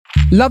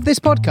Love this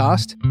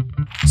podcast?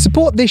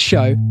 Support this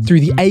show through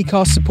the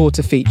Acast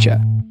supporter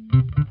feature.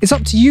 It's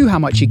up to you how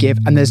much you give,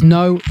 and there's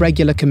no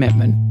regular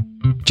commitment.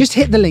 Just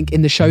hit the link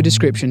in the show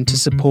description to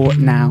support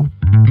now.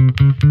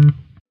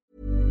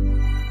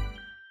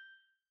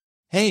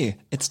 Hey,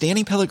 it's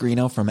Danny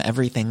Pellegrino from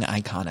Everything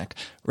Iconic.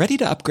 Ready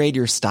to upgrade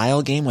your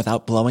style game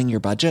without blowing your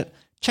budget?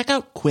 Check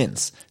out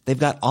Quince. They've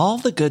got all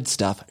the good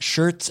stuff,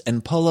 shirts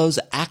and polos,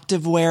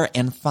 activewear,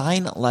 and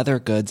fine leather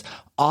goods,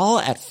 all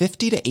at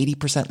 50 to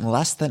 80%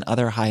 less than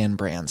other high-end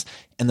brands.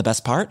 And the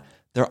best part?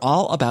 They're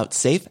all about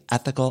safe,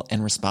 ethical,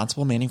 and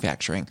responsible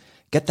manufacturing.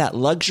 Get that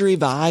luxury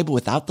vibe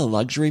without the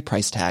luxury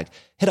price tag.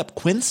 Hit up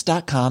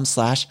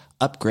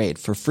quince.com/upgrade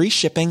for free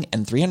shipping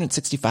and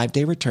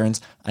 365-day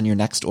returns on your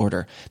next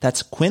order.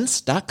 That's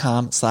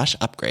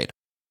quince.com/upgrade.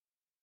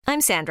 I'm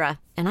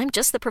Sandra, and I'm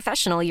just the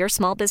professional your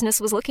small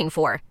business was looking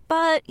for.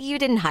 But you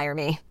didn't hire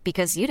me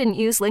because you didn't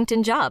use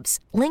LinkedIn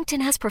Jobs.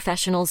 LinkedIn has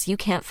professionals you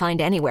can't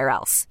find anywhere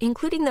else,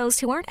 including those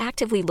who aren't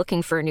actively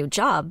looking for a new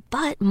job,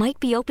 but might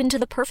be open to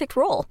the perfect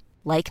role,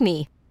 like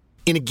me.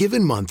 In a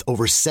given month,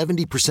 over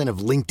 70% of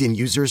LinkedIn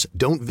users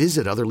don't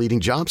visit other leading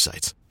job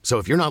sites. So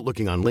if you're not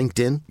looking on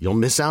LinkedIn, you'll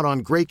miss out on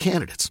great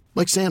candidates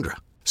like Sandra.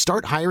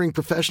 Start hiring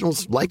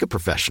professionals like a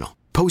professional.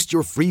 Post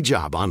your free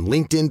job on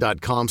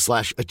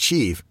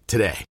linkedin.com/achieve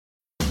today.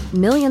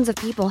 Millions of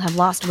people have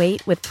lost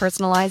weight with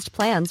personalized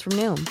plans from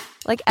Noom.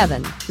 Like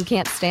Evan, who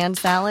can't stand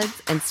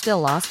salads and still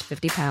lost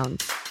 50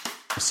 pounds.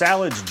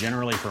 Salads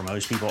generally for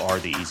most people are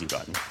the easy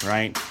button,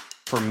 right?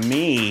 For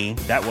me,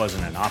 that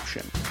wasn't an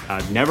option.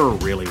 I never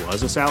really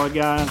was a salad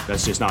guy.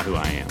 That's just not who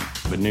I am.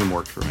 But Noom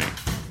worked for me.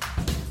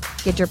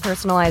 Get your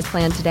personalized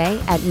plan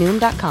today at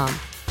Noom.com.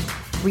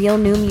 Real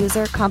Noom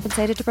user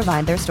compensated to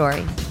provide their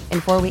story. In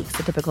 4 weeks,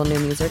 the typical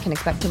Noom user can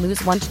expect to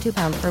lose 1 to 2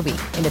 pounds per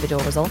week.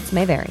 Individual results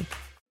may vary.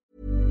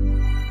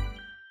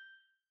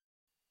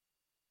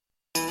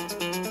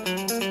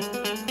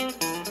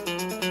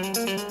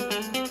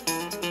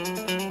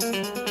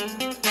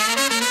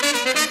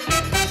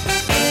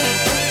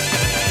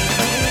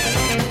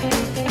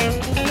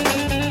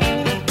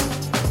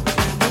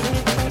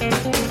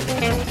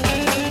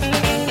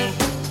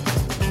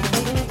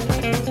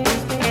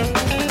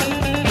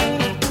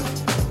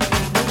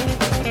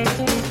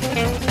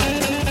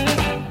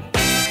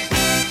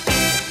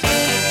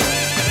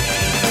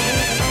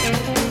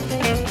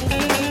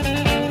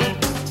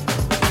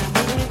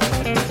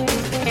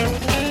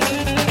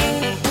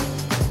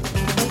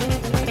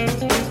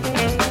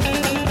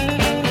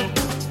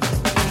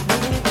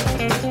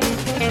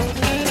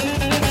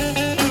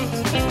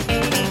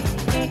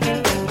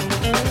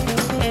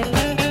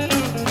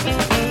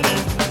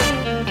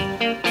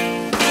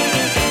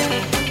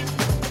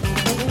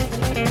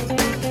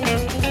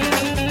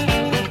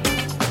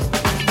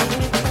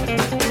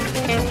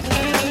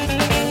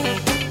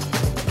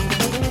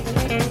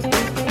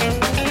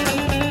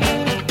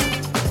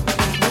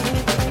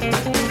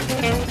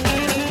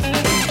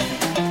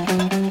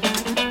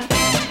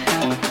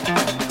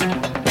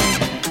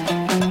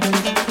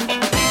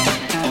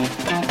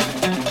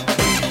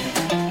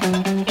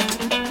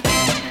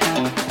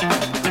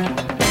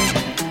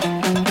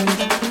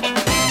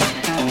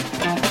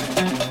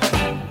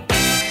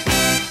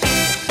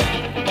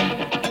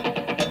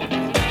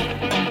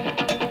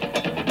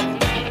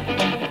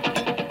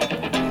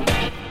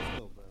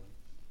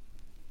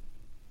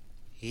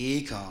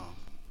 He come.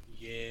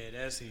 Yeah,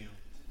 that's him.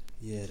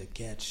 Yeah, the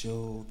cat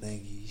show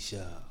think he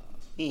sharp.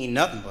 He ain't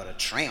nothing but a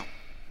tramp.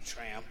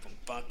 Tramp from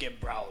funky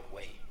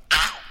Broadway.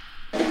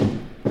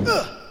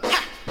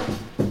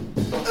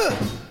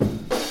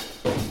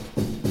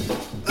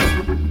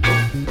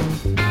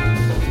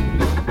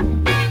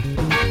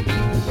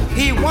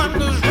 He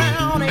wanders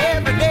round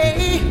every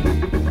day,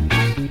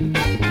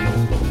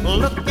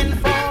 looking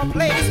for a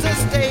place to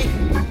stay.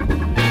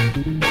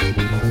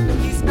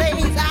 He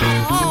stays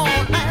out all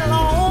night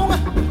long,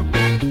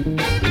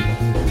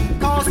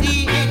 'cause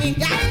he ain't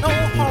got no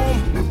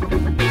home.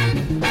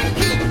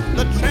 He,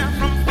 the tramp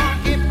from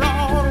funky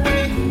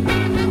Broadway,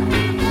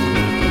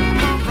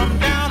 come from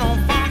down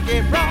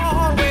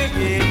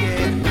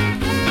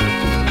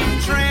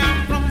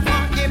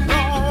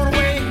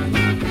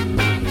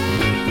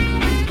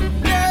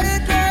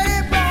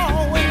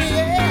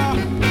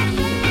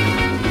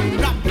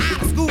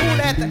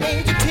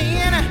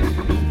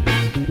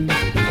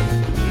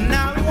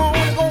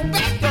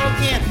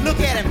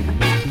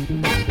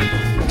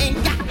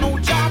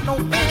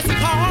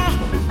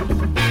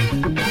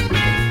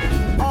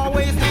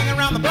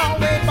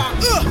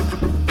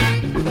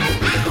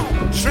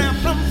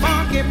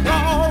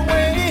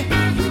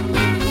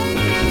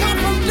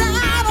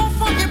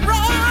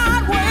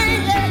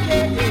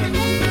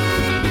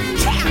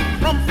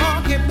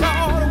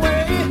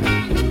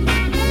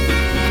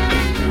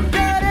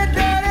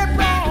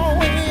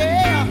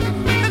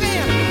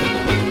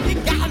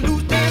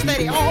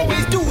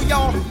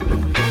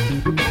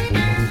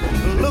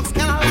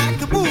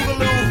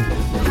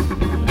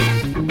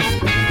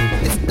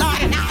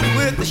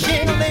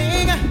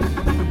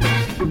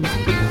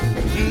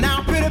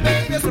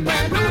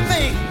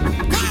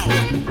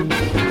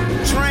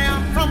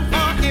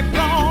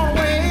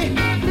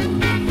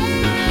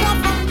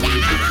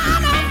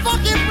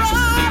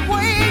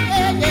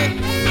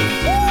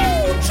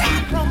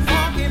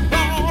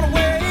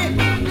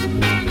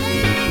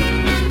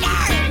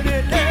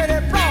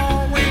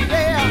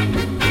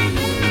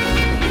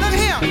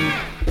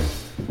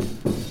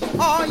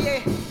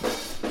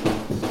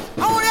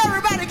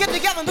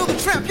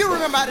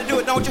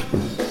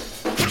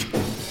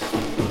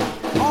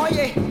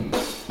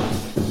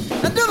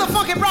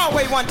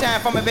Broadway one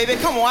time for me, baby.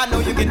 Come on, I know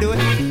you can do it.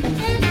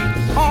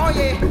 Oh,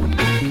 yeah.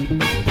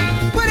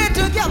 Put it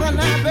together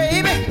now,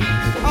 baby.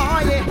 Oh,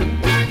 yeah.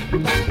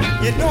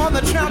 You know I'm the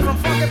tramp from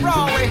funky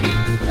Broadway.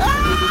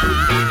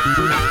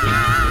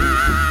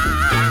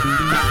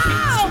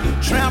 Oh,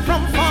 tramp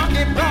from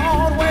funky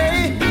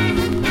Broadway.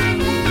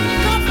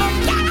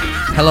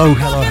 Hello,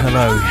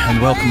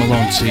 and welcome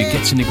along to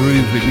Get in the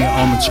Groove with me,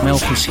 Armands,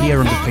 Melkis, here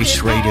on the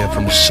Face Radio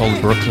from the soul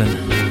of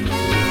Brooklyn.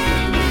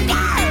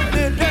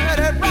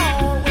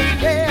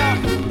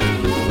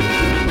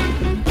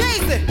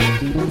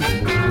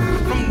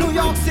 From New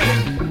York City,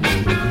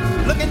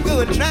 looking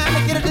good, trying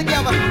to get it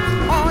together.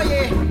 Oh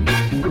yeah,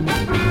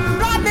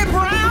 Rodney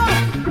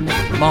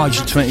Brown. March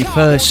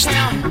 21st,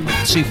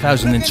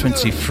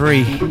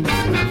 2023,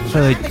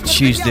 third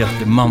Tuesday of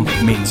the month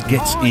means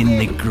Get in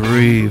the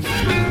Groove.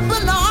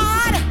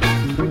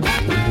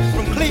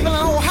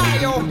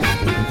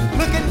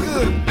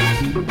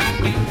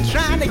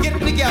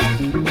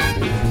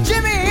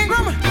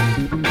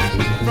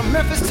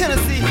 Memphis,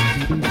 Tennessee,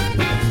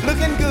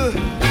 looking good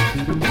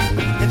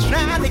and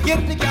trying to get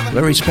it together.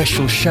 Very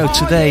special show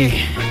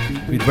today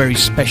with very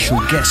special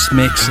guest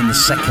mix in the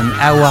second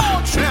hour.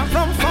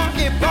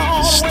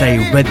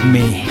 Stay with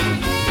me.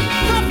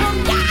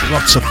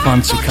 Lots of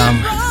fun to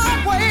come.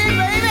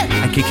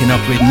 And kicking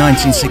off with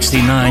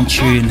 1969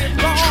 tune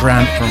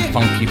Tramp from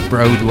Funky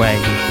Broadway.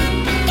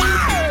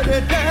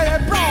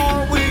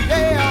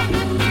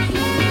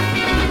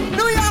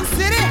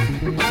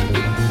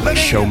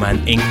 Showman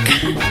Inc.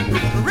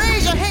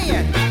 Raise your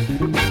hand.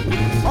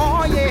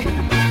 Oh yeah.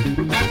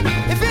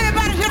 If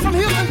anybody's here from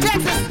Houston,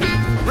 Texas,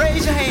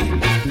 raise your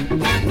hand.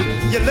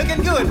 You're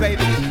looking good,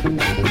 baby.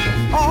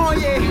 Oh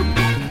yeah.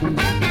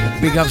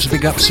 Big ups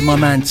to my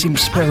man Tim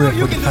Sperry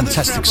for the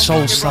fantastic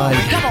soul side.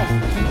 Come on.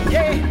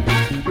 Yeah.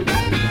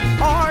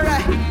 All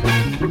right.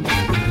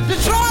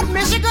 Detroit,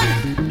 Michigan,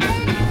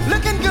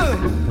 looking good.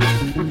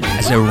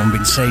 As everyone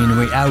been saying,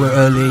 we're an hour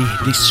early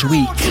this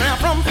week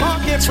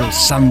till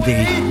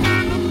Sunday.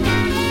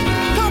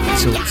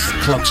 Till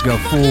clocks go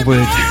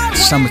forward,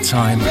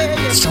 summertime,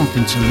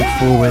 something to look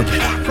forward.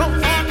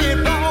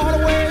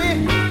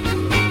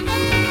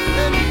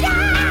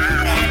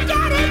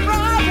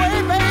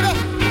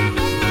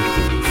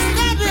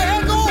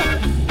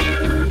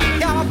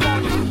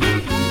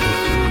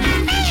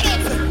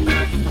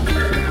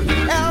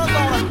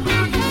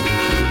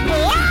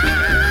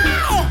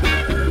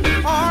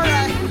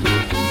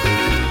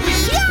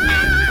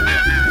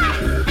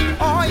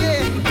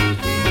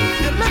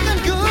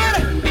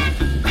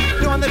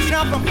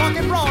 From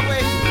funky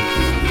Broadway,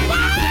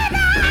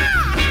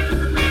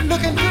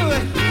 looking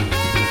good,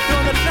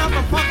 doing the jump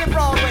from funky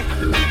Broadway.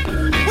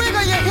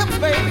 Wiggle your hips,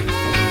 baby.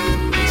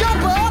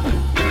 Jump up,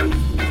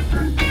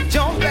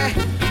 jump back.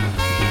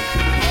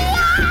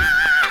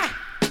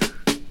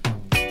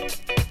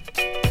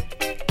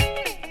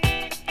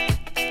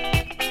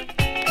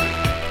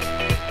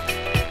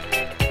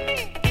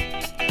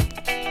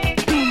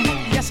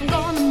 Yes, I'm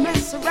gonna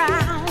mess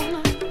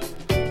around,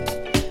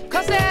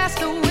 'cause that's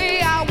the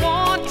way I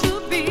want to.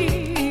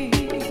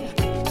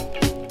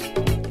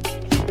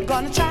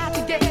 Gonna try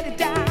to get it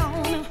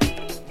down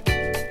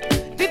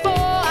before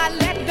I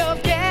let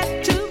love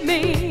get to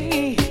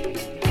me.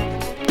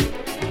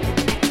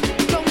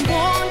 Don't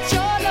want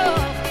your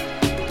love,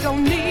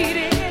 don't need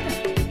it.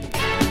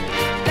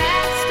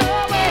 That's the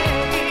way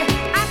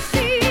I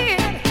see it.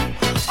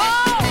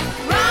 Oh,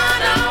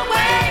 run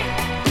away,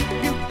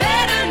 you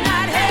better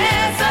not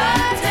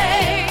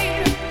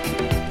hesitate.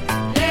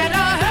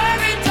 Better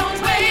hurry, don't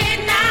wait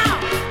now.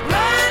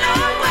 Run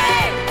away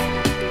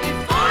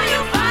before you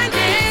find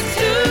it's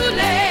too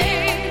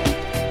late.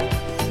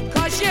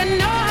 'Cause you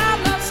know how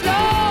love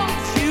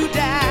slows you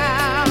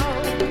down.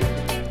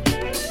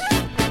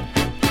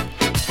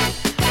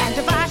 And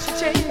if I should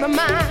change my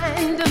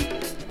mind,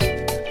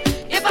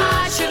 if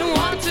I should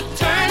want to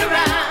turn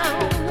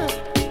around,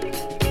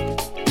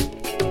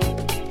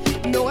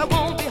 no, it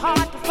won't be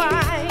hard to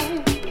find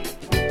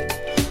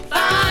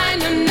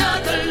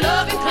another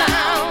loving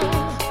clown.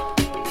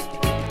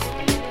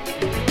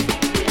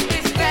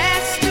 It's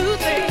best to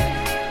think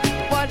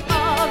what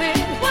of it,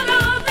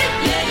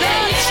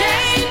 let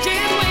change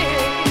it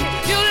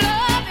with you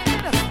love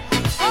it.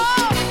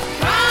 Oh,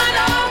 run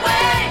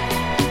away,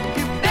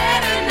 you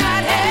better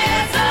not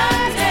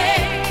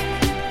hesitate.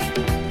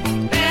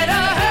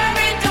 Better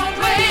hurry, don't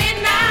wait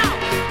now.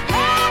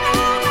 Run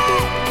away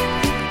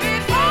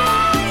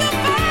before you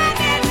find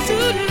it's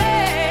too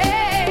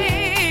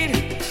late.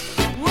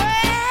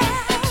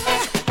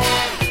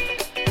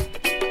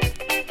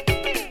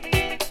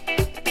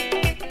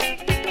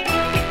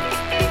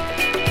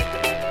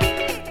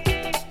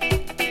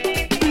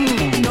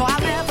 No,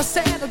 I'll never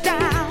settle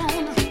down,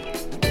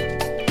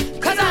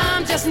 'cause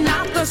I'm just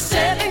not the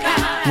setting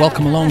kind.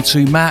 Welcome along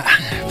to Matt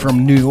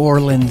from New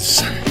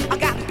Orleans. I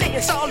got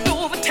things all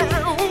over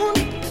town.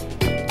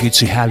 Good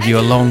to have you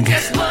along.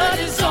 That's what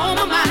is on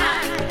my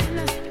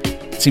mind.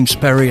 Tim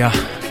Sperry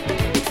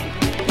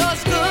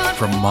What's good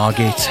from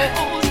Margate. for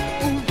those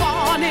who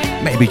want it.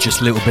 Maybe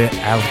just a little bit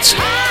out.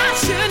 I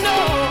should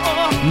know.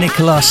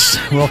 Nicholas,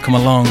 welcome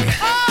along.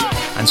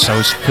 And so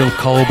is Phil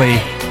Colby.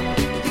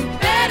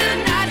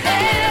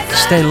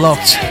 Stay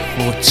locked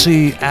for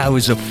 2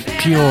 hours of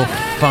pure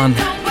fun.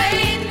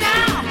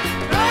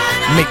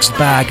 Mixed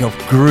bag of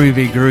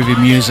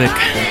groovy music.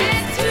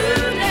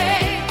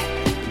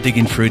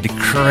 Digging through the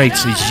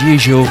crates as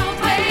usual.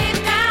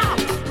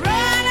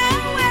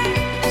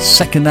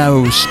 Second hour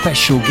with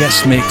special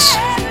guest mix.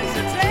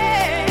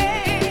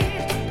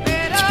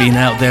 It's been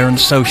out there on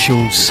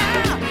socials.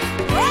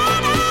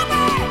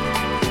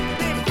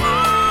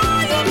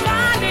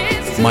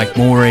 Mike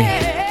Morey,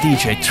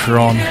 DJ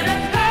Tron.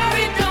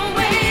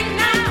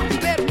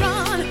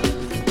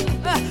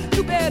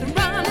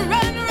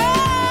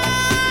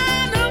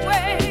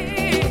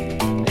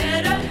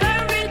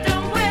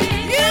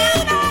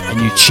 And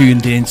you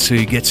tuned in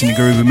to Getting the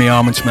Groove with me,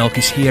 Armands,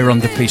 Melkis, here on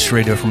the Peace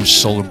Radio from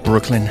Soul of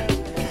Brooklyn.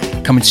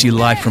 Coming to you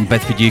live from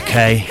Bedford,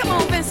 UK.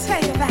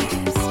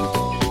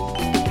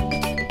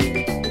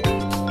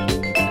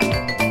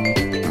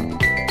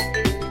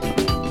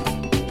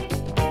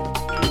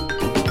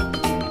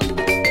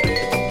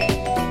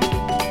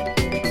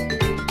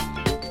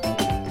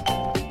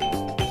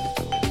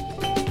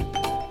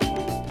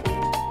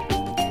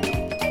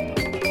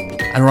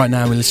 And right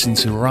now we're listening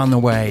to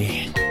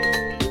Runaway,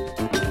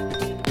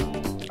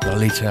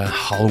 Lolita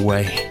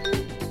Holloway,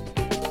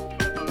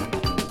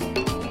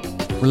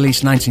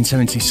 released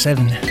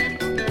 1977.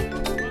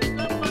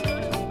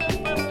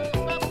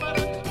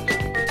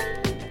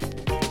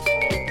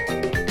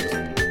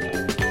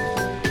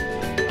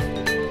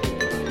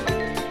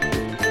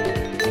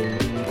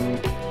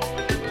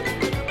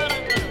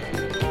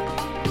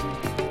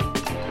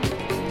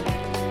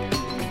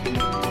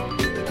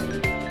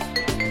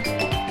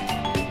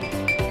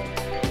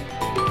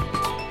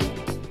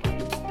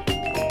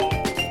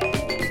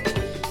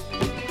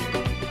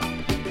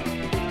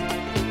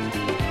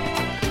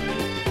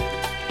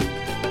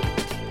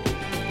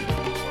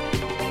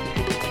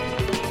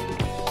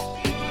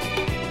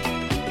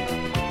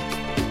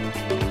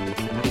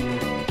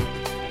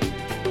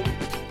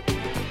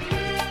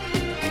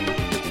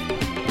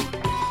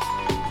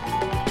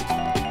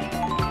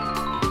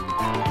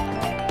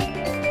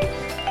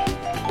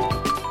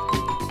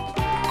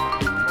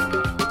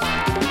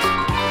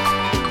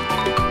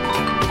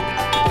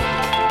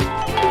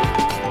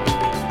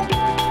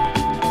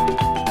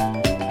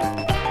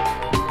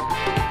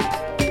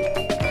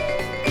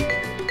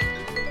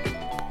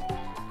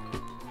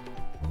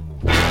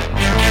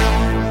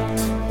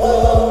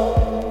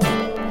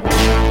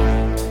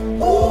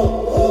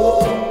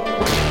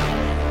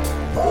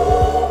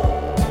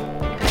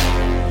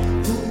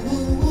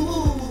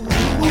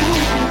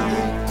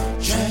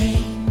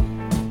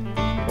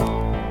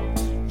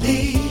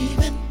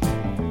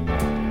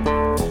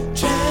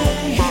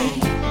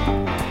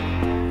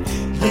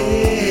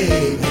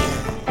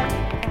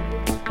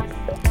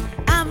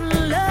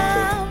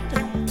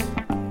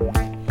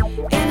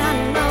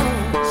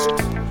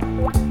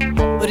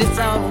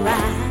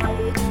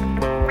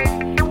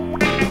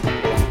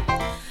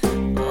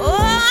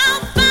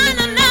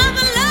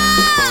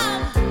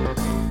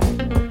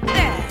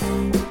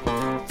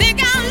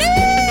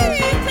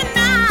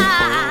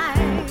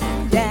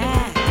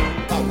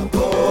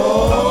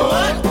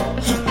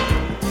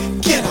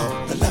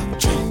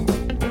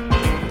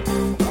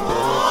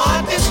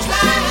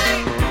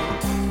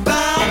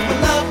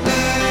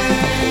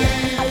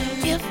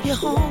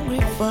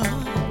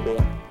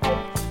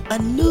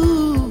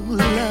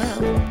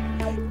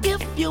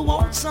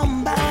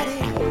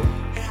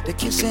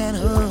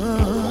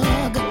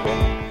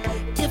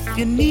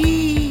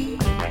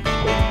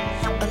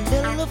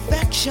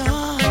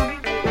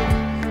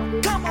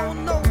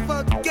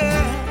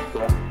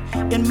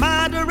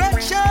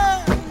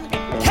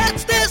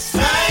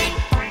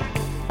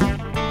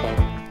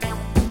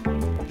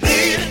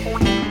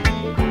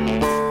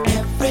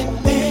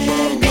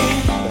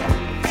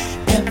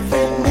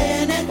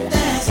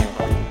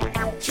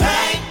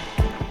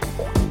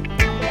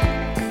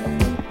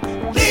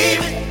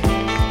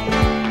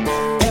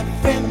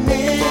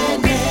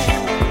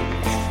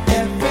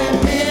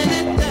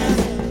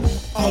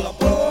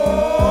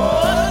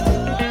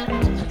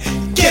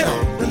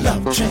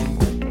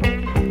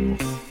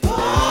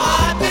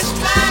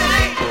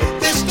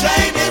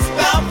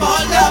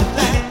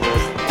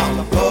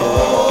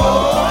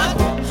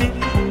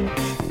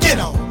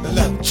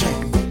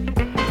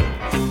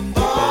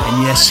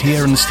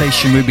 Here on the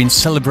station, we've been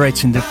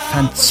celebrating the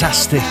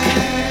fantastic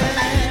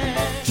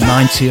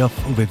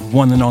 90th with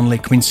one and only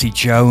Quincy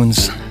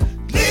Jones.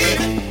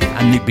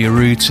 And it'd be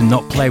rude to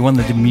not play one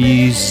of the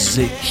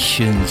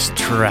musicians'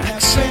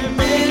 tracks.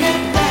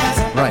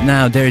 Right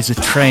now, there is a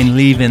train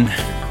leaving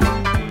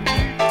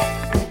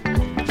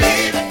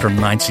from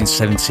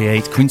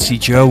 1978, Quincy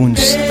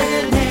Jones.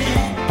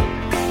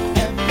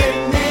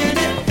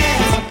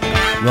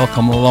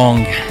 Welcome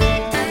along,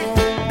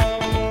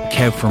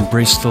 Kev from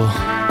Bristol.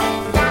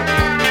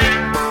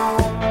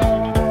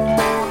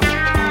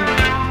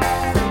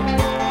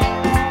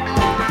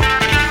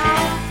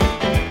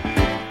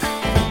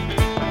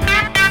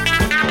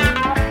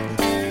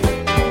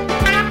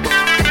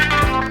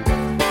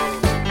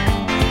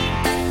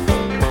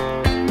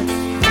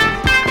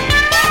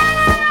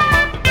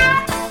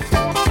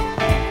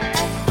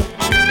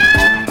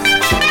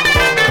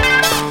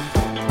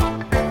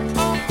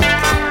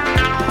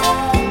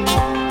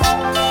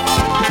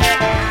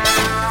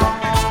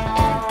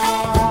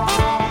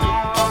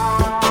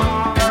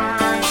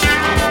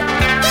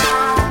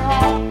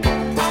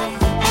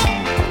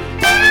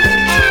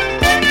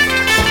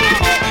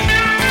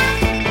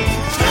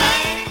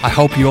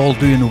 hope you're all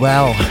doing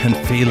well and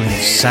feeling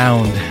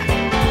sound.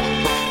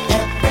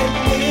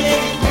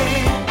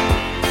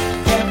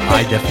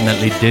 I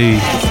definitely do.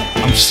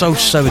 I'm so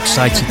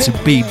excited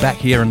to be back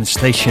here on the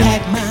station.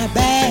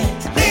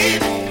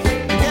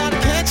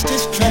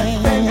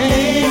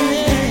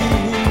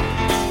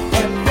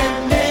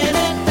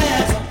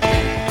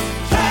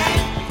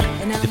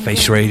 The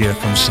Face Radio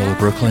from Soul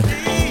Brooklyn.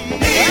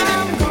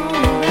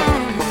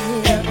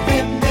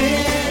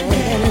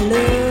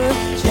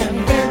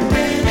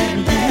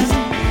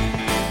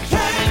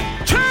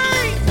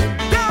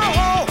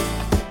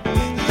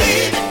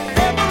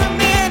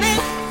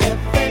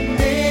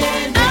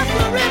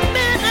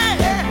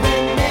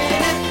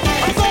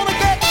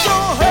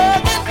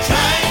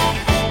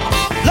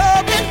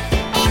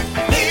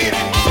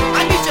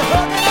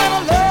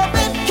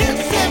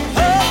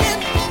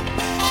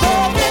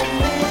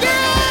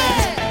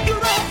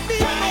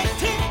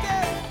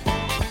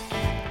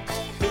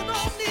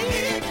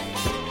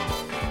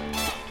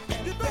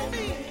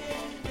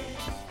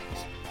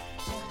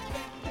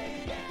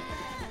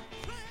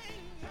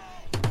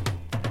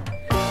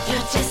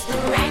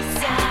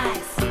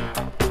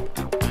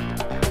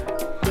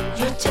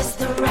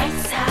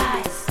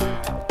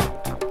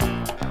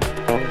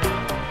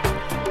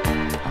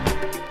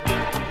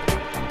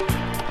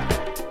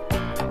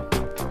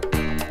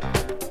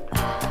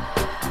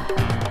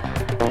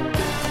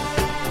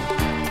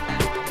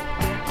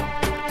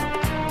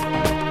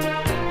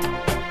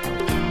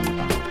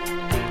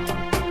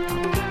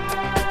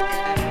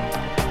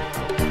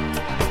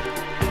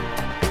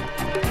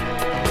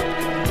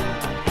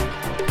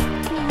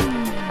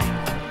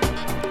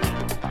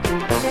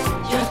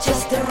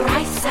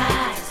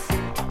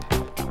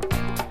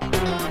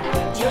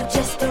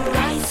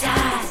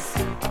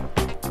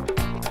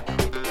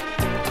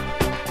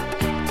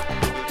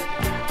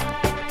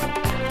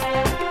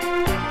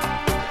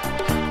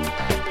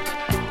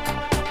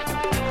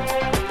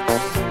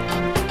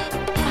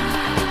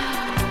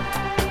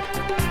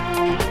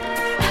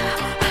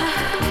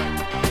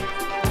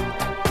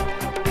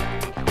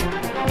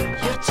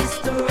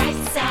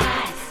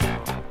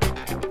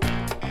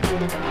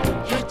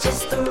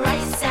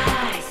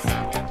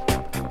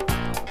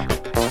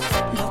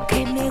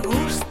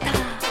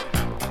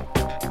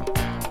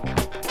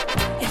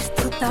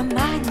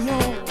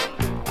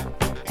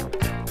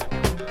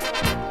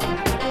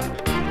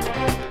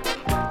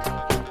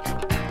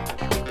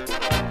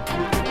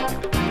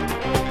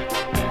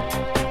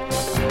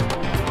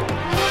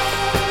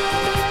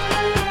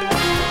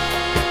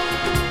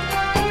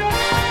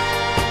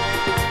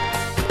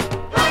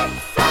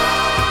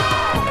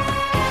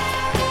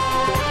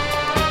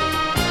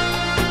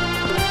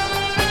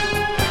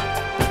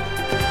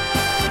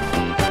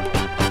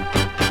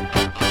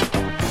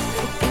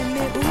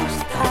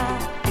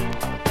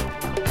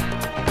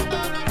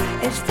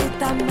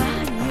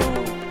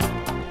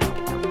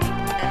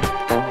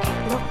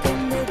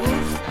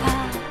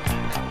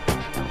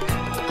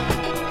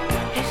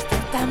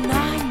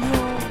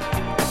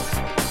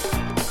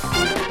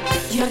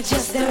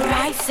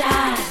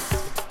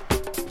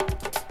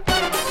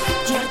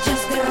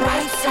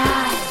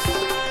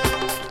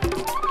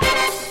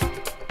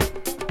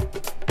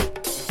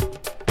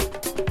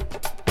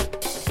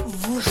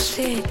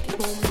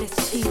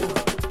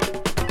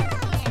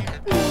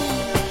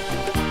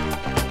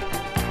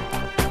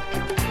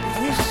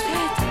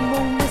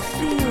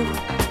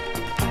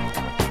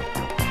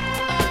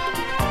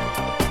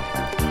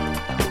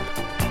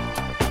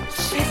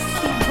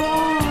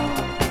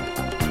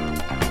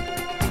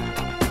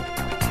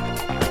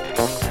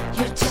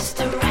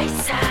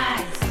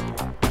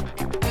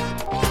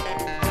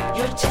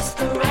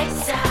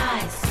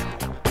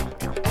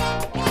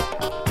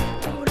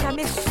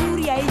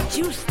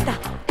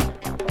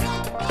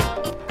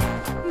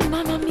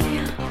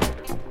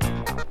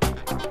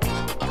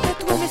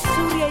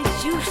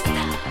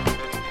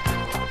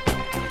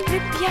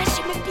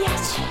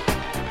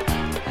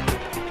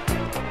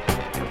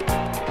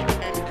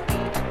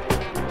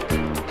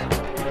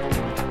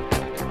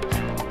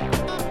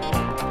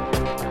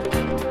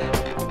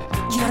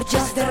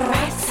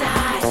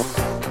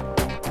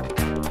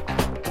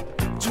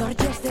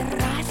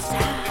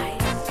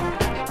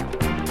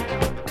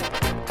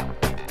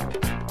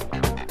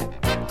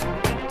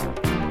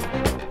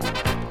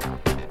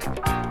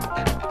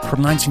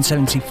 From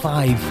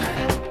 1975,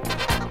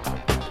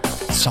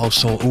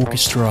 Soul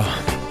Orchestra.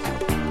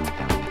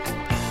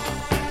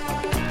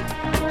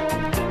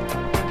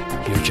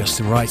 You're just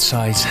the right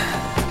size.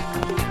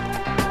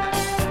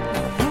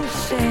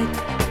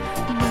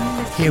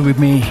 Here with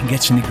me,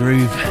 Getting the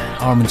Groove,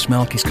 Armands,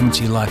 Melkis coming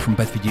to you live from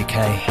Bedford,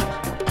 UK.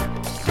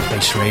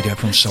 Face Radio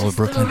from Soul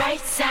Brooklyn.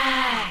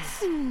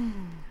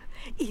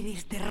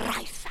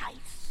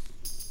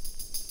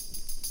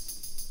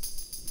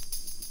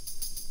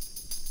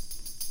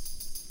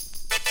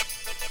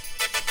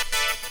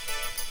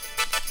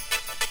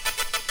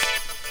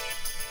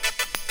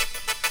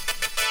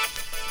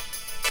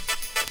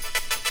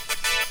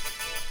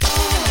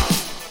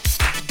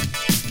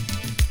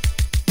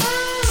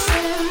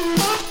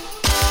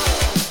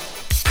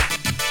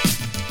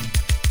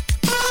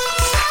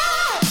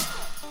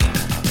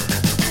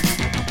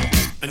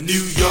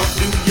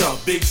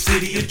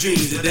 city of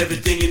dreams, and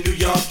everything in New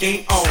York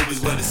ain't always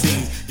what it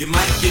seems. You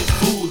might get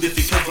fooled if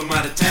you come from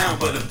out of town,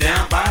 but I'm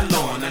down by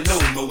law and I know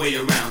my way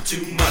around.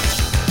 Too much,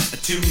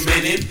 too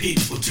many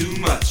people, too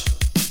much.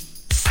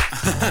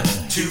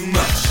 Too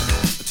much,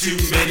 too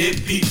many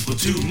people,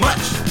 too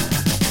much.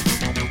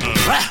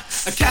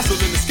 A castle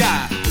in the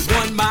sky,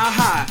 1 mile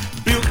high,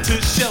 built to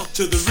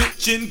shelter the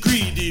rich and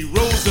greedy.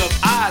 Rows of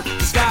eyes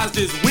disguised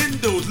as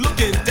windows,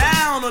 looking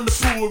down on the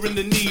poor and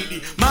the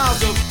needy.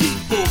 Miles of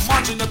people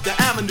marching up the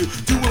avenue,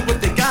 doing what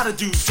they gotta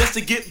do just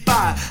to get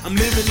by. I'm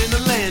living in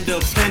a land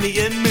of plenty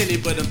and many,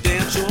 but I'm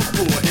damn sure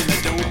poor and I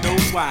don't know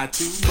why.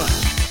 Too much,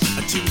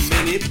 too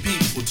many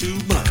people, too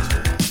much.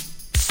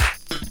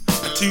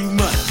 Too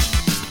much,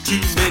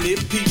 too many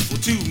people,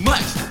 too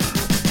much.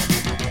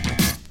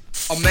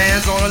 A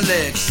man's on a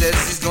ledge, says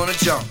he's gonna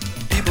jump.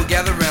 People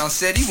gather around,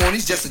 said he won't,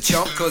 he's just a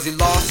chump, cause he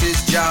lost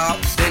his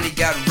job, then he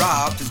got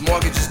robbed, his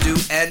mortgage is due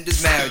and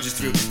his marriage is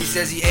through. He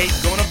says he ain't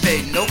gonna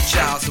pay no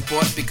child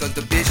support because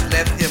the bitch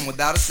left him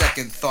without a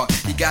second thought.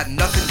 He got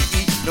nothing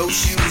to eat, no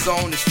shoes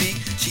on his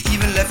feet, she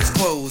even left his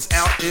clothes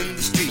out in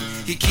the street.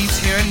 He keeps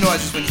hearing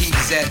noises when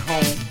he's at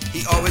home,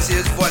 he always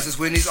hears voices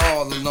when he's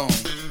all alone.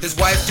 His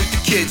wife took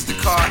the kids, the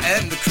car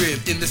and the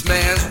crib. In this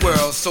man's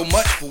world, so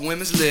much for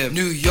women's live.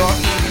 New York,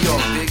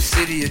 big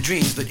city of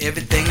dreams, but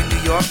everything in New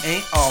York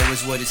ain't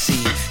always what it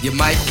seems. You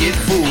might get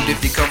fooled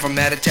if you come from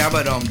out of town,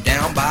 but I'm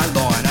down by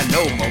law and I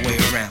know my way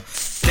around.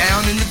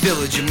 Down in the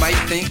village, you might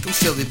think I'm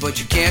silly, but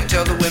you can't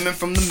tell the women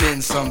from the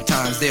men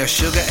sometimes. They're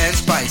sugar and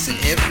spice and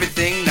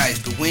everything nice,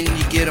 but when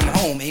you get them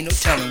home, ain't no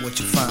telling what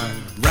you find.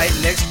 Right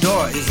next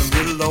door is a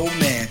little old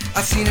man.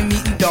 I seen him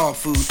eating dog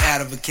food out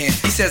of a can.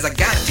 He says I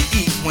got to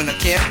eat when I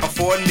can't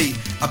afford meat.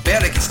 I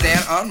barely can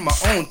stand on my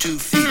own 2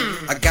 feet.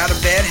 I got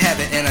a bad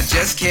habit and I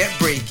just can't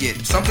break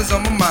it. Something's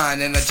on my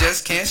mind and I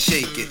just can't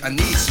shake it. I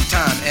need some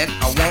time and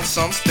I want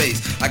some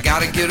space. I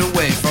gotta get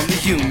away from the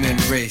human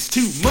race.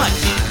 Too much,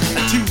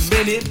 too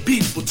many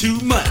people, too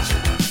much.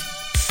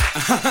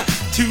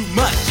 Too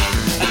much,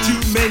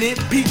 too many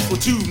people,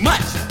 too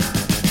much.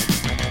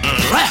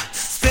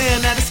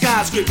 Staring at a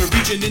skyscraper,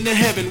 reaching into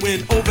heaven,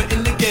 when over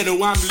in the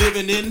ghetto I'm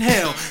living in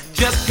hell.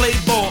 Just play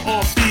ball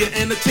or be an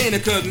entertainer,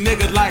 cause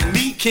niggas like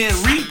me can't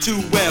read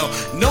too well.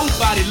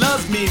 Nobody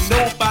loves me,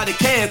 nobody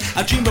cares.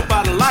 I dream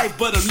about a life,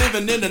 but I'm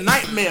living in a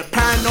nightmare.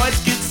 Paranoid,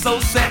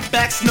 schizo,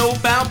 setback,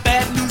 snowbound,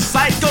 bad news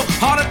cycle,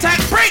 heart attack,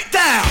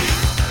 breakdown.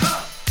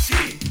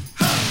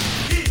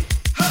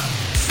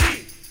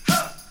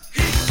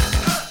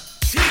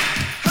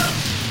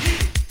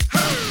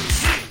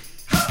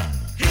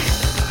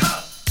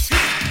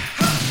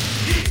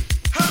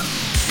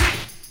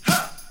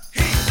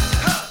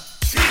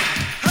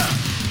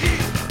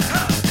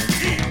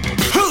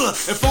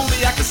 If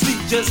only I could sleep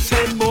just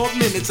 10 more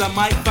minutes, I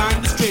might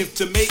find the strength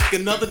to make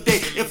another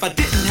day. If I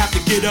didn't have to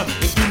get up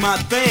and do my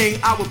thing,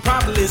 I would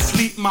probably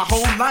sleep my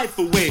whole life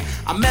away.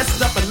 I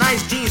messed up a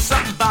nice dream,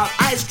 something about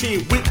ice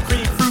cream, whipped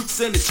cream, fruits,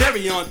 and a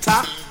cherry on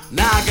top.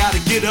 Now I gotta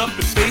get up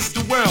and face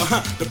the world.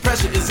 The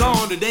pressure is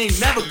on, it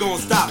ain't never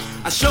gonna stop.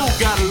 I sure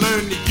gotta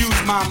learn to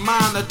use my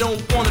mind. I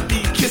don't wanna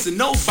be kissing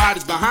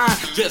nobody's behind,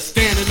 just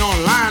standing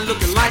on line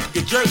looking like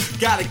a jerk.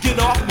 Gotta get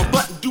off my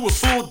butt and do a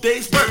full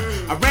day's work.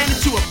 I ran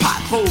into a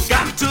pothole,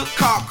 got into a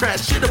car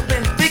crash. Should've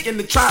been thinking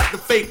and tried to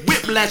fake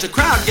whiplash. A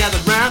crowd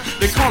gathered round,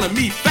 they calling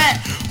me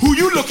fat. Who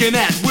you looking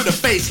at with a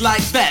face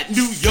like that?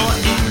 New York,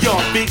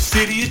 big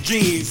city of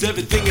dreams.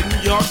 Everything in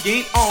New York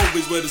ain't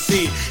always what it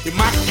seems. You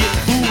might get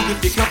fooled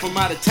if you come from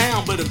out of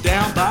town, but I'm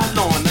down by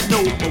law and I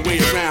know my way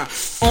around.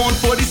 On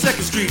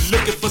 42nd Street,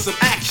 looking for some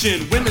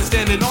action. Women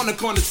standing on the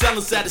corner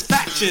selling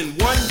satisfaction.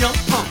 One young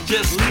punk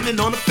just leaning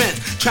on the fence,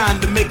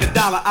 trying to make $1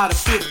 out of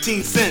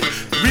 15 cents.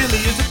 Really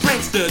is a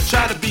prankster,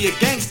 try to be a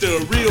gangster.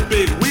 A real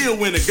big wheel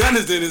when a gun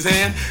is in his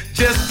hand.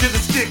 Just did a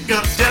stick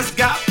up, just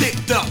got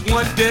picked up.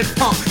 One dead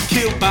punk,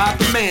 killed by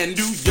the man.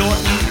 New York,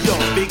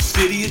 big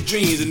city of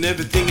dreams. And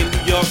everything in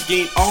New York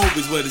ain't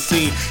always what it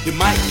seems. You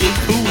might get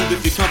fooled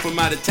if you come from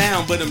out of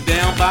town, but I'm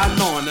down by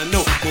law and I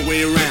know my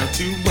way around.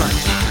 Too much,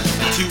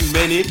 too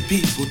many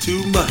people,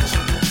 too much.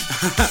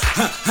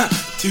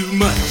 Too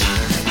much,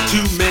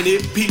 too many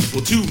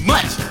people, too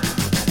much.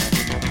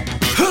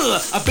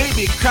 A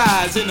baby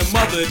cries and a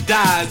mother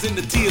dies, and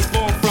the tears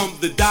fall from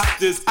the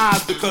doctor's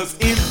eyes, because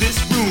in this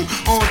room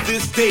on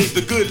this day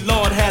the good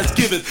Lord has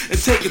given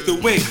and taketh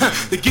away.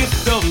 The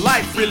gift of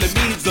life really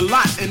means a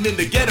lot, and in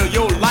the ghetto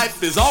your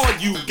life is all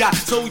you got.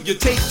 So you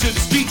take to the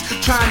streets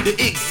trying to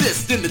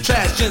exist in the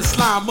trash and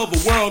slime of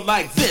a world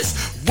like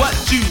this. What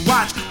you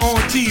watch on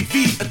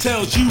TV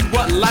tells you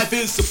what life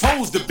is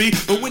supposed to be,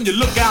 but when you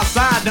look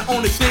outside the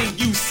only thing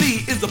you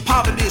see is a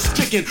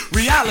poverty-stricken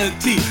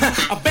reality.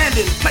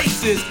 Abandoned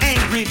places,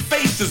 angry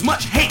faces,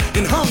 much hate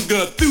and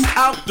hunger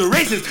throughout the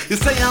races. You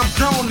say I'm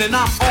grown and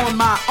I'm on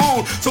my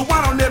own, so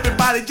why don't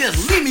everybody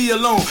just leave me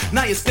alone?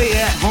 Now you stay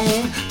at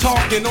home,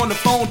 talking on the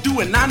phone,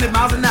 doing 90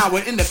 miles an hour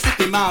in the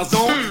 50-mile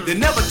zone. They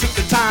never took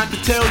the time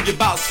to tell you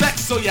about sex,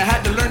 so you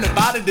had to learn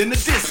about it in the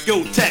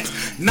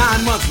discotheques.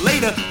 9 months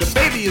later, the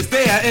baby is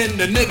there, and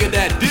the nigga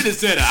that did it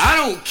said, I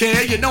don't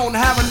care, you don't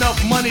have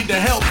enough money to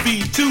help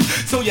feed two,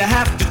 so you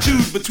have to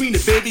choose between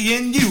the baby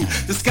and you.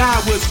 The sky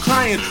was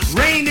crying,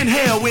 rain and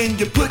hell when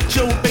you put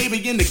your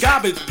baby in the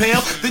garbage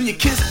pail. Then you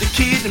kissed the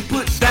kid and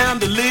put down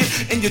the lid,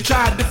 and you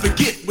tried to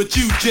forget what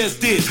you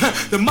just did.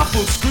 The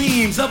muffled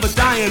screams of a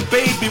dying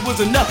baby was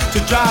enough to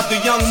drive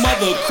the young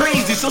mother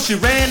crazy, so she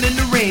ran in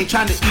the rain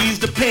trying to ease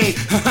the pain,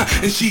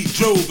 and she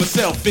drove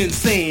herself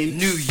insane.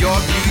 New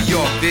York,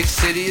 big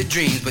city of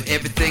dreams, but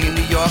everything in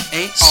New York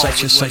ain't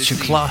such a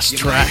class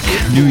track.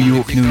 New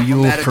York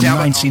from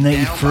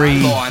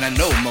 1983.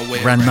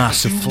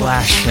 Grandmaster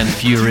Flash and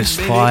Furious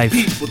 5.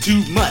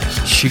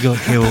 Sugar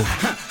Hill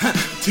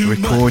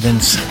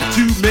Recordings.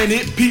 Too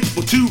many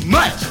people, too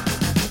much.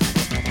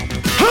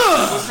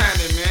 What's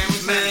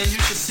happening, man? You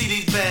should see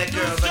these bad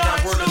girls. I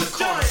got word in the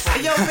corner.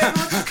 Hey, yo, baby,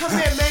 come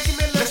here, man. Give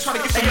me a little. Let's try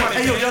to get some money.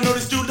 Hey, yo, y'all know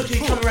this dude? Look, he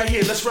coming right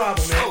here. Let's rob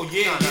him, man. Oh,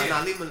 yeah.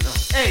 Nah, leave him alone.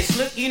 Hey,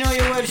 Slick, you know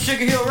your way to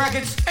Sugar Hill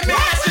Records? Hey, man,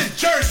 that's in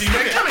Jersey,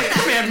 man. Come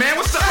here, man.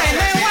 What's up? Hey,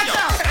 man, watch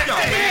out.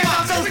 Hey,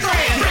 I'm so strong.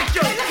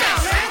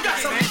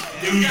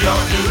 New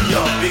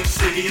York, big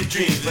city of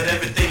dreams, but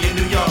everything in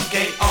New York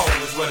ain't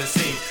always what it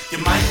seems. You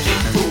might get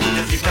fooled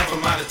if you come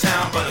from out of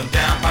town, but I'm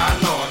down by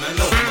law and I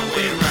know my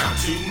way around.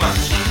 Too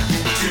much,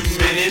 too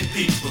many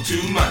people,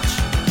 too much.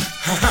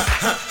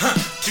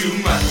 Too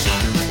much,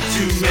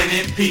 too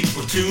many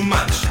people, too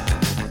much.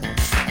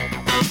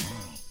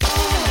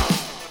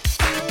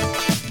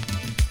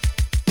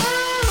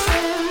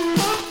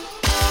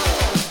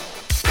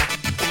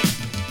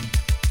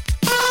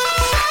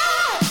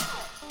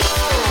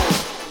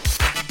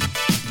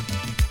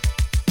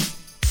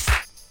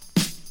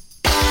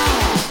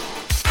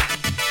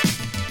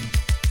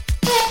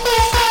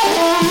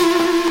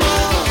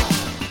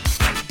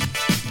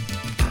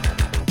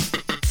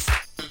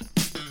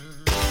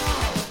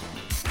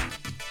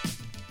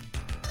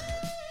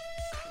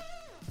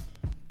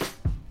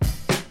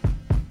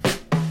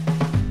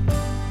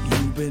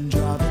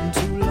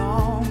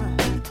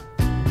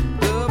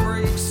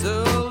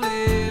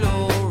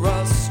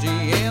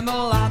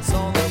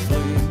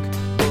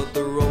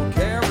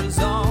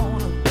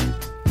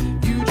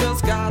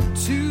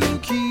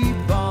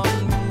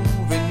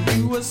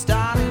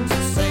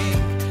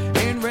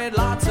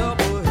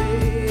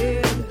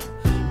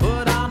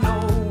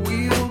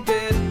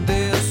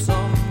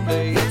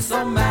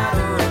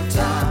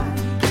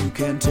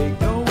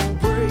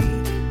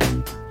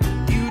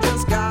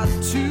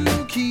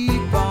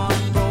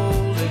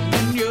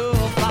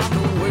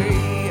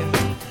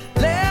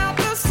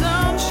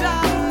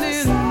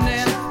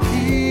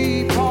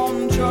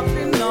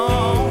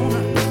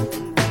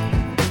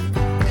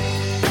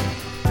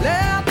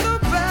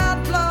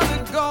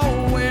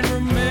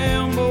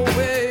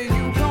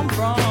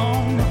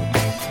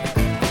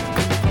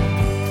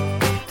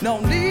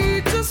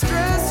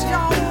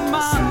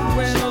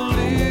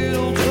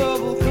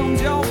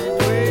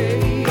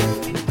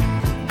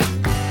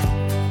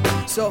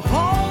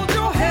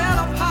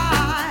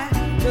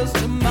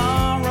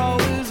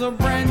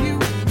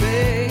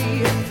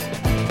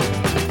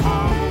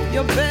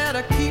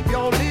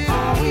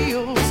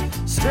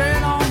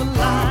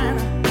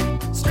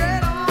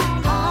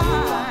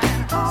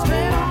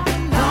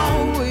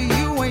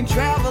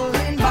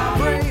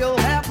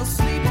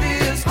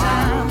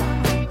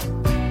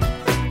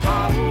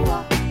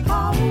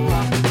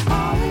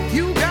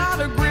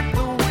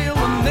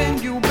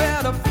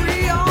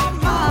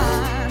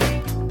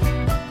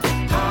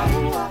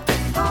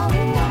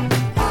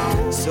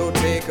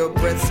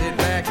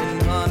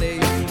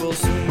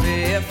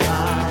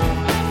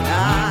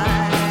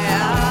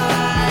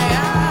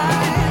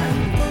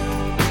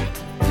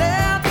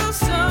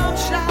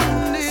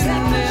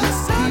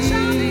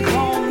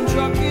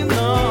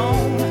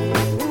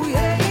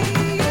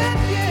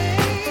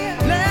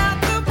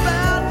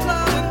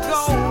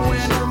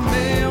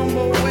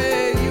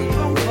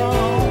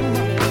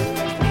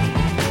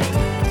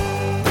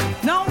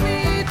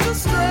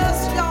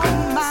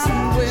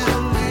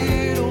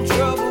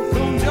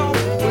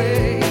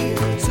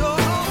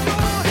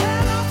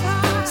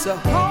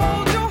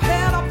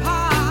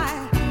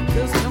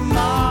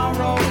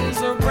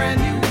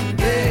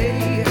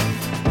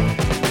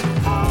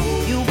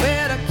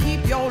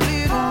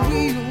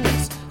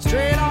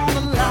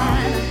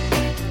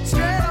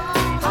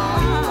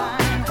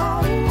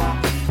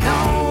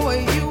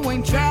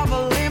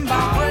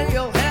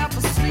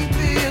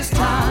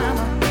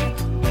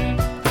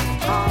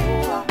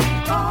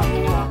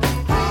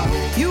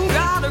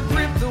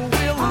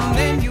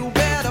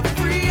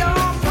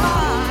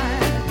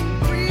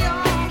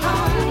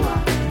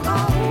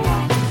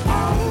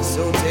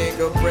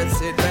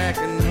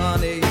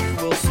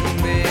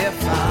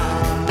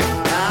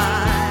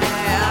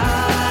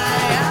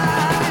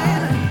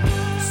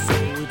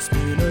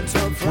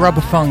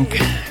 Rubber Funk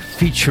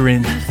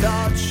featuring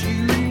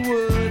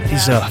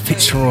Izza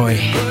Fitzroy,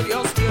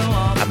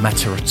 A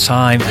Matter of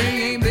Time.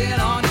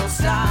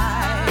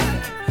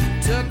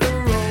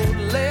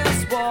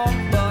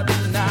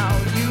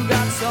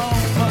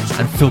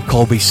 And Phil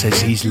Colby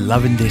says he's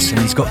loving this and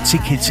he's got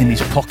tickets in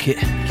his pocket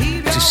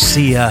to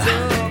see her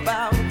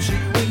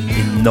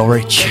in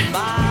Norwich.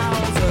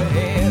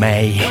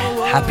 May.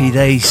 Happy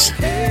days.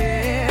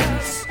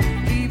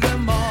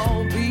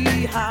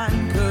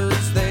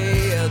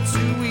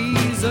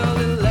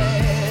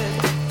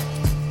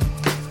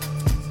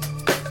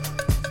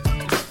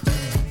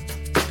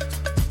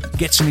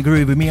 Gets in the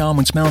groove with me,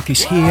 Armands,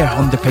 Melkis, here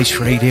on The Pace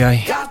Radio.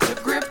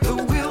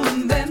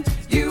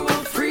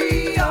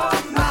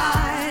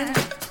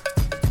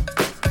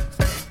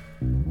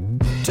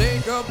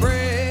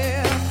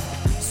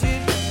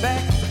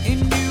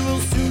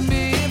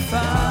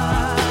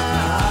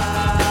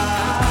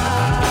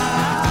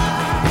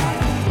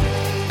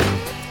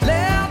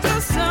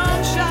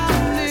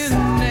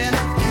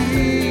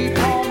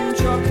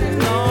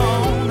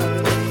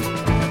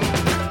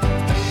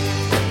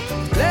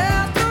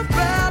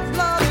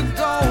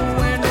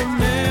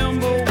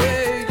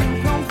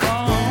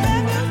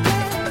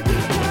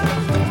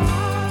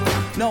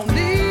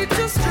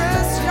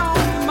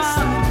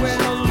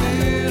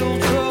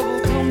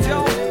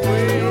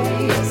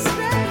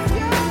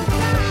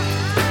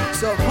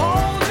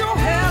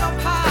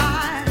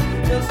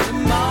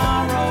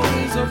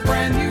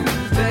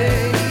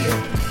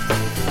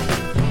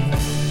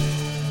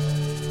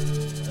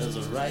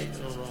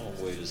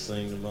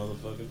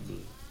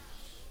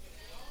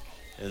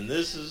 And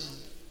this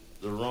is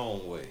the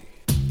wrong way.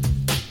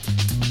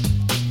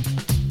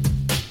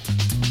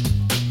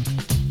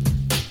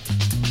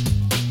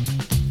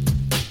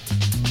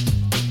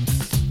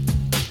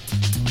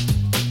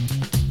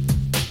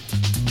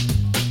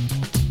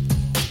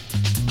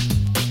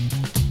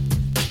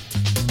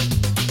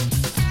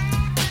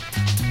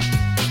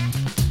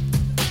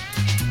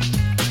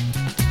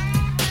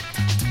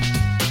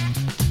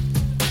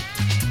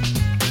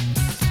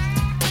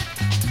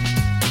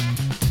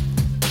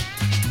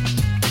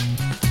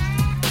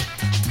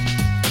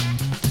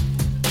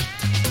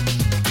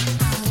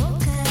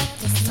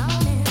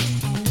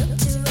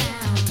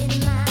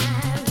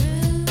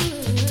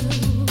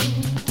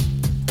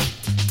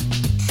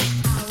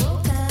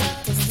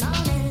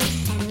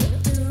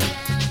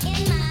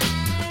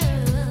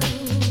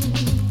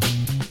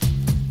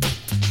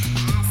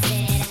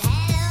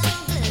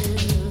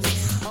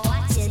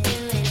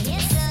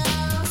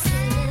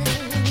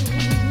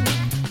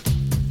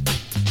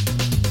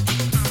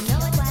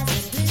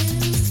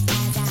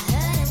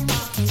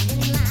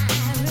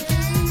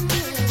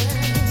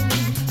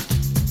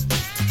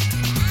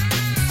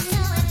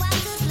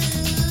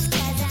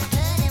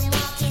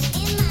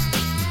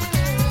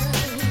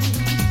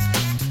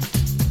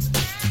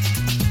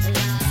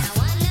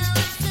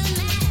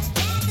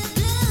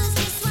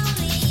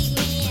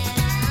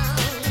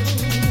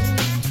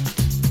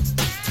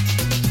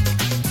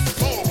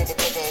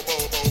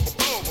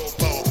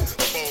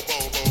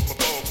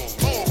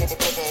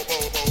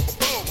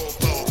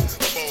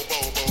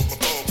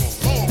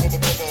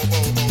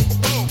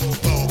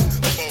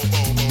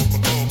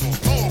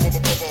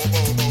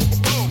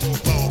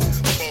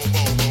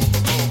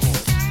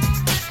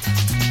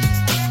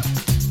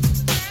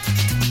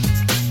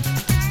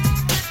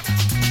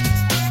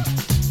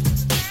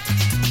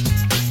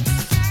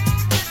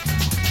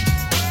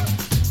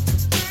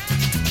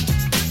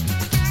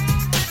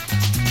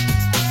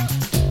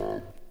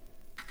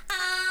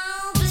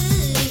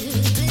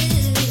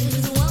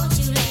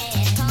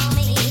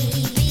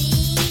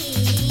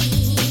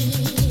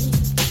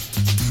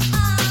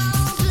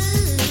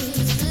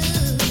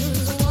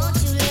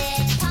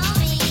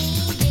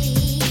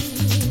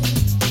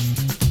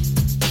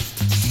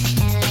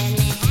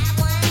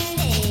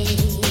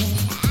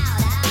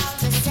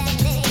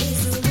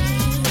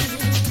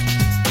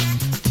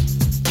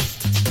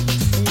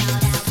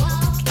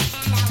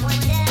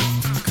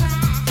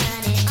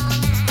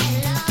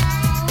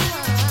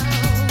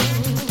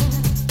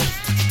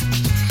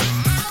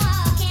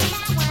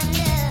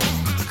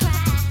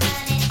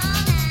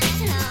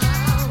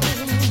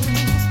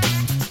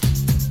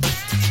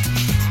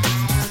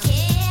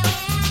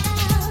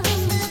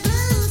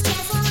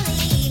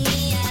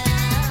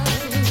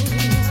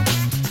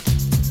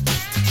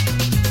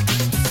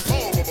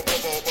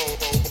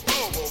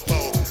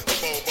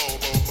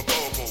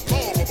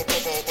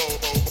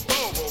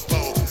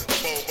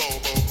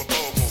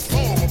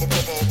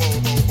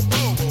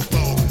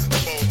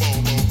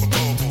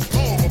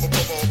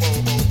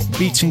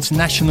 Beats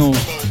International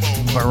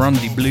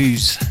Burundi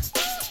Blues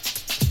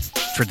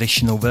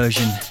traditional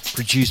version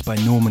produced by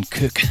Norman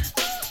Cook.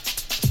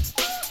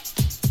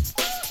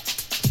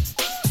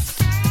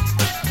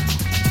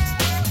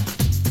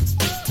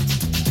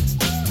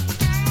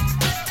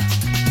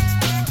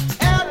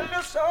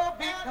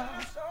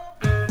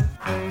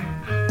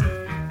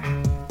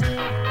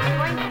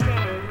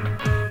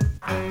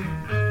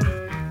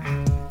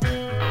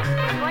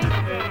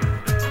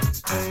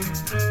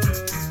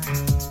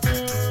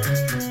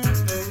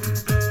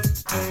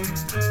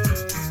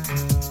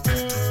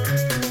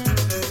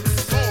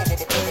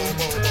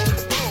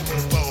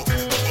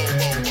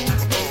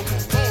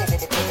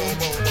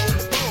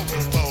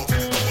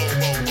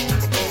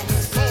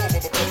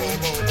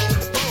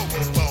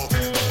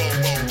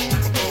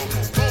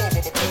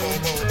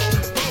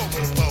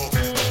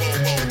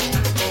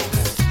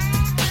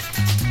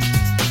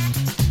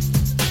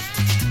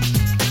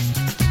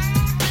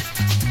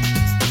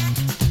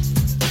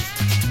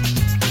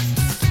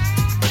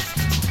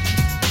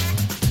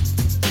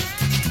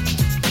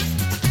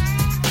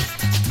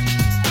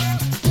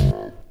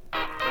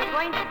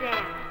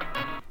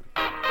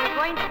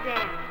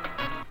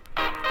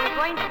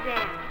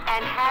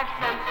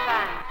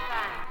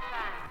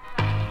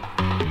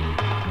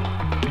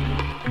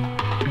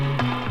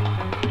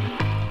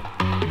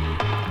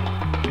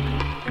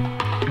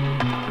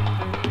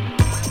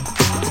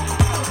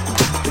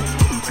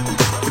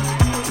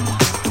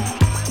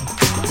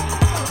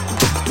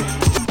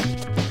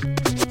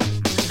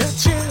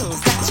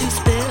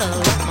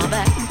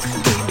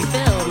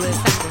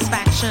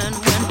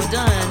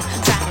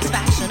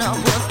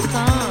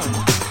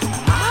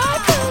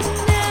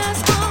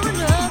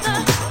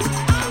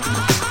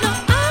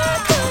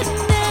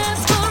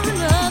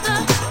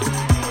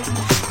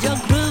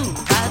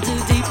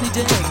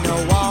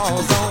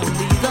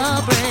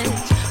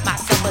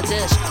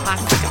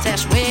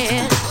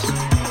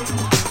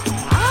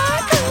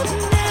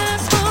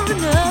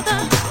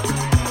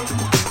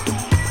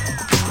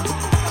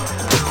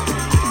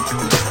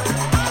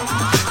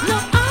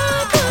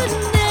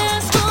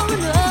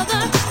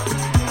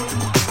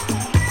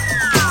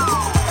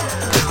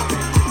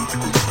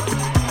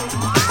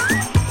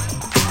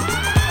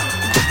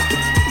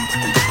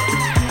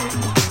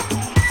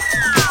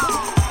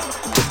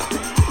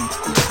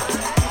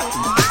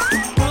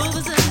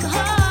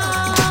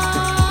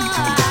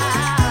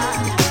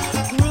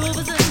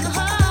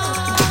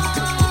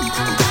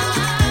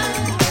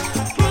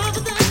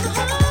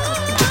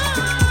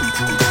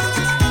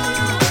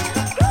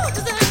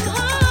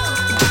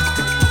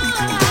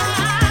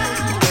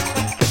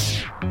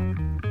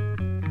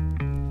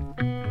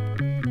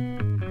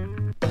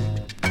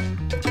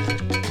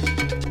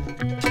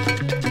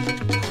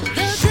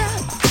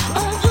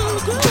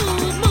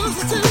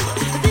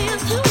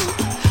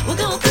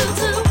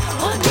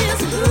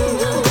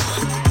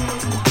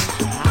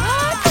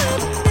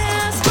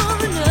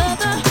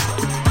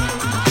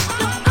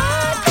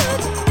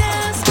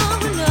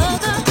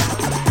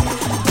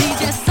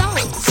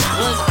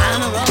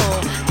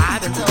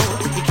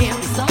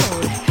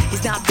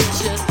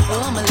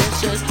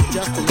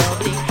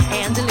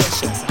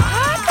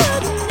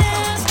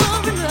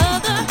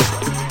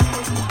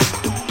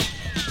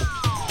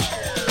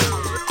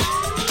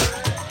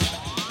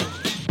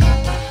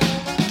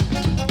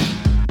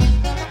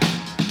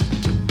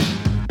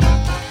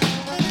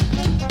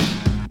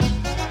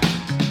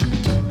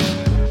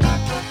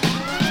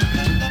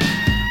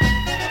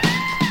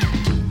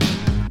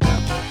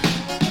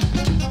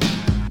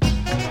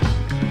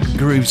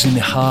 Grooves in the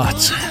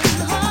Heart.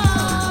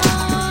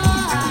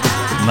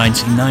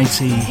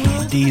 1990,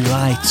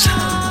 Delight.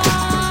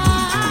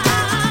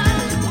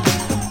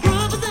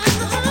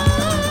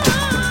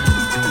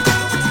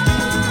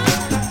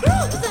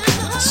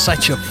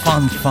 Such a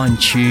fun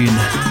tune.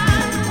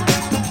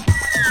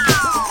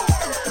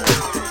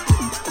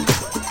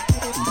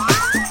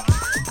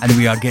 And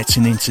we are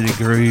getting into the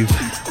groove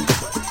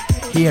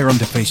here on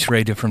the Face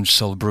Radio from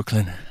Soul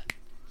Brooklyn.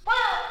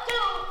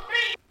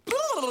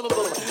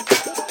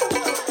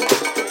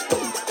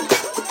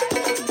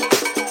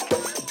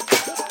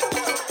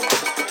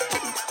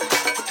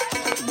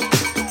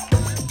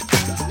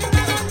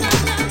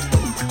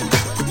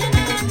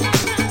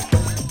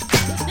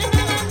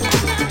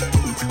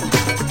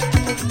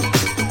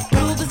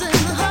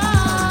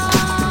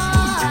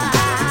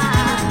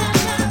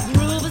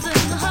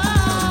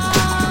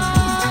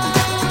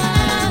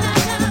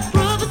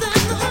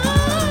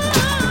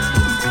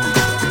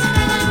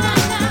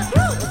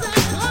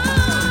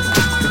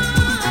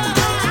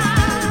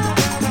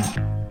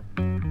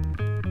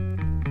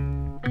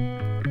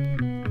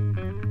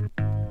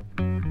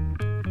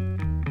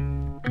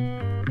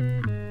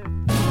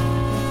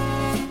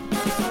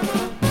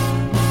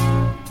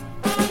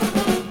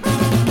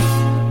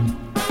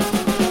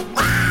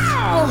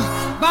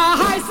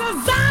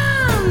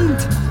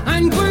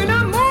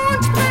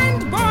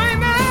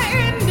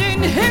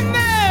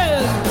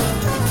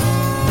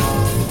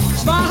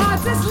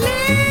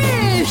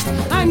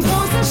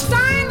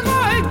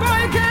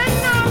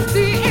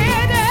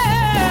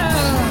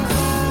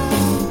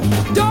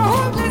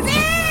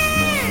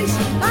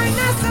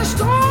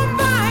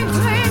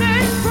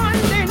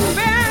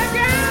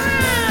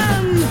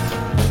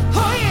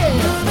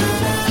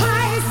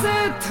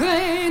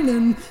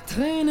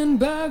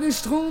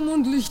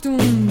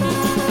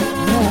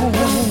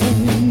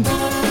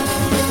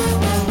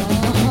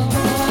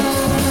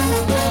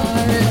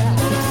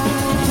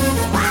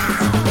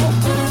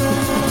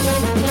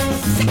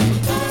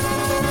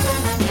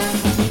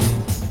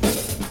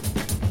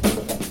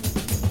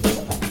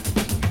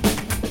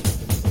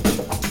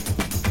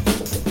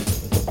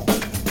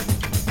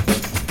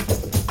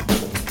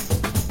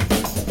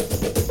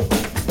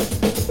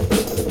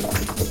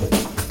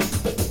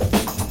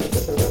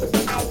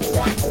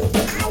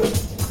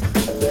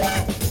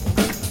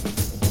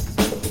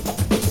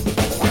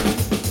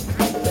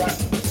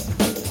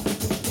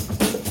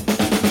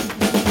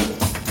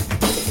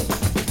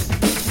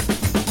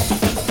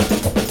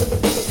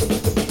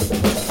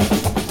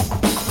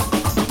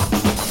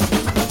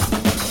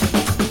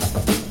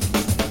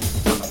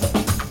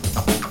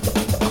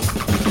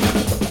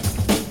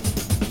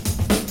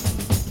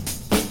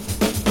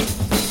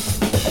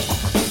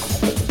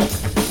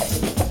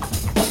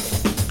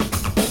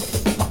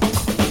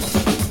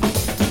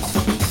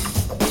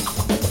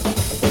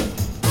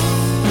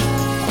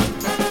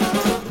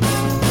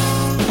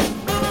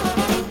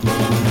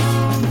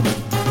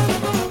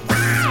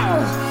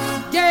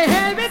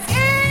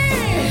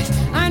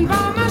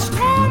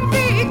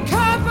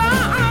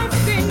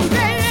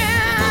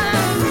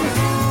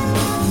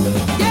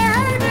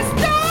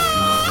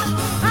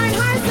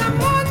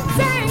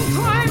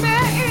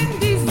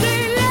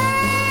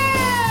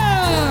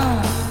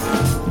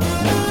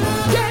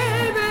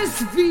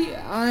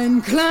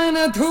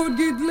 Tod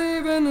geht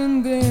Leben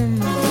in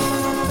dem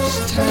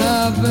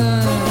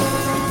Sterben.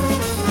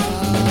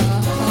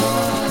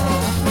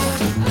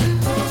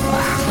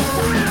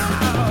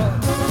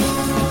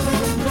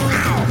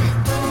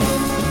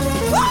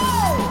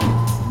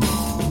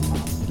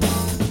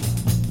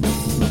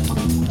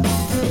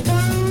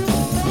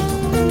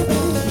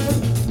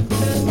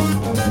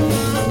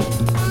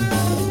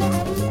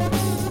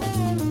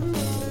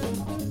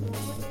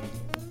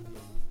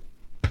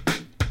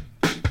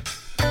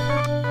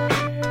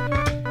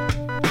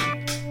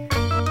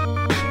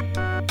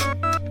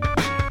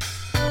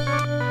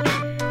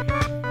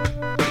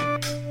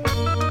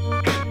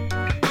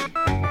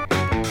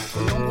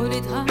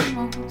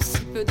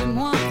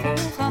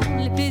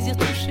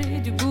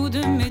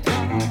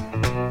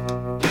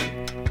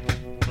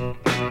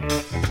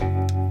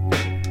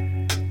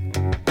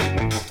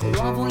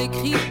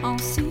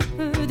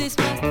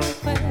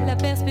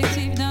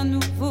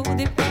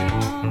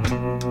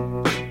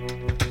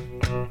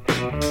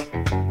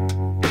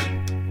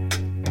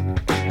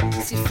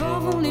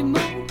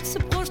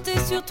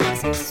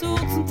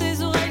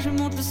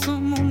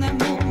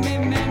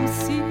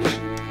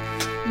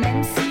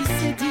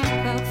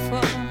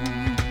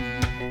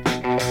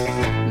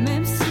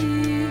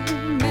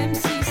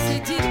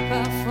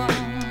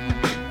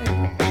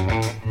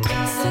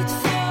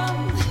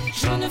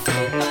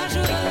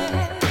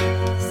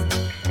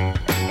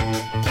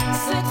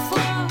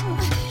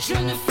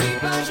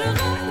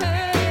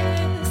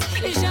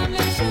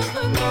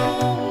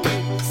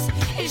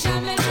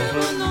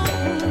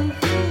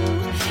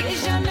 Et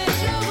jamais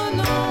je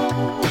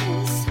renonce.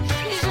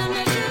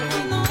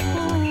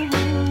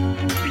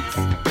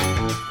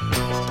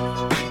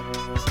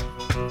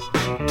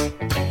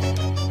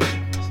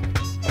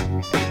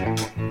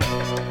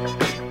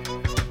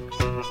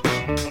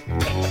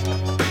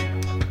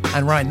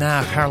 And right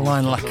now,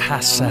 Caroline La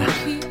Casa,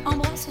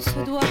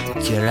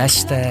 Tu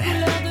Reste.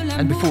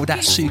 And before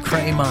that, Sue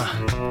Kramer,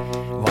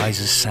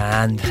 Wise as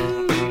Sand.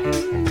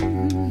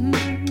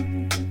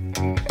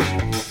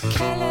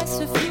 Quel est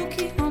ce flou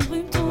qui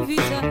embrume ton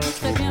visage?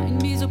 Très bien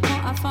une mise au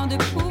point afin de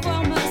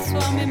pouvoir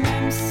m'asseoir. Mais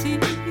même si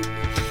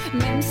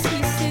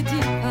c'est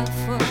dit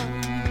parfois,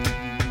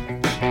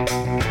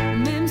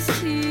 même si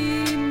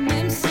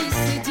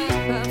c'est dit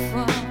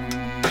parfois,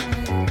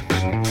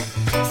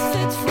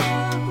 cette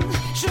fois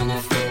je ne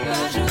fuis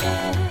pas, je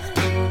reste.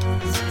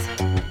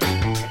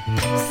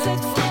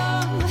 Cette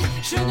fois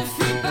je ne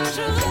fuis pas,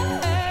 je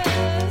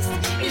reste.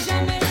 Et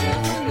jamais je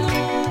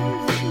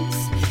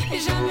renonce, et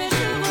jamais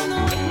je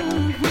renonce.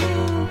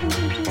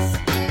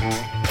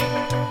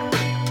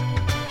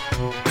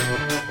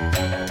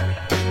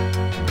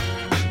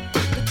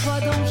 De trois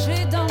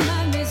dangers dans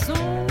ma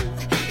maison,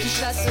 je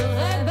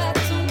chasserai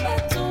bâton,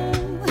 bâton,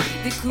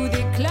 des coups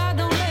d'éclat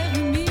dans l'air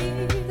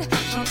humide,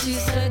 j'en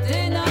tisserai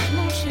des nappes,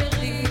 mon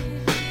chéri.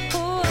 Oh,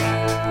 oh,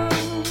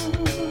 oh,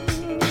 oh.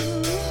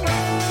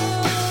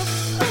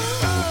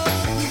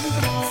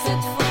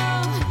 Cette fois,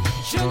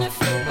 je ne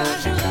fuis pas,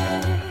 je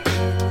reste.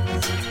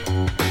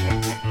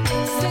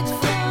 Cette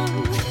fois,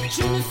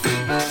 je ne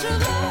fuis pas, je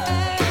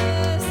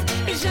reste.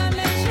 Et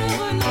jamais je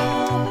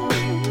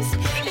renonce,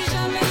 et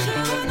jamais je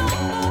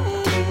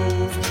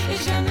renonce, et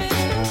jamais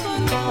je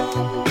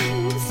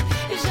renonce,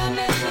 et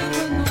jamais je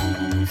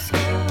renonce.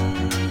 Oh,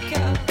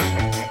 car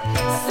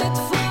cette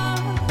fois,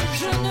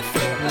 je ne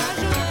fuis pas,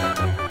 je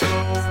reste.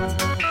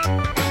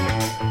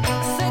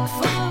 Cette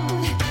fois,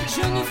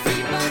 je ne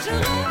fuis pas, je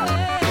reste.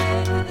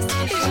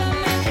 Et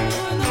jamais je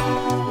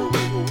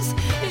renonce,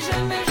 et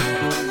jamais je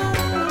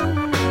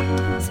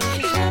renonce,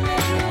 et jamais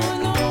je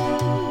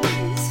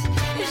renonce,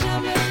 et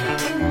jamais je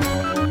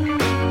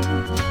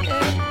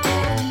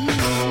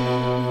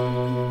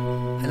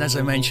renonce. And as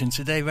I mentioned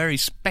today, very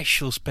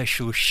special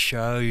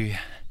show.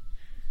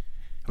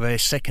 Where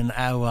second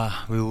hour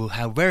we will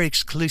have very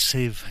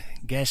exclusive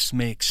guest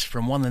mix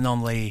from one and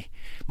only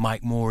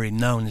Mike Morey,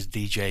 known as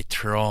DJ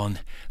Tron.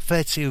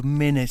 30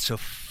 minutes of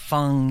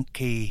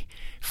funky,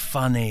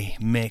 funny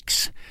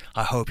mix.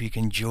 I hope you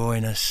can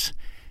join us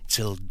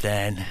till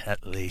then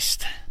at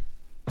least.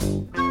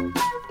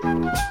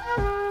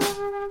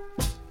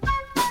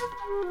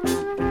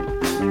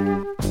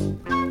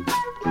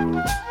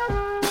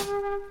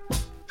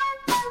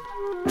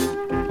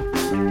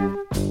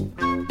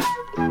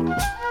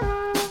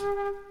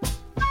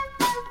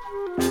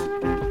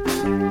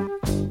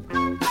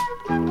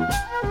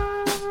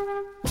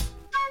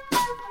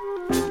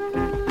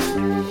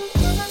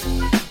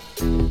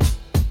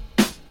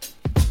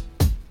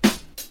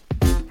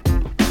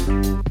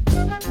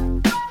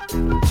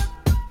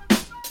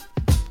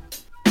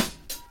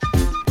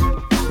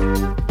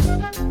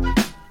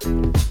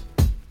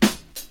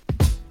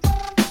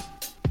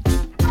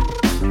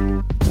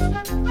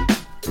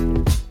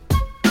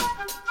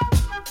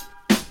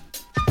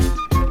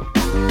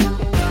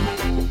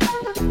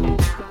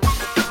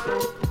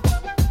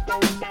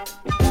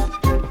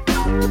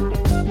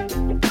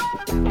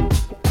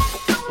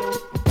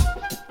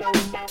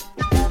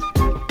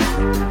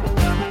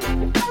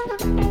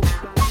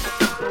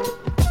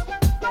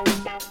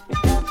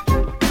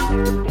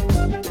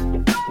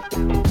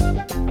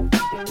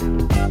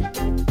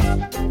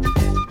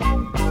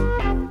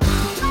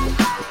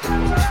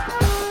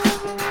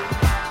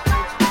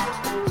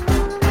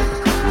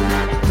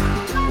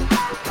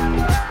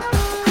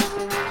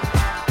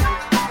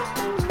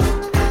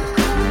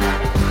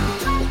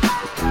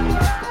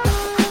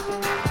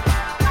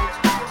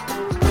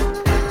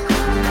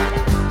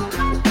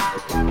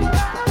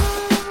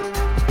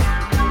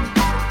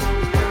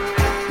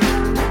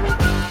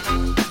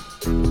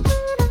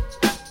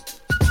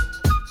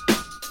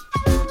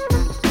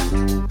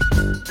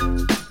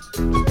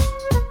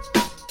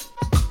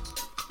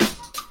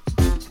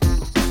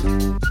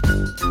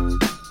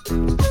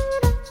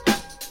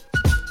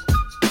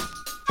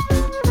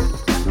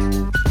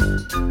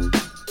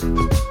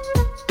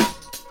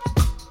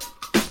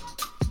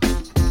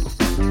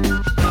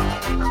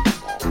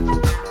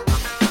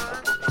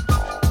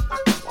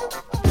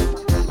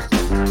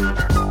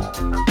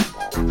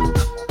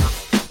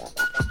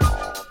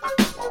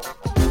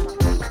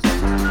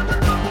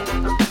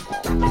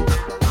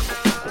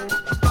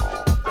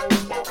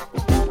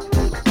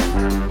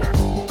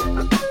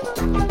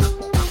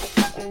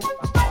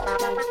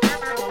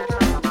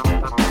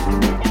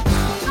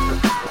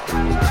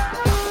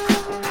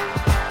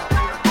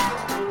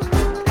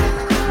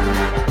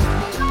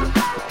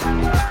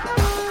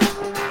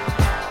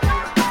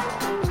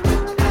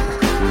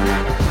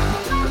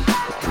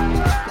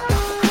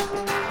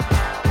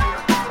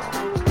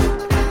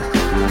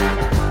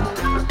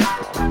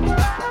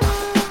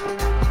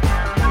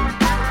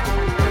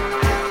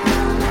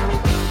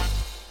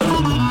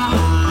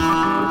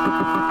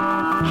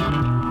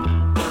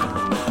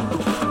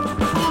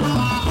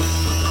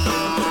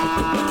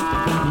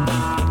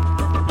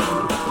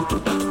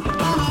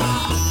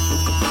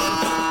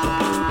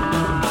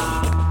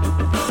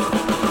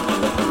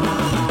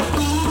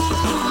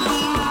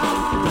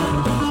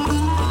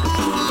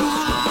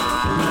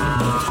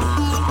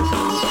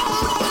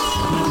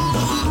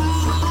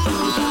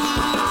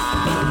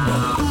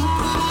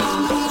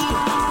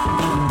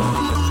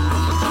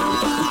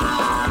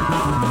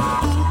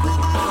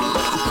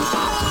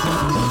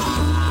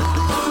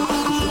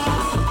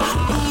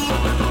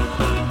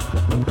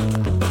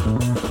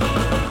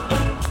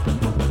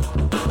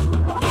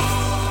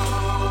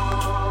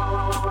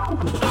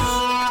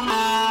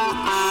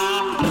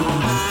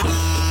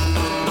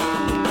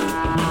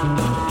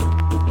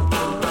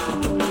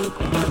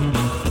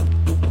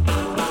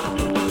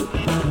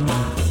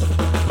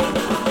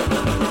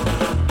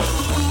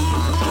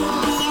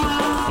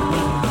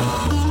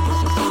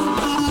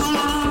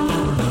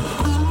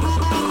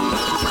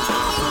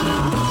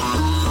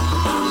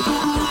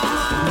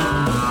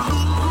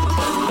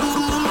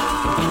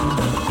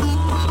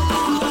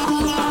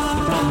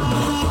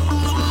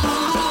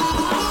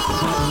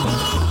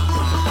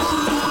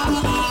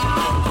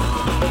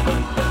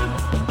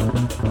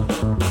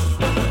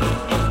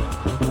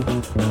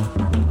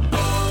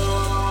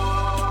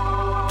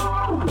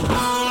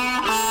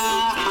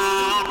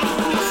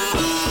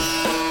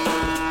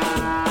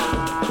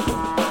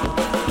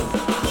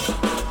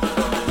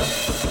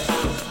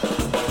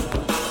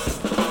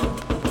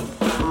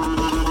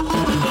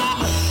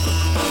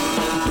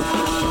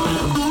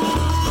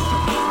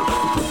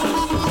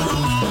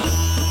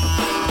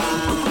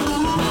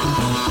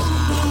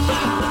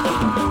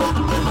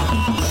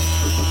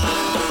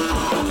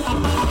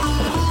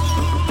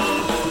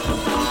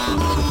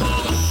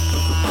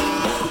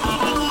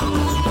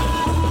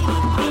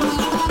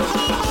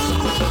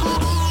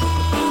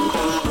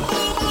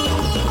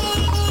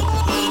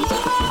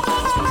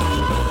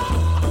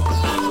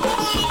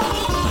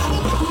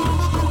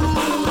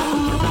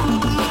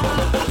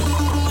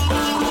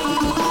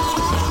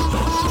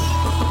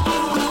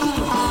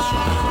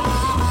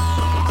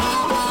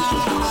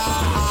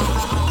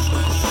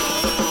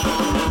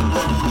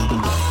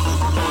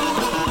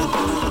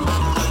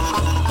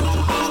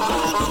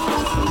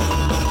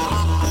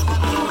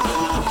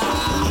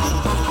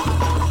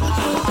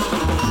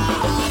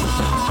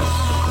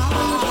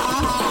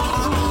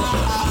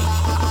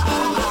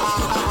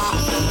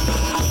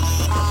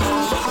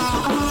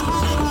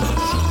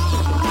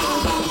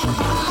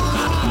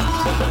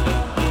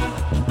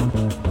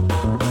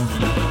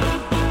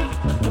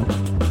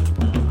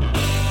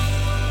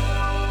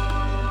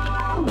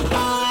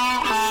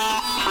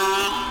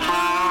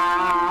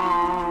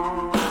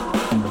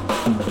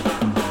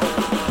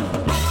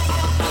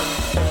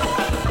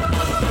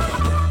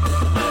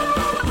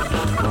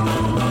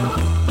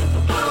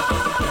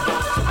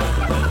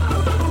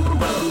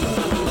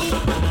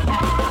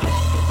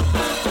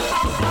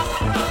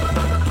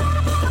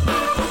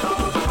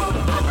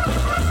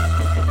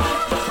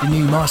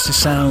 new Master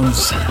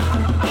Sounds,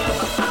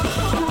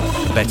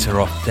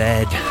 Better Off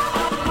Dead.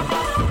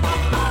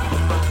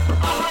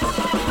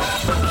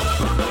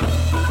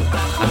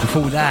 And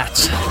before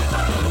that,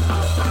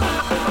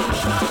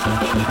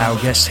 our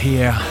guest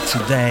here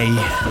today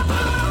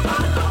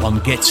on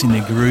Gets in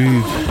the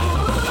Groove,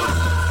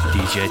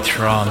 DJ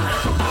Tron.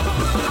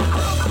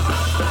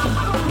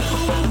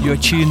 You're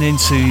tuned in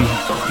to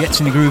Gets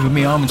in the Groove with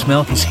me, Armands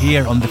Melkis,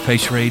 here on The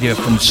Face Radio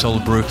from the soul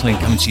of Brooklyn,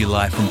 coming to you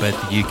live from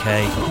Bedford, UK,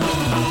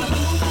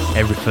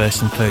 every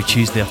first and third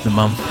Tuesday of the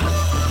month.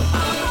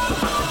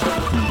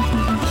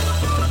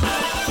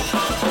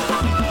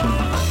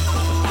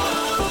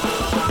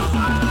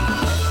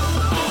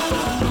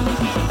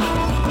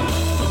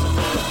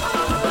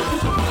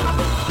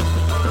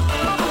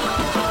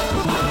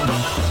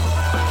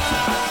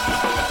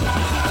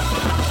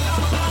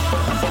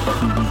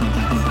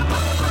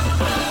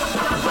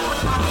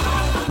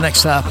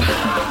 Next up,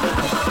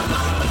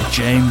 the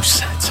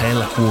James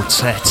Taylor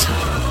Quartet,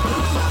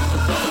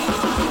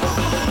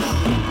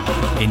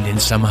 Indian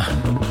Summer.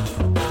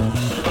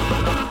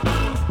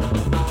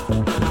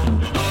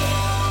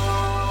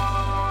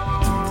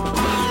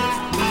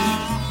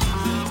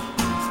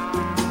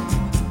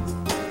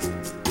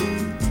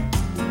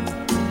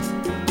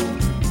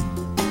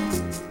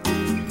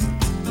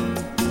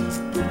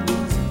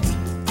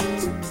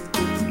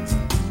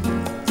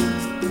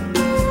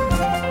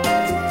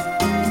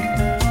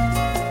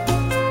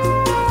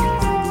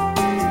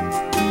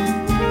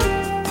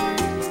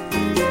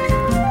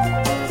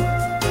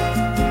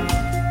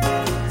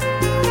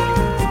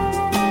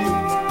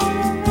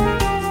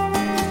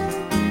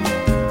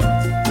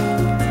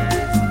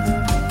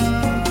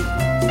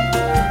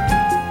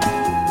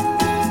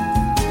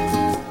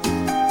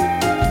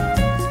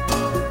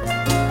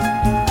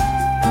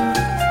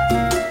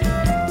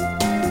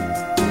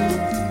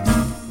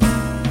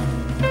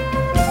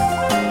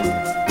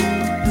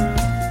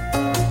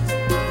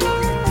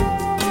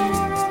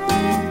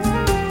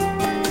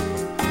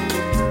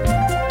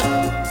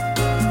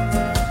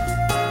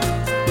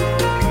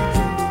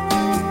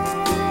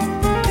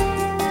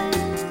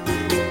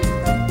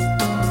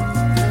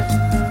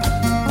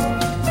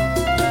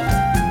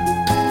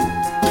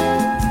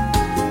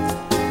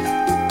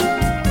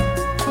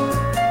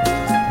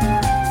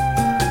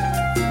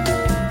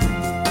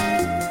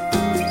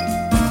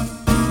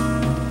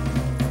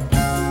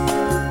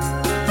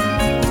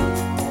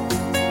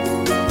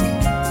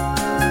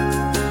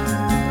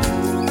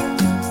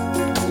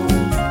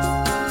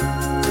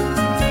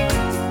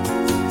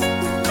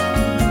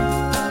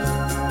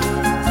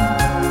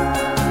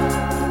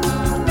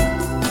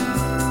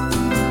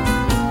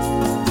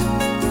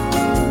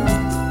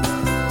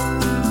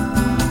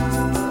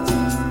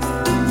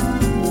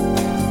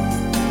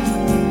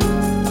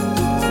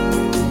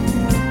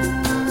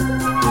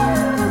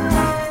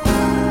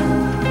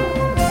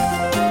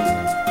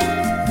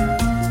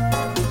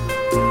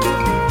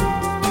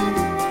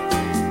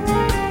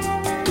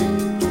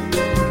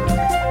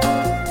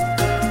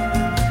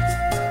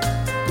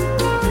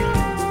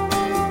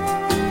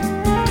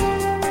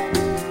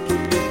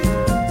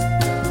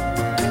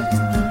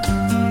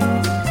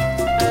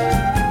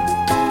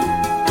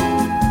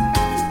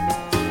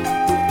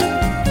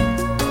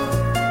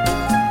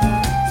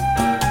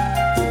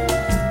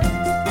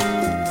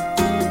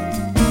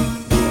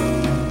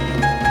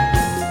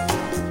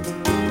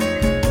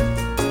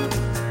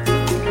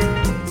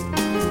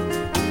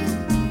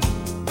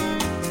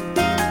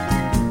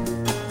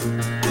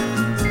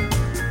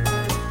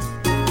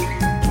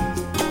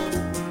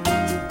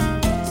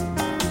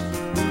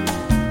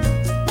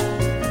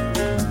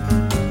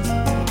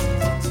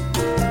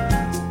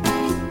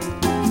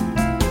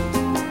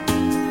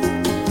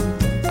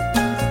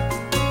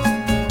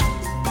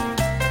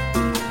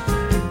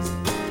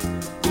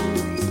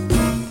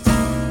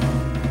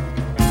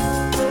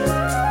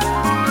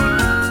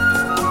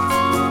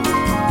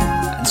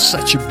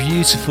 Such a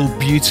beautiful,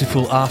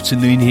 beautiful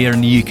afternoon here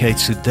in the UK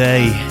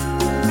today.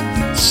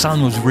 The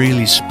sun was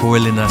really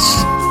spoiling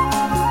us.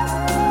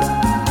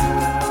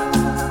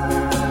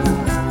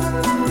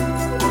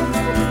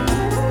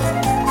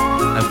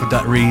 And for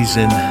that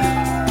reason,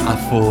 I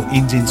thought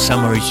Indian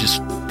Summer is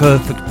just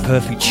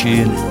perfect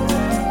tune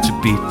to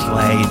be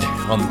played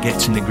on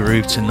Get in the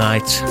Groove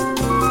tonight.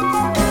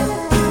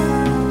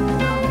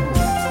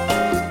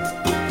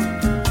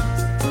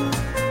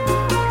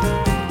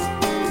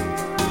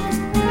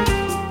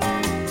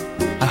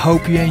 I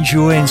hope you're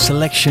enjoying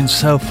selection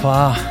so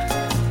far.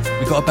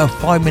 We've got about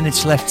 5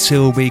 minutes left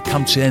till we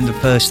come to the end of the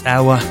first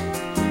hour.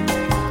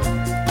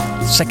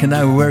 Second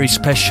hour, very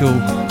special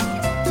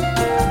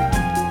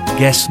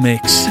guest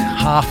mix,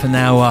 half an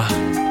hour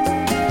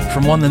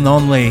from one and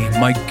only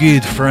my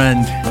good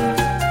friend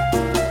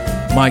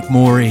Mike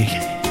Morey,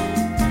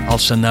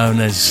 also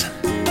known as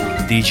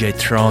DJ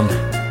Tron,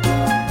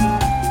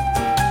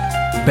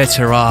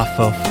 better half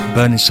of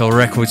Burning Soul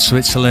Records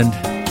Switzerland.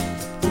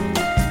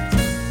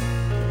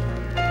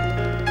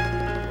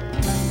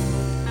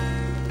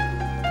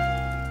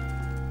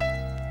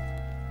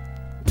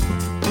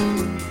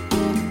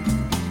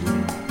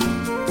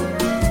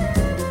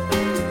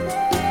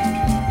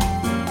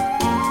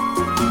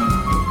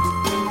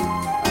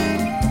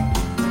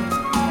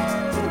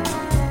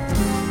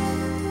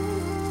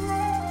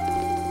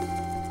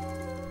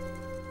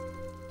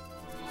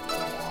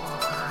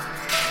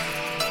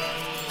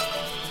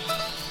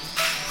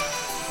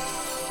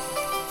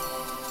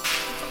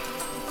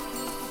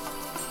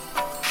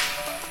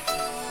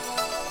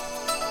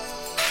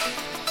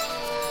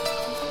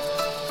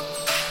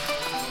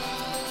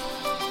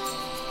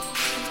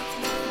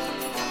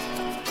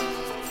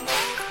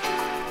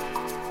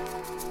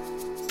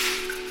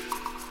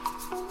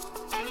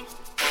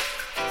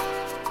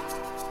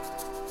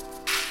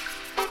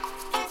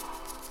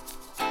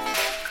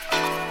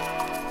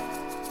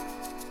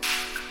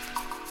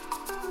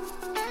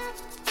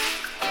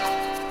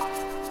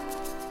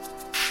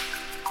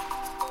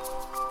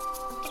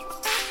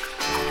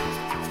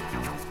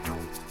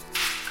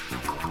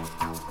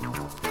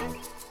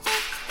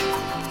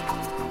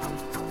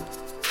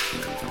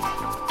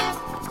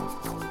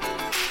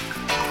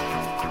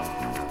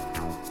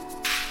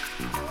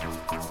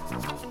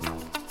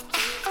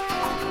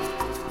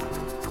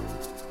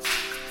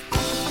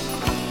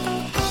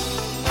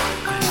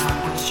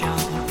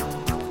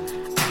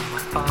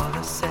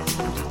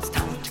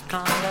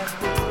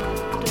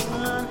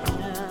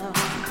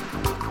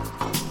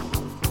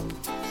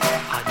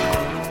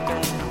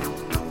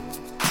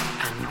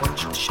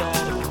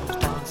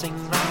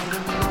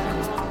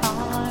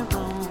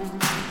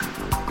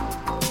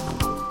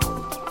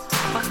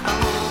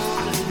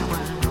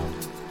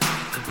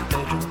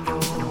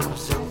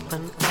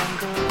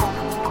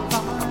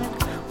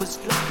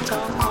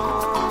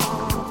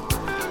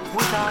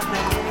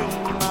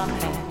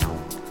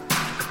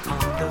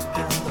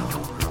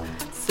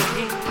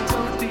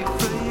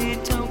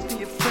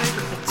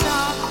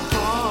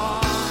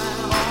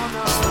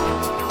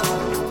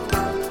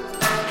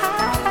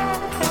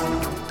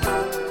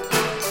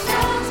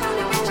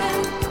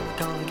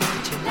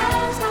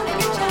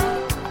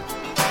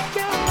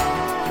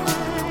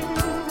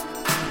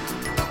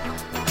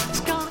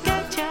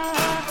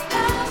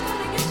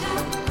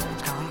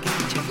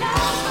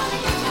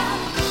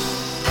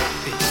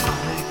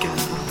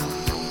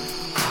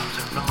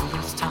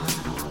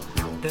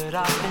 that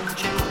I've been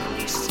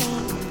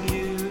chasing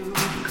you.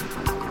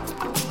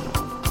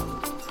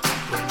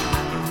 When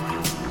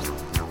memories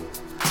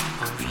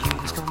of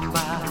years come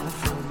by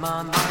through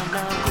my mind,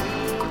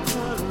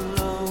 I'm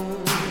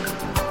alone.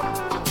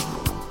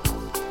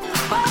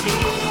 But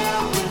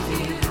here with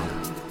you,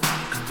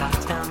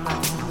 lights down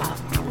low, my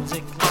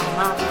music on, I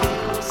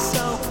feel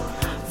so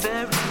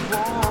very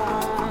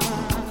warm.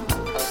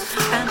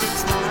 And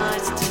it's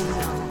nice to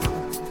know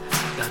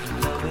that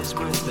love is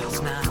with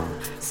us now.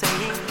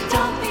 Saying,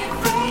 don't be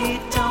afraid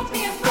of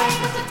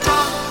the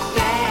dark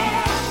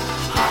there.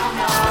 Oh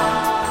no,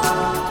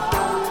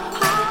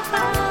 love's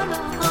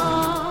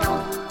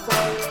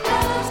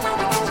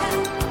gonna get you.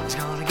 It's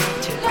gonna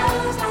get you.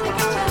 Love's gonna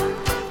get you.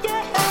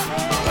 Yeah, it's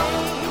gonna get you.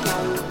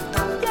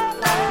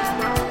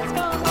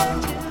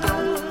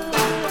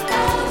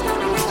 Love's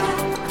gonna get you.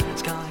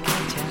 It's gonna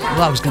get you.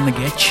 Love's Gonna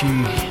Get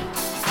You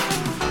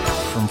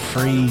from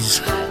Freeze,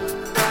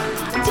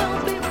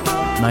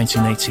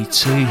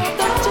 1982.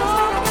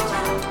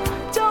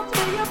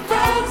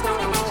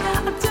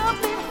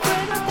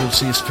 You'll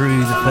see us through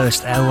the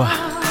first hour.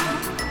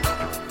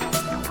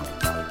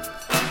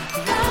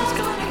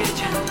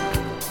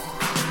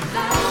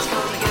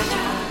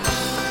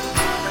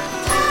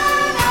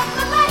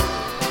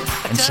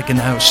 And second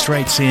out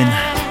straight in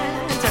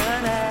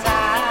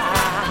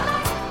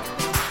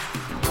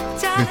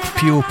with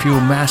pure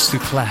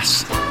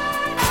masterclass.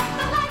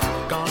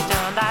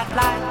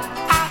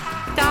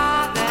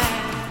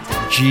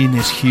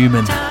 Genius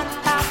Human.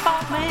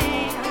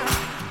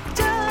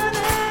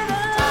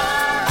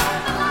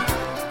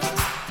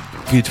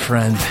 Good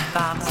friend,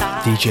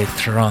 DJ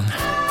Tron.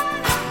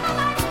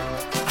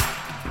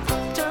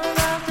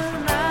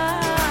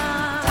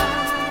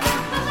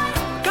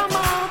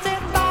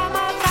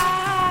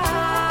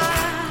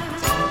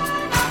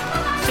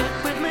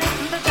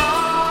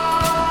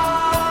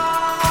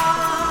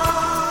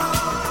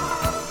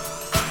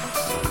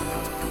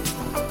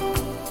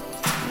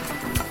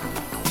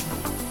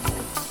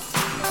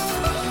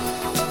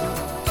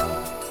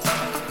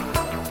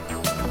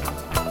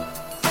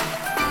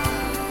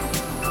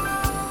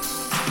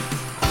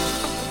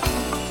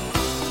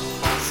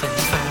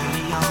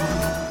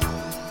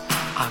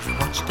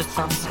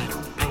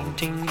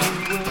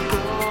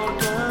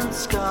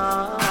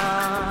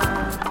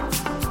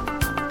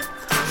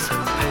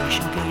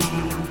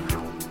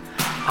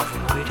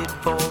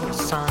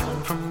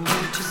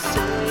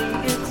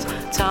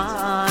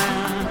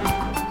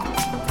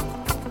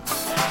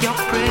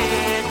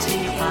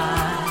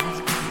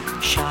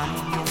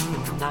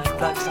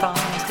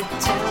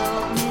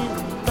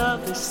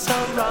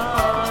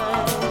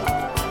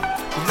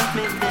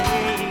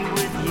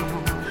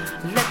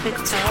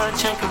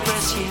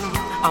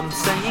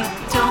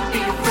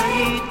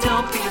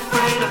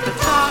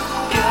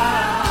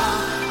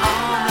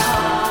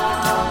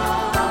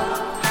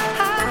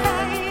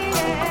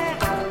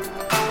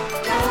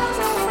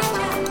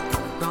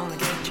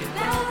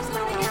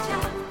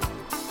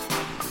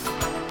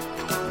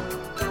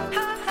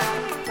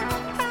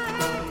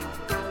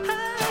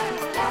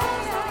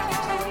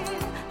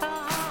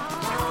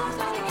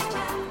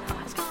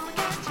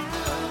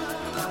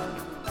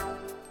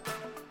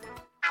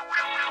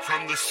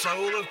 From the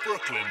soul of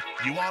Brooklyn,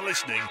 you are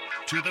listening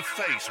to The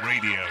Face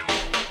Radio.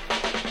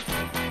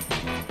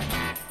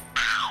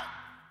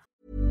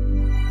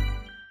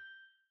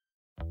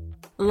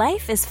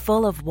 Life is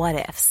full of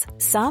what-ifs.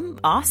 Some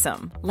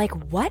awesome, like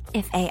what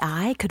if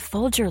AI could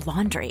fold your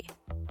laundry?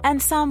 And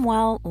some,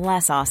 well,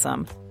 less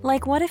awesome,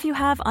 like what if you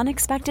have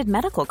unexpected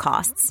medical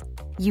costs?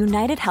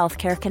 United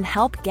Healthcare can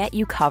help get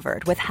you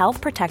covered with Health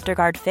Protector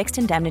Guard fixed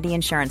indemnity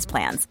insurance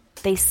plans.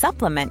 They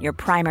supplement your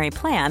primary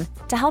plan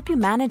to help you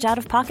manage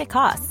out-of-pocket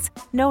costs.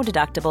 No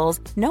deductibles,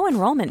 no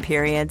enrollment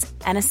periods,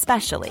 and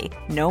especially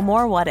no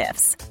more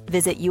what-ifs.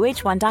 Visit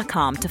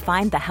uh1.com to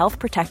find the Health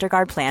Protector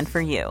Guard plan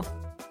for you.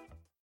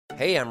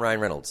 Hey, I'm Ryan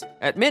Reynolds.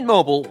 At Mint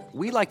Mobile,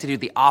 we like to do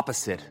the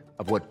opposite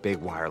of what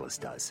Big Wireless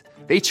does.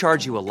 They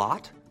charge you a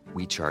lot,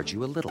 we charge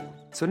you a little.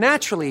 So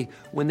naturally,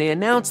 when they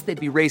announced they'd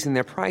be raising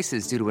their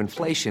prices due to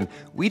inflation,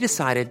 we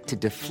decided to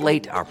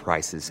deflate our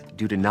prices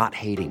due to not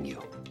hating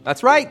you.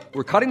 That's right.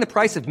 We're cutting the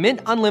price of Mint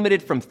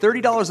Unlimited from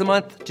 $30 a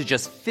month to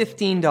just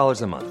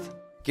 $15 a month.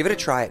 Give it a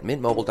try at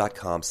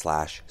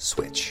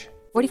mintmobile.com/switch.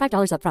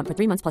 $45 up front for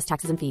 3 months plus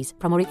taxes and fees.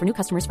 Promo rate for new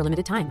customers for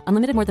limited time.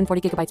 Unlimited more than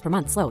 40 gigabytes per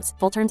month. Slows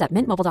full terms at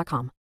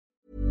mintmobile.com.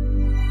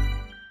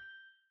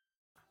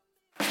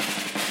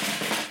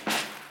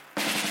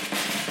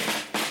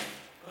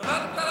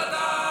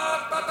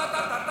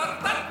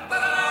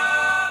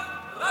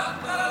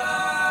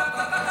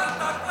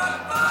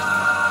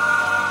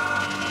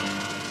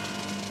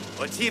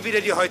 Und hier wieder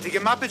die heutige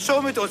Muppet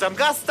Show mit unserem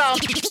Gaststar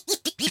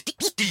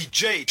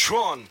DJ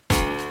Tron.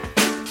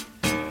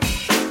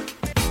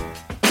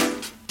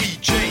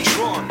 DJ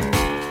Tron.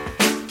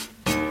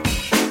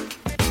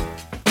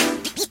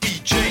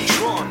 DJ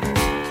Tron.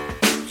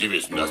 Sie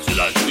wissen das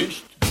vielleicht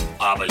nicht,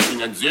 aber ich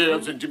bin ein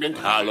sehr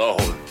sentimentaler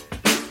Hund.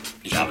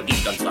 Ich habe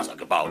Gift ans Wasser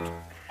gebaut.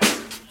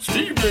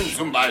 Zwiebeln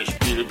zum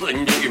Beispiel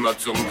bringen dich immer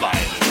zum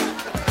Weinen.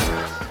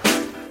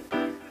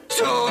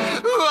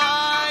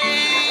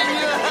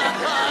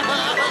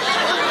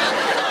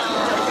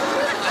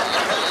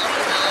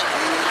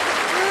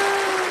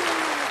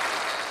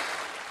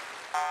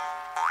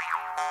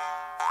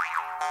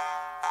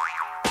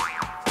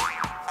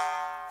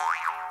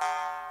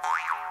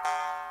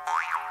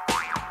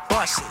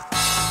 bust it.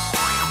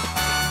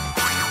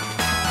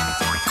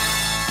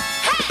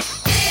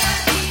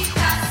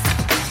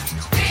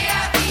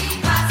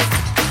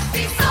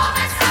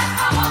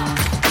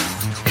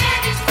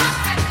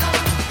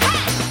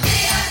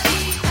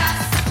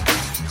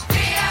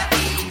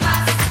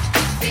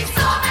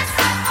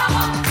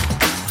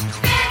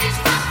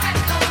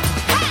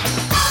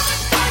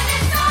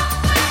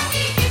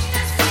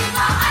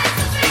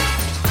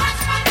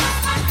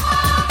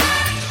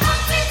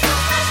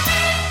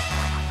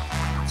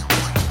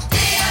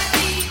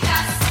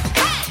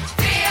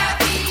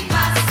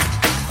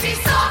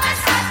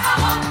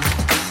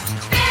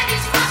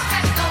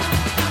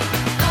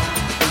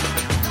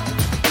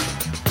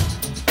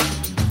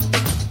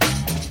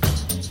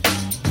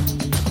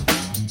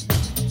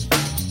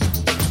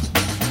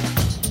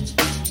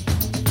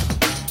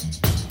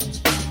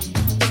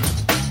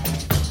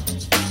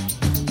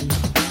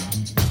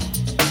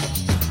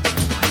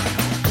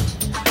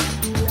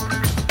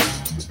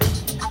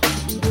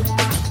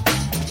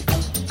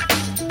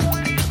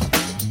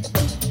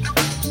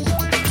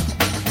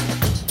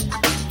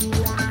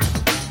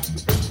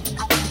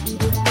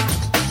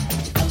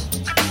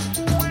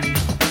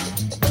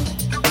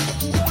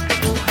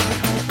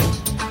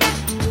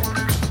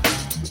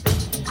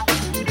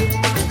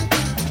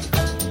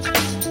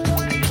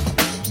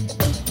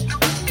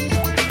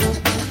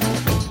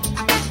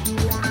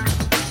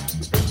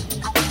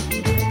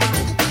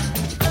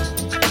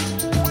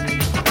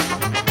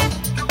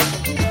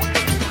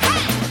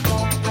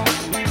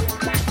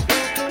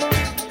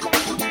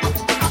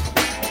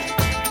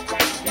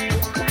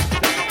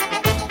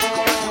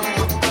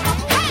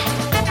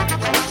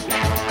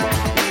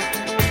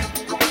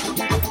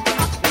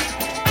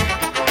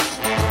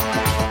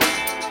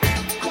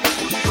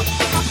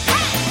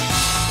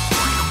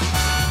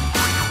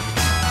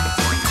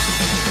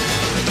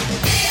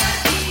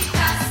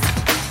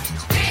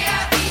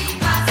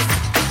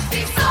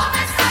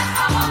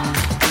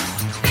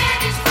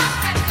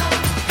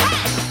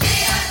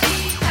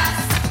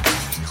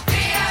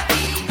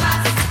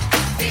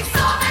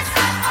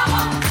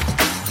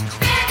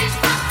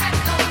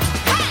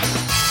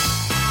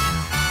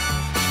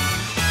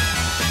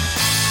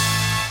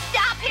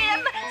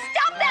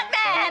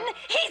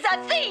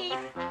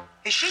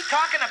 Is she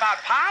talking about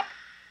Pop?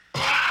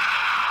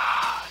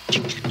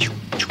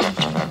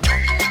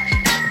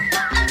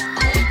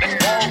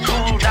 Let's all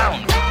cool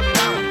down.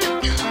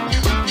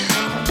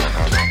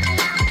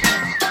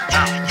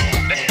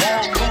 Let's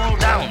all cool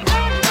down.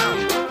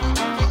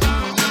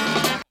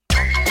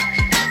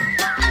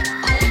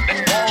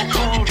 Let's all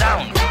cool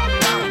down.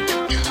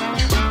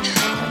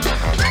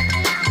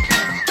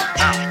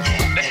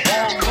 Let's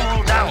all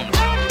cool down.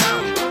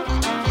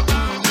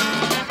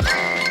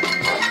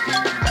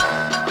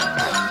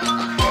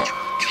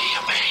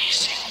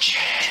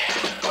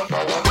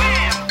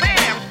 Wham,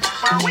 bam,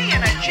 are we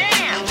in a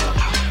jam?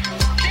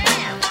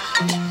 Wham,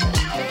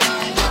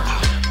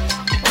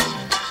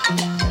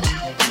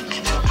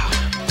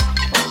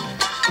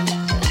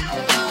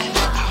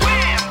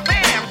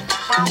 bam,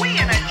 are we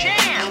in a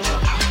jam?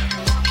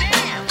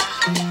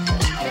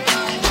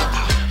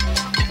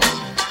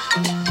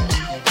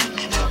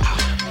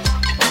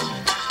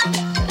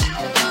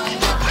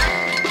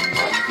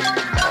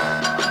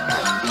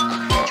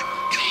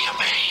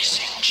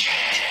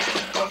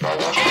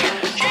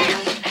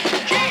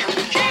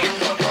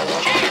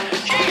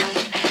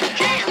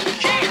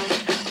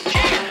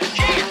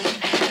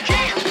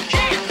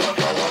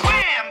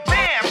 Wham,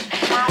 bam,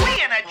 are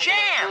we in a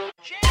jam?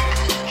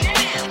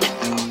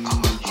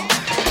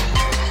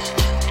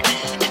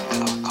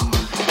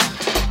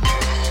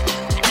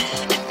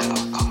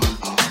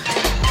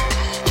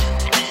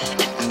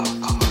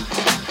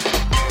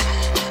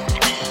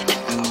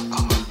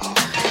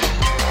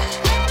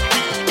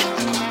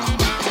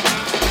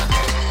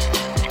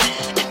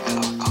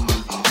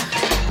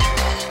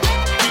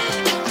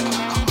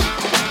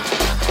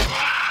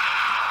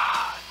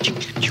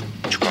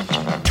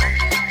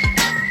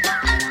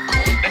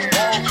 Let's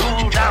all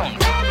cool down.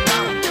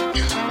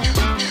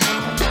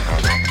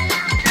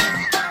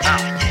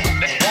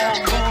 Let's all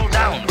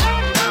cool down.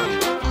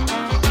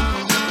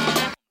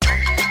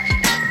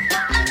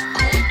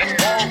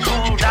 Let's all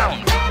cool down.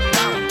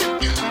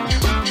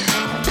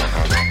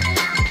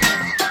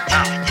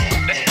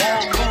 Let's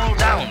all cool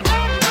down.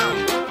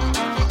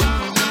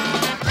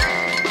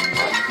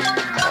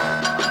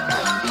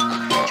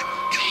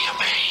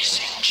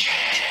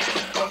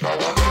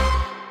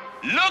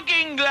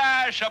 Looking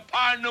glass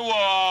upon the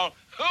wall,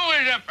 who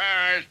is the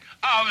fairest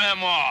of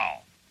them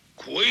all?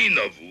 Queen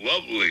of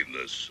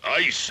loveliness,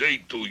 I say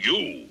to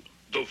you,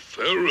 the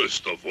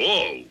fairest of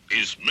all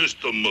is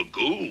Mr.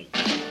 Magoo.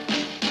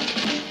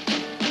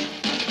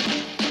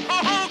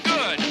 Oh,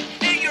 good.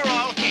 You're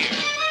all here.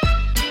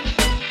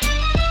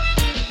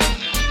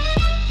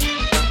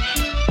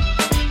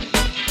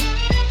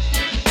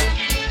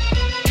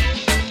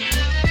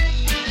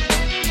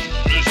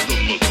 Mr.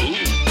 Magoo.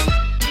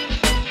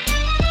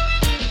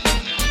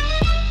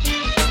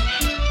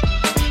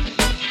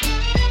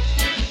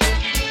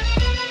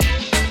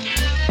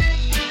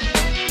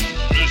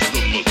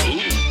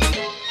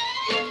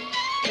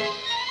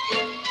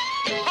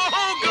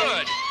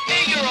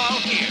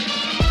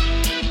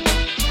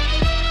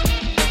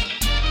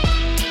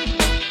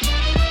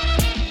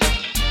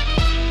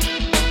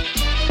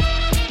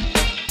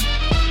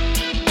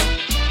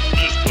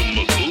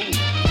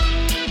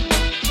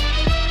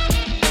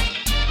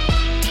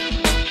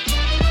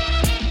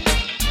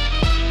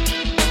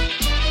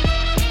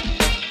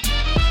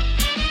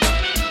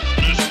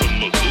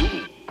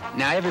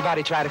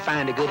 Everybody try to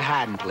find a good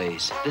hiding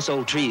place. This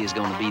old tree is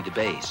gonna be the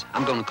base.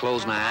 I'm gonna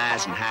close my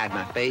eyes and hide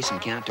my face and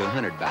count to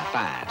 100 by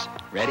fives.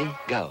 Ready?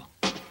 Go.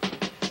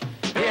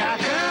 Here I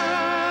come.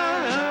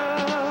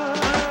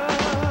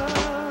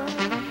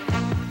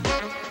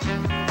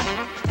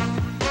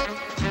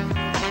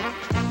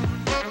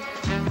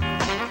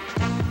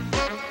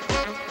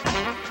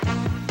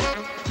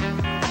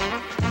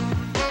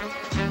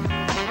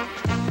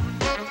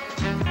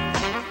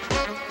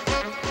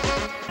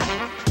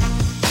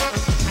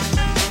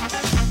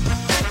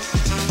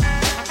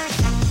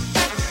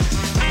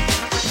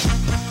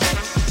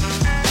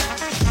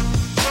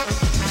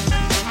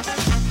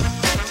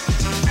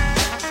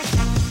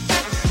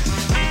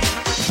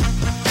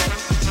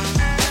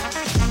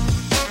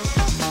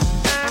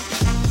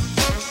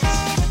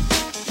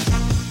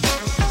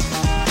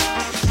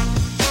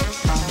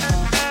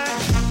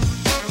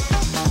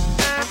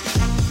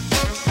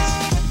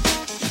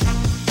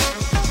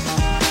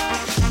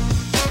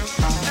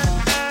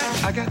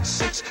 I got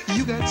 6,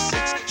 you got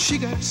 6, she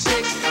got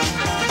 6.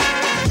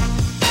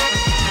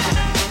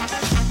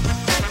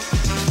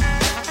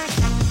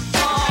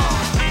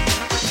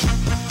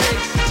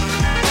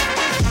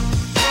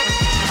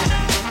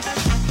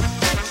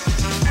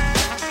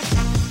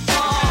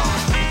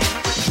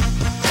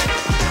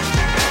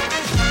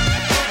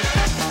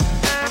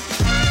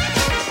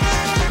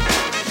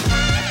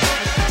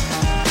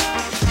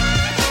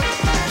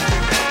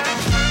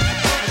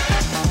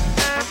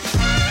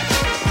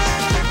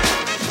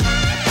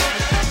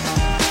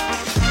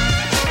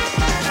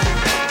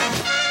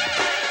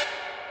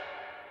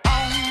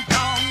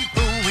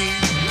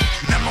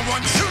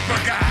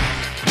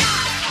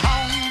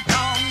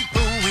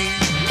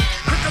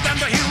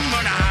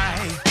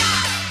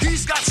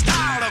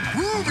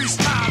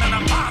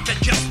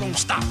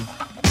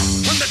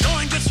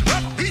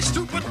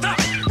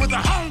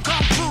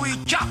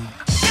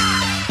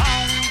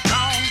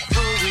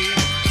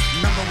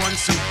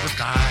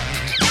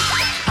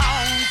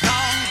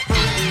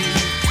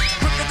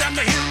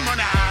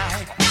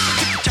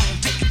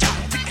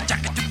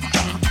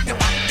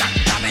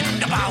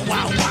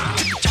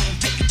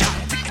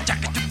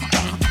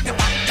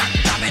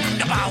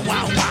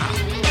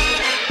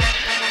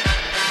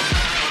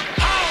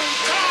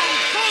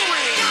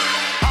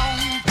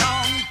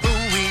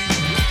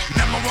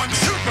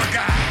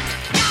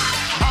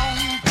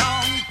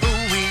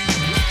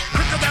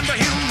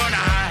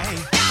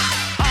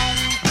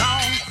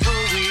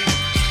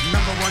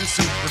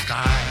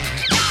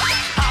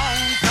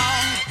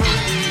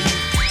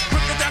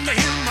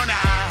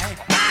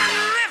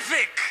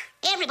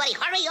 Everybody,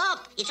 hurry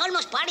up. It's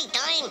almost party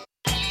time.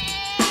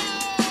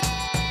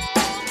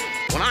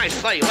 When I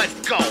say let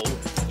go,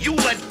 you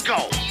let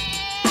go.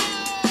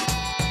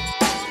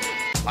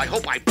 I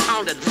hope I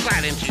pounded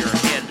that into your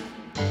head.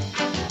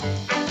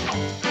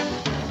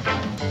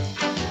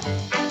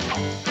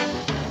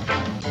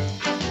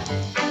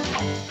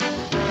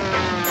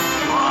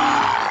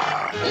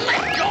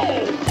 Let go!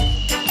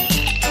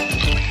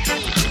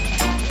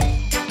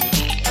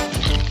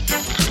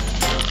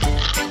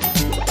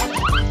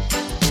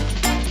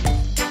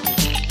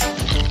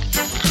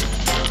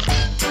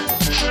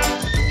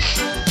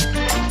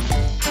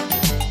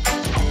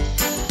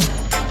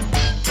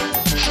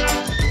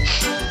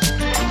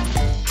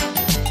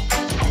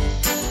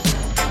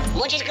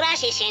 Muchas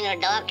gracias, Señor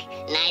Doc.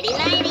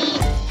 Nighty-nighty.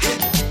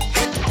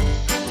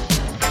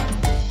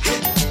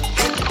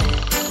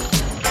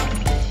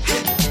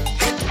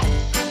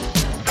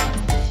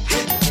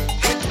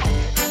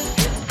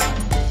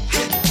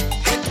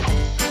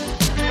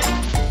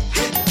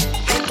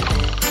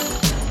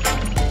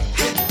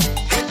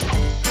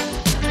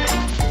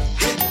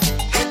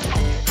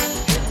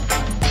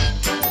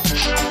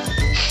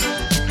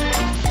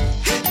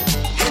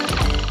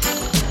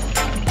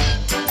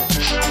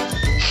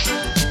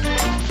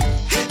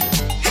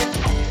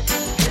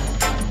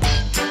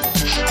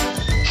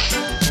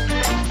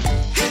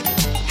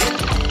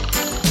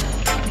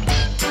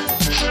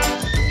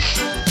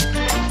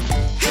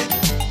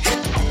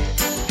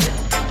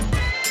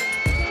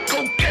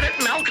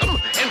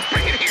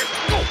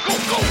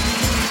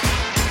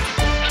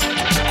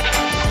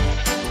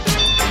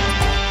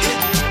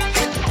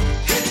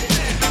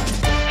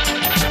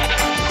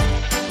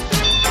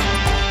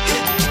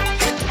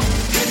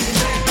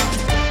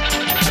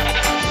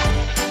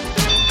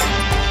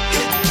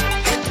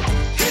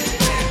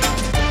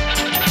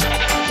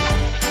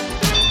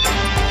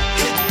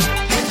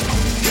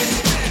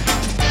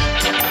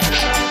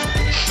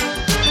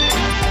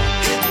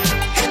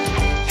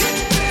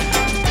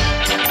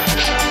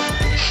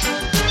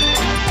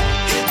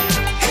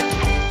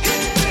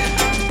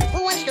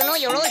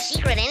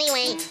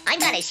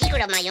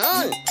 Secret of my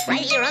own, right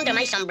here under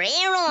my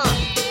sombrero.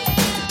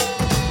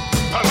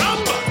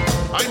 Caramba!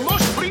 I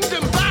must bring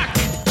them back!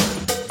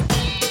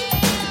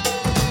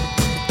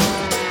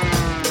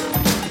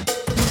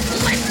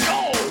 Let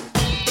go!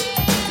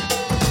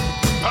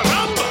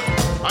 Caramba!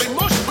 I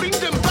must bring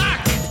them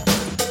back!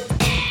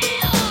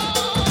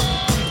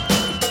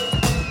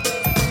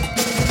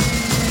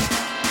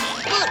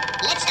 Good,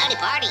 let's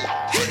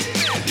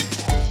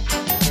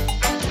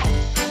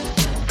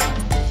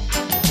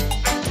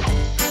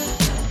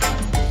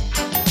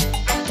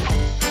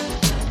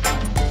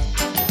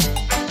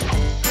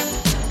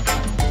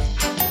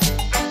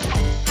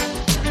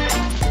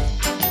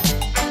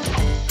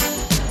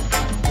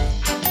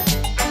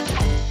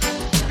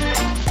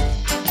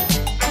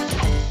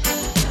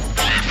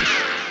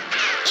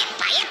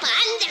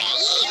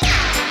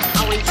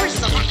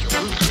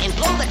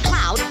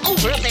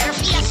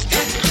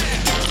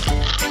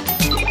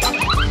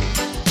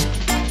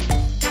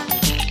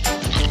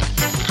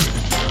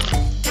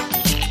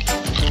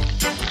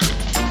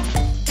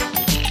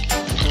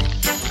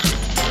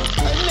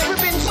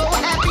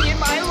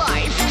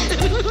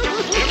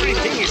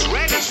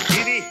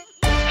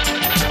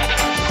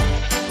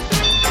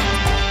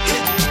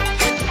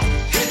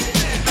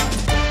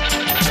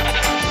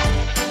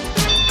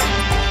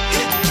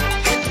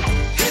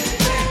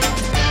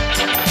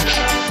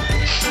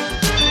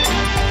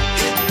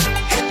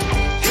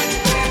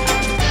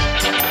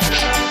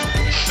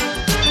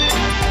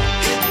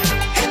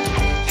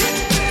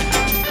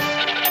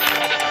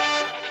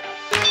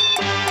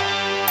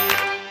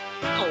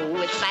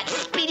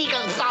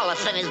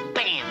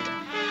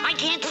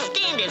can't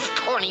stand this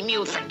corny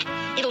music.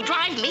 It'll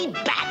drive me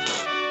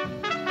bats.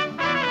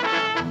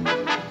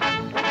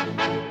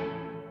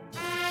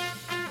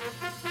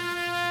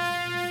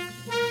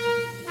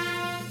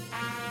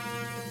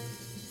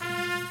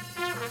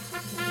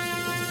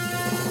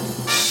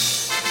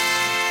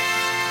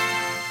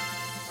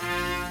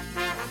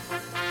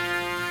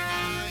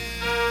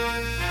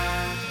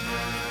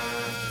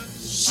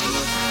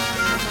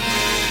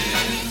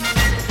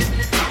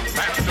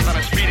 Faster than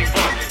a speeding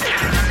bullet.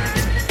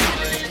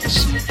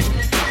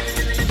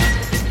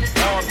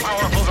 More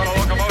powerful than a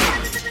locomotive.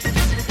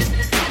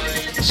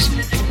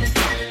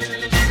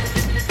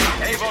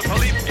 Able to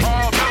leap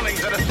tall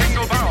buildings at a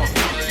single bound.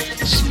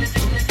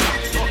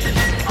 Look,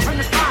 up in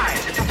the sky,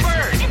 it's a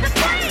bird. It's a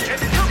plane.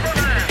 It's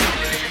Superman.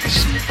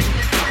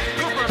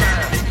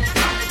 Superman.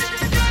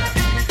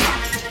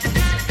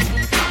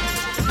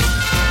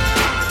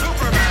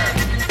 Superman.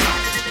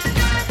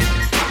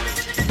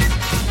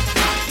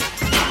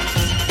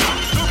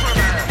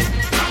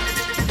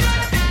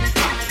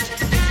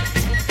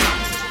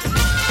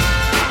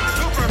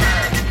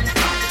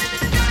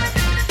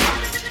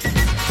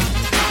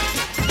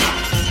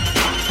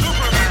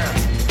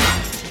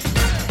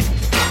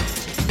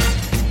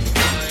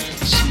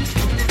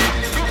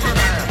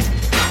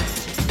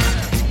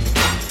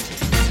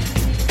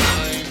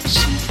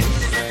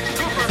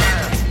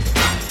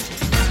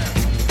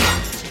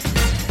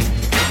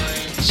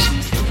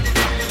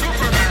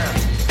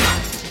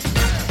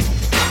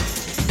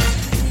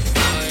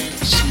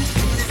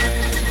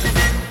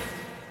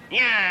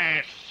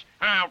 Yes,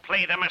 I'll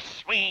play them a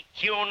sweet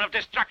tune of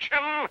destruction.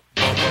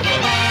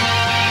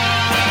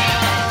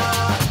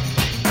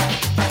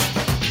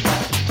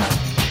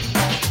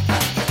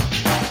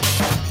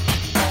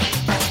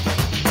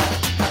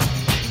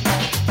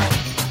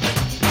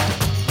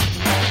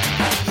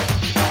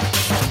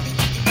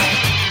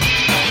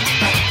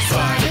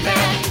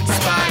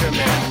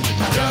 Spider-Man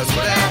does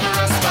whatever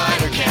a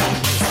spider can.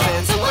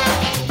 Spins a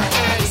web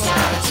and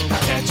slides,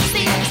 catches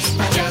thieves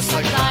just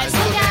like flies.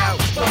 Look out!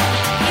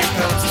 Here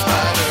comes the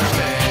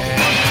Spider-Man.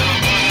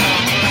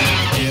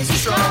 Is he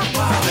strong?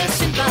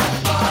 Listen, bud.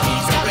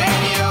 He's a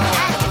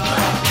radioactive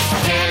bud.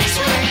 Can he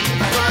swing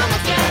from a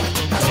thread?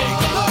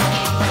 Take a look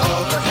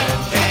overhead.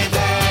 Hey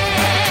there,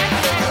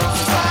 there goes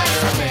the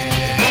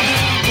Spider-Man.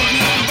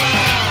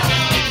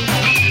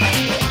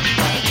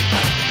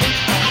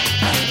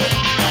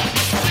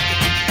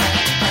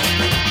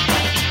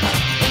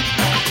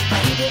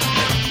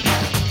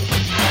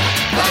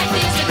 Life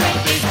is a great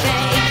big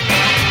bang.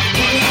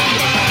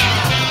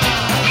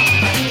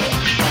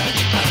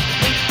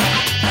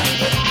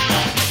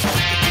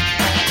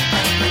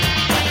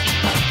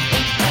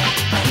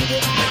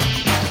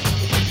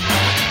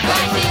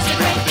 Life is a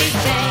great big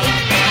bang.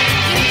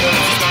 Here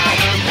comes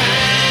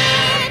Spider-Man.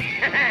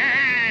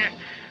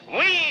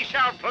 We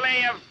shall play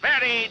a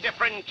very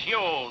different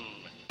tune.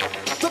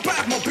 The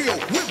Batmobile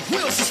with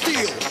wheels of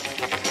steel.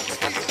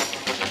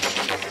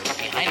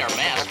 Behind our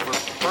mask,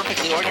 we're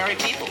perfectly ordinary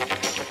people.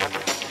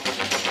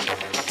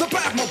 The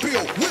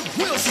Batmobile with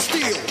wheels of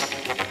steel.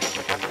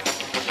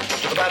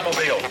 To the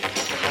Batmobile.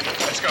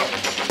 Let's go.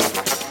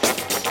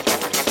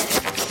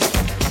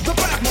 The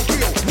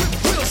Batmobile with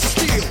wheels of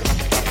steel.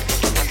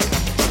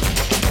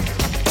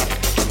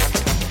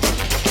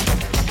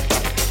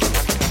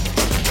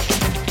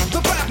 The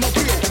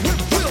Batmobile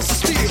with wheels of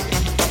steel.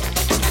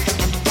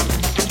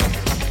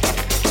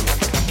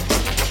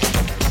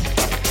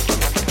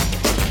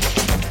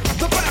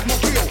 The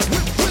Batmobile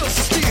with wheels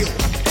of steel.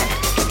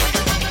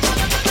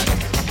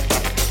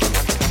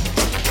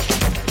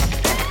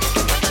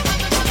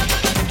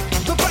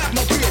 The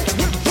Batmobile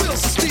with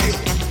wheels of steel.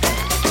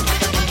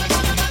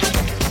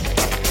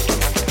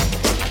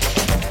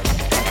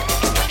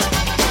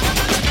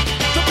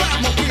 The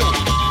Batmobile.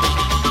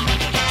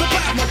 The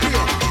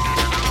Batmobile.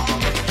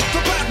 The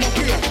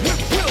Batmobile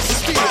with wheels of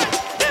steel.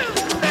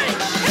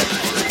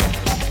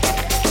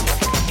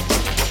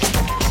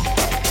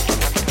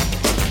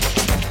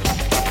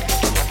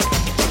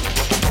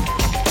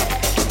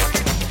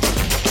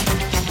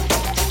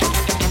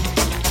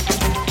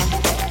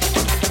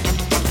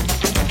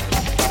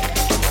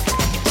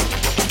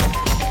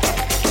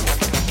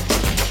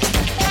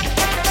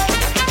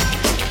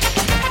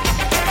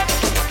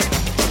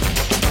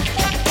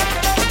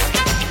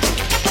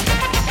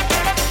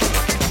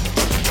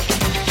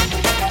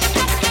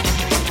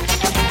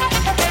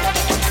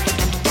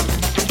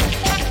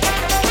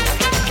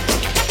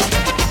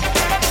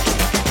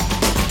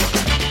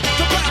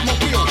 The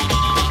Batmobile.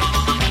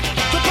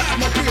 The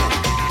Batmobile.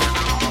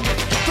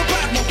 The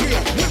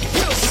Batmobile with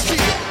wheels of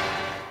steel.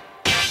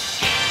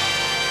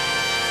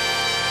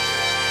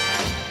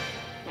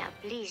 Now,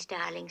 please,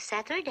 darling,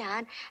 settle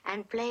down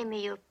and play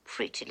me your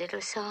pretty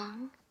little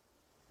song.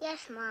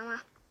 Yes,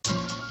 Mama.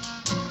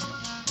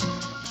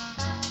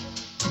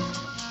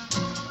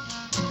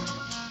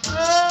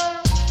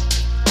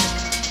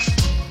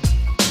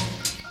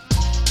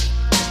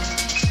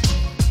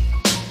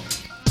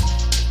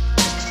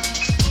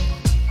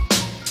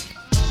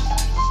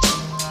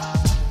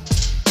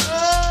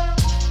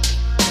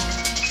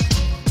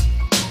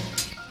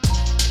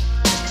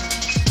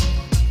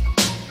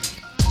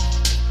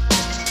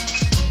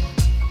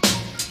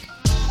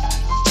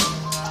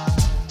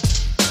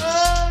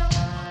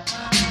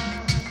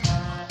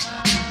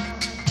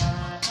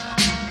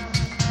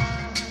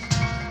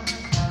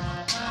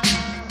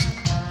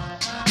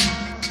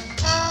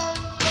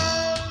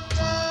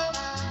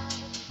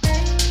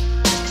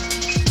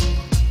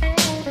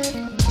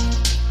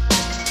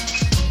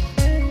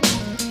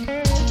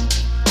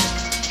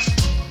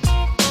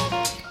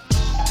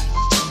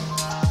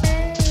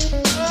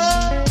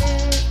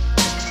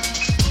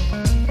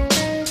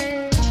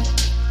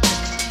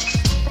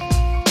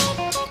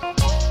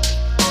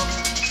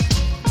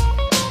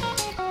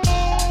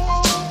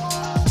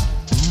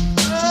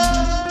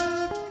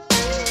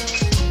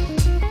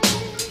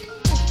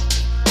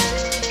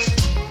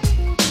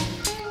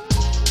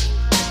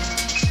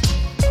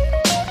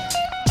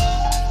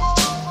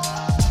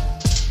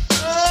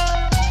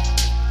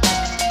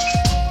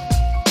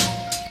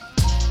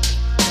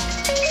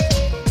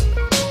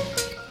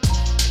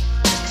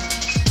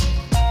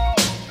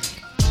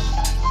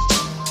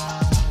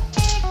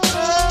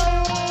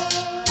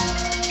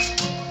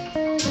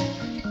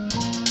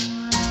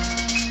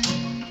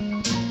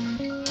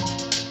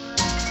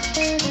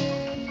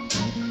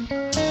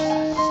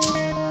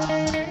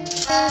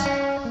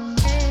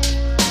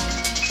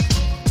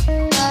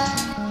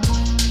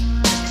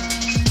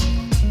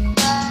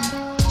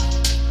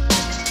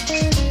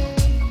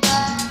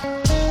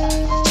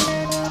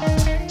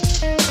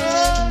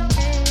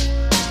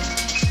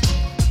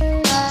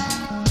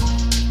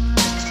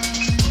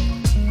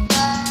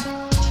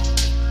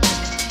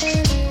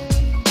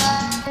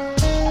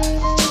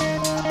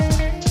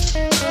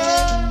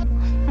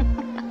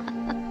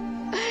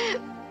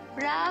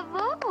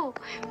 Oh,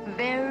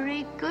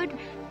 very good.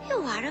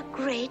 You are a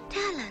great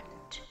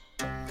talent.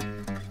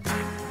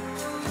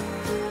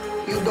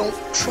 You don't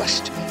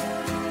trust me.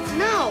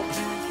 No.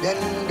 Then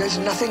there's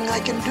nothing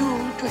I can do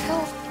to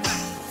help.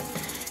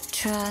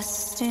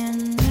 Trust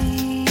in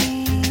me.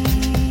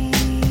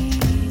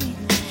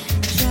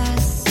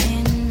 Trust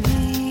in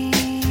me.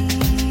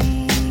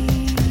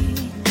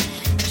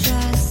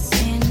 Trust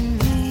in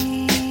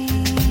me.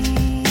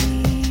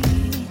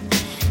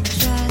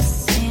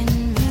 Trust in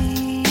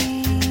me.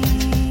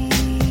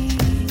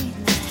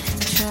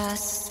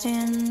 Trust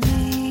in me.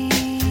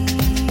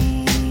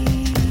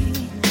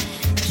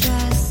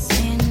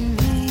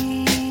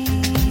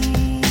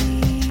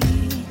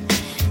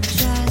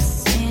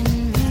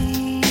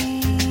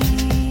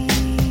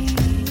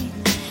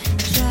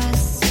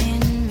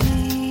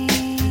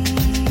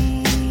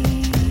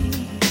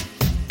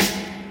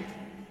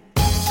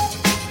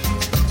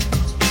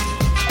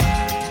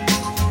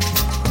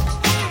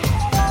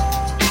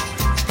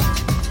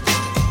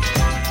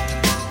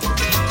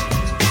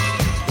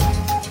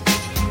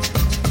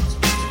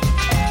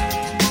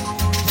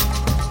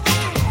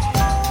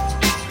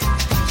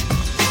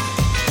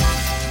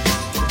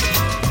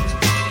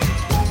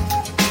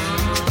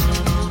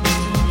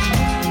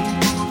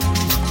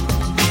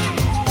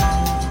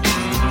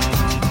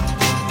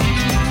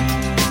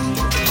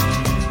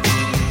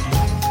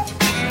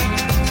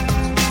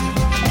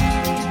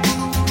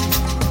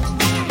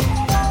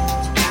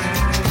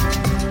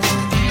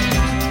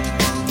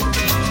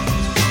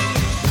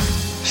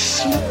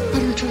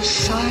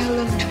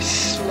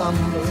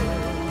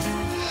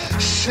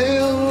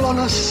 Sail on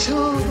a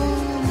silver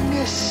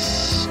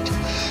mist.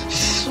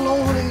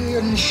 Slowly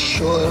and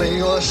surely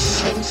your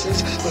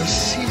senses will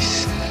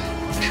cease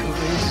to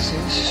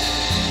resist.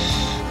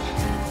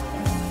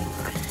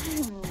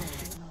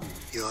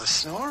 You're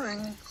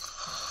snoring.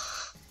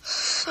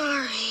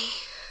 Sorry.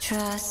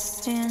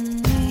 Trust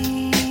in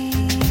me.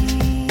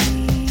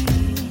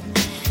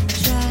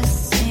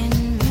 Trust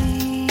in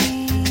me.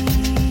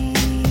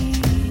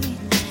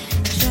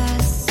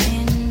 Trust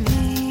in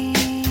me.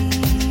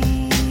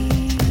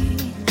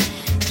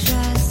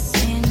 Trust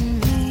in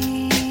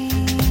me.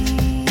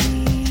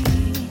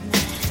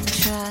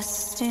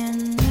 Trust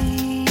in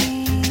me.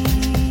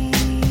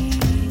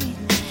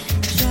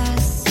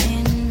 Trust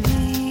in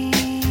me.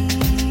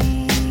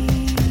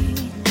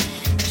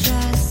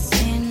 Trust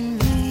in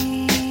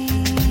me.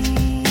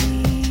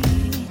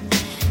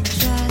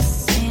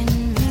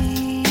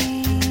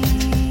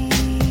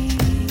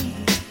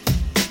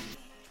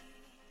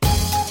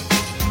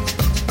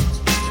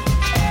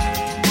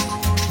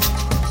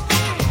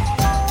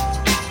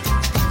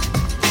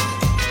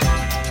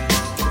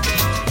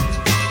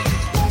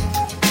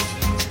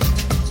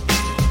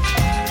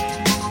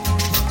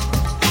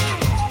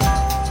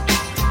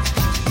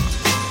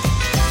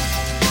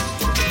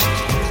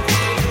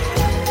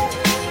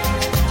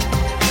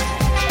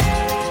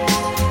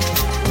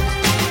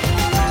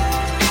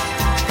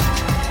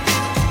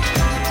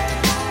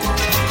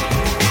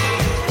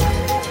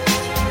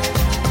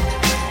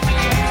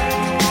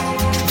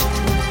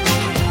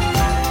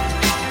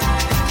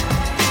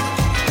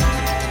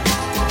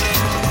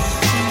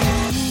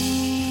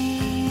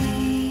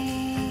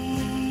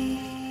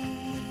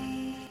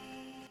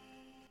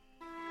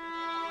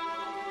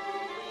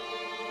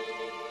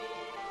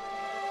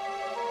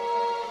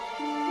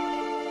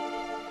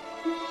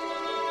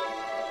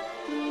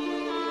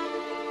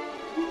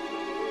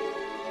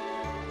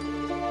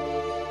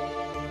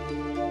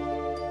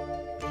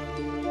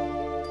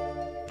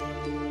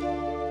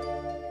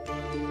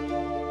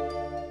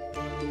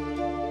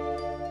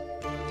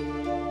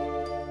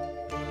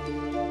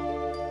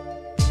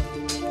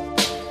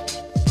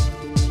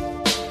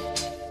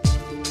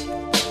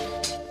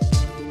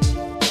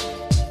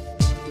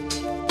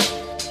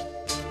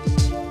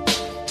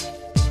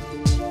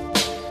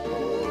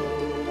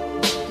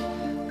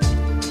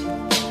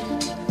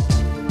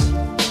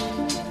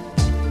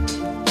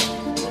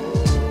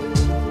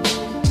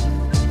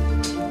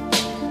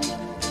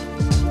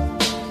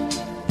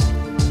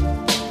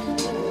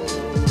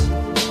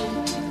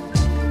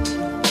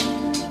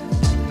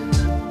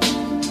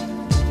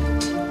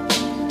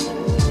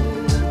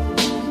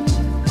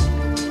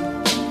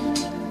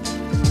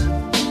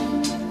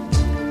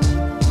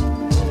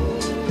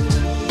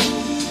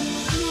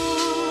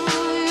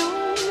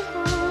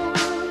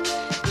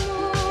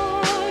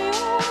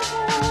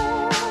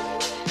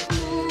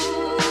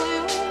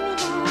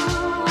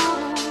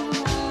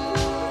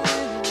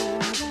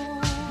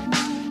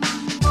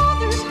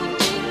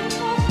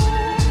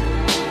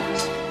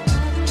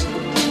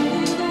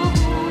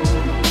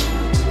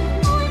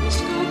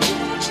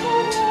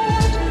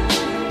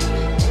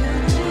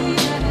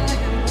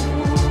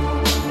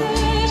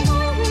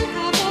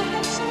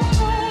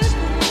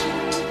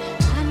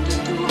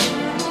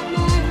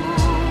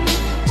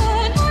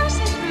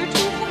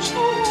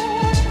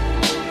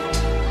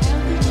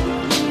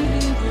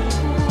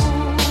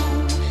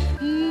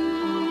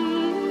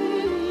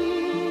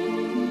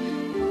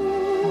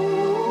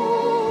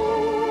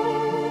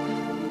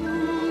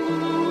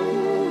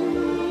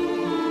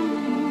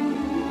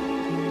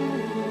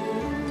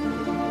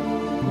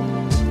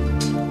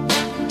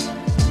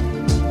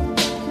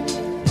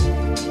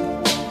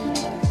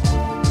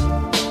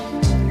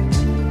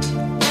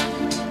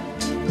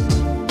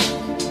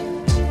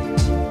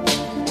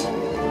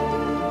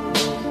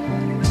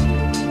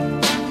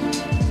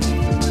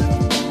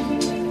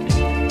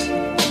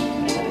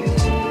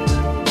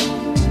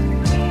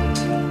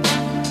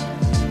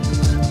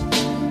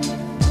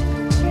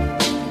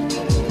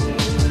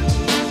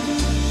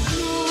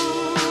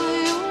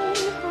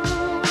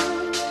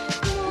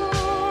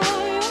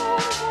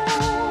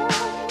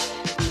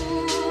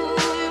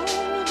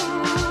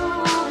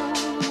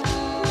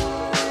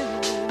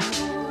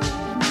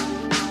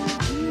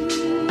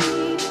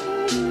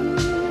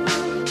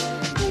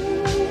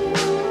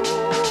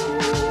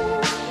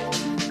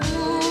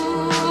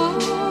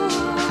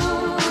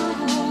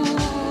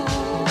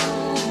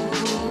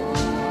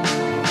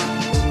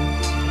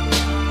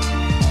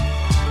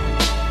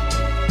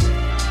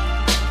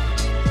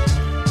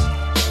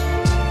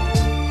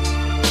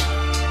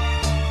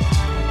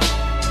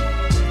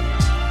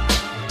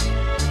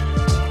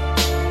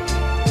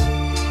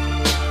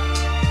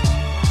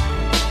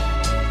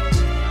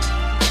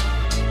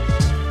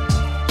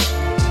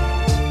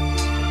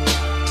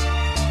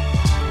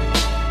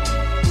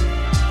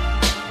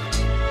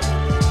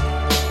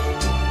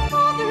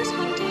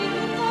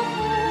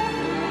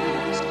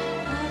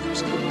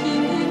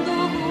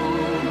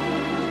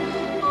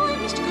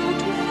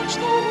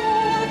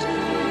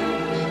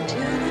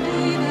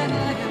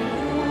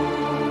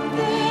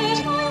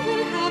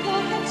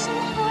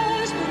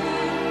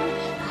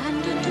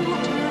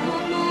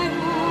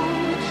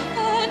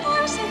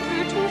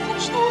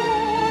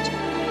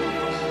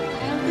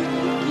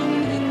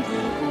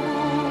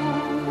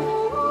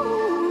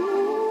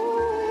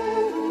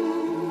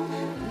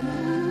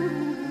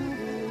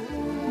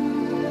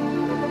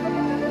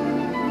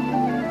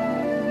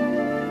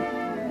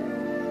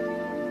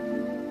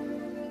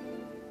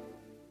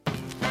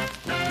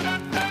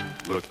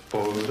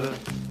 the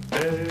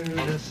bare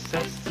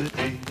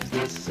necessities,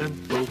 the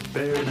simple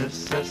bare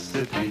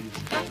necessities.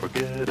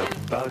 Forget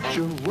about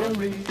your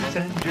worries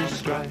and your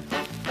strife.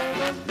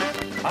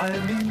 I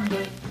mean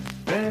the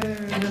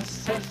bare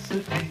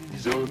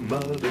necessities, or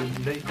Mother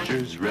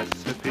Nature's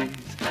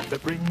recipes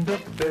that bring the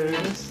bare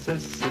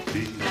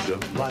necessities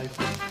of life.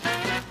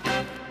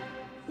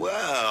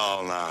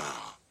 Well,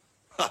 now.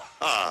 Ha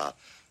ha.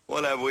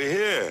 What have we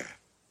here?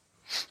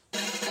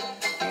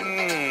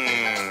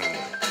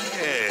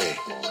 Hey.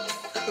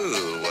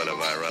 Ooh, what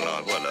have I run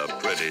on? What a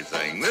pretty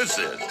thing this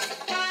is.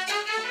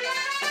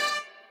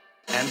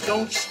 And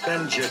don't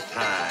spend your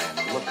time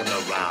looking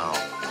around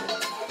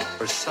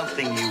for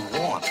something you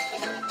want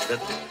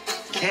that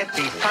can't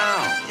be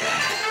found.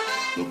 Yeah.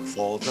 Look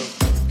for the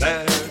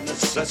bare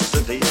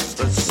necessities,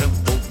 the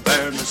simple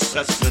bare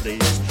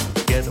necessities.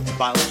 Forget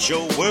about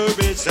your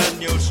worries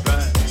and your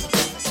strife.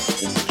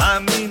 I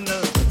mean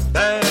the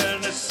bare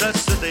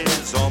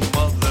necessities, or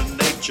Mother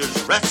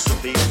Nature's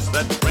recipes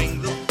that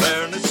bring the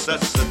bare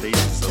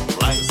necessities of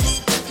life.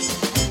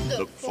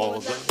 Look for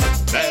the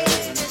bare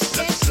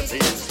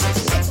necessities, the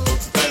simple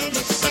bare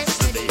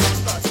necessities.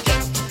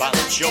 Forget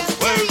about your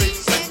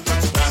worries and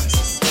your strife.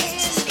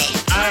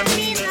 I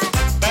mean the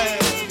bare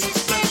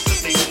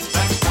necessities,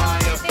 that's why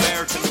a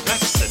bare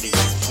complexity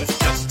with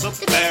just the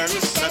bare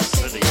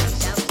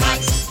necessities of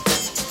life.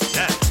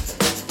 Yeah,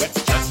 with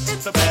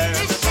just the bare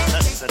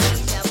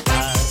necessities of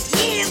life.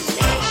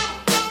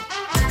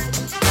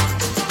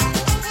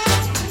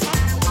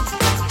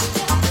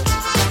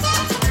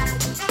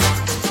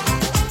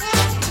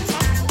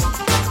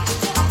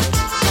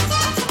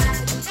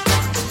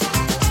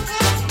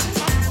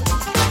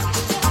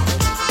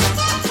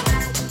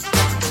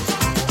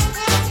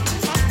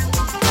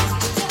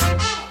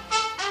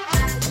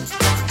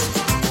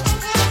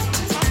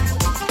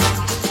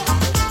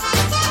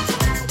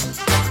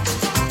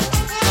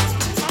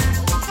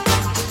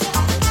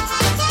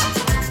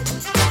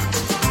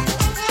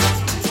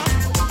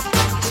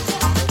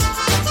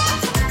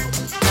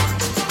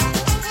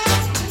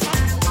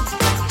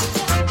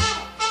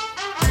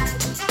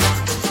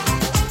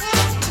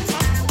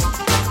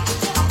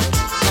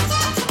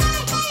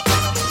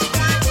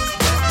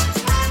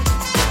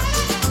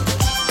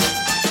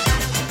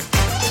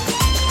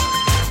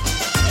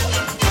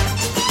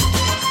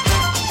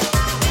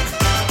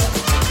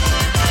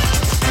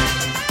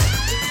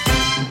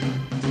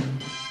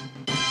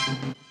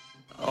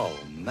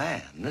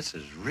 This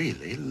is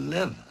really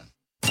living.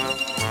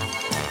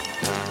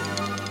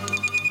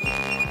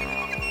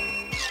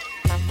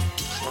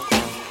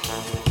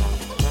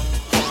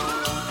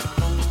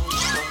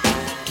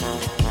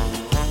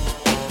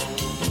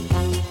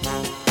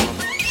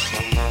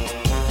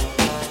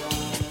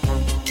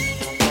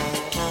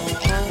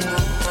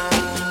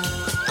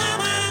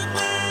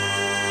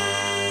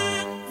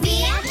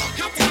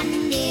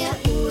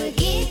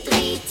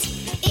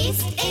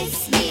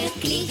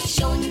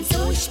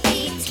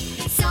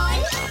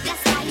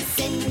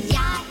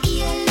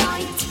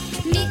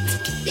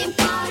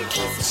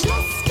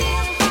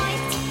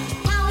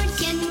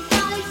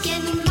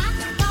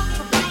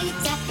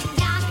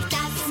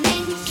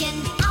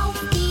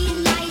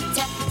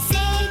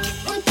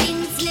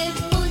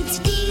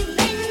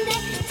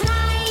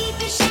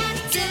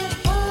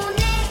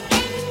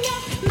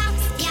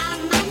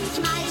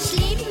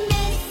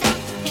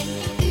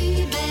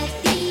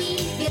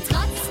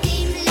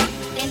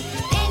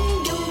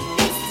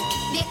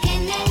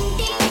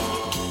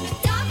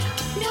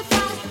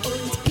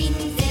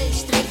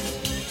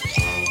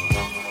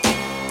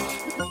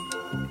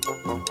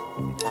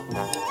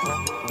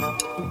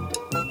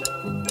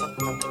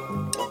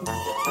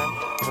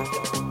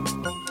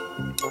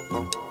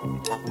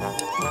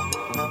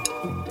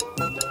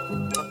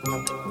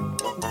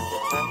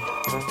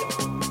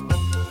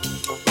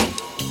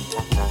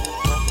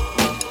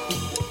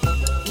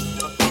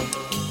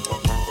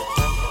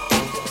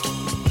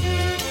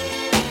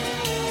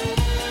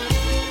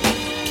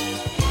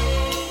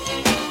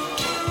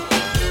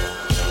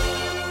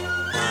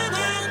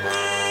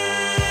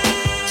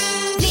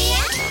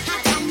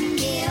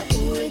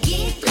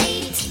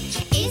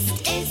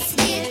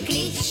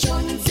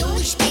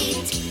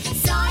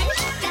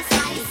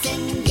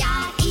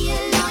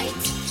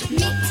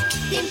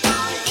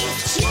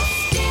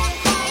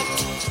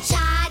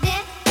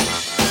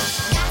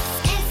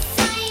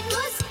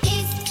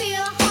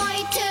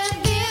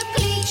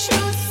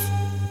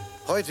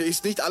 Heute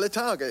ist nicht alle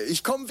Tage.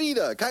 Ich komme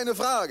wieder, keine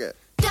Frage.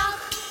 Doch,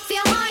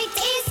 für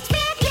heute ist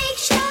wirklich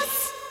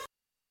Schluss.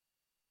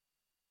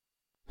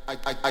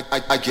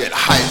 I get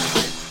hype.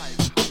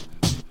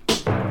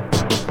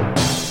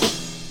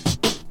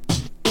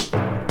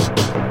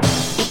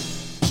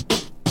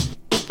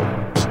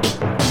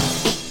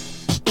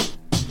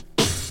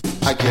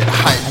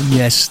 And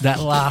yes, that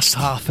last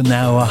half an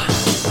hour,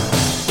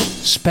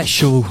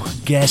 special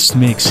guest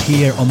mix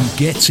here on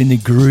Gets in the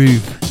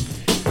Groove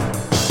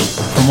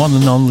from one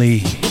and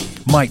only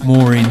Mike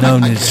Morey,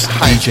 known as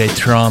DJ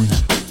Tron.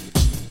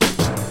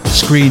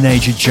 Screen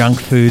Age of Junk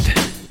Food.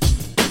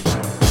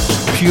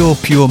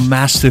 Pure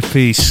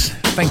masterpiece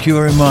Thank you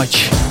very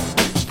much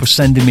for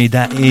sending me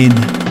that in.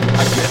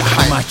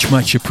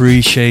 Much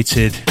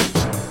appreciated.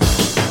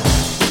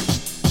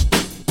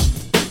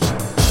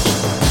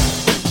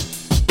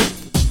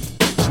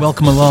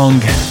 Welcome along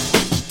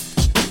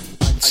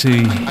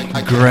to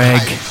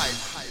Greg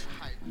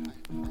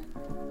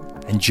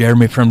and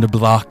Jeremy from the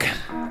block.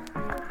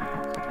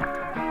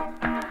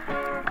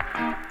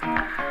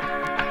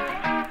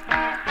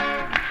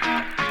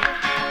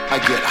 I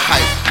get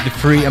hype. The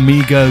Three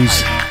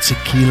Amigos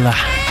Tequila.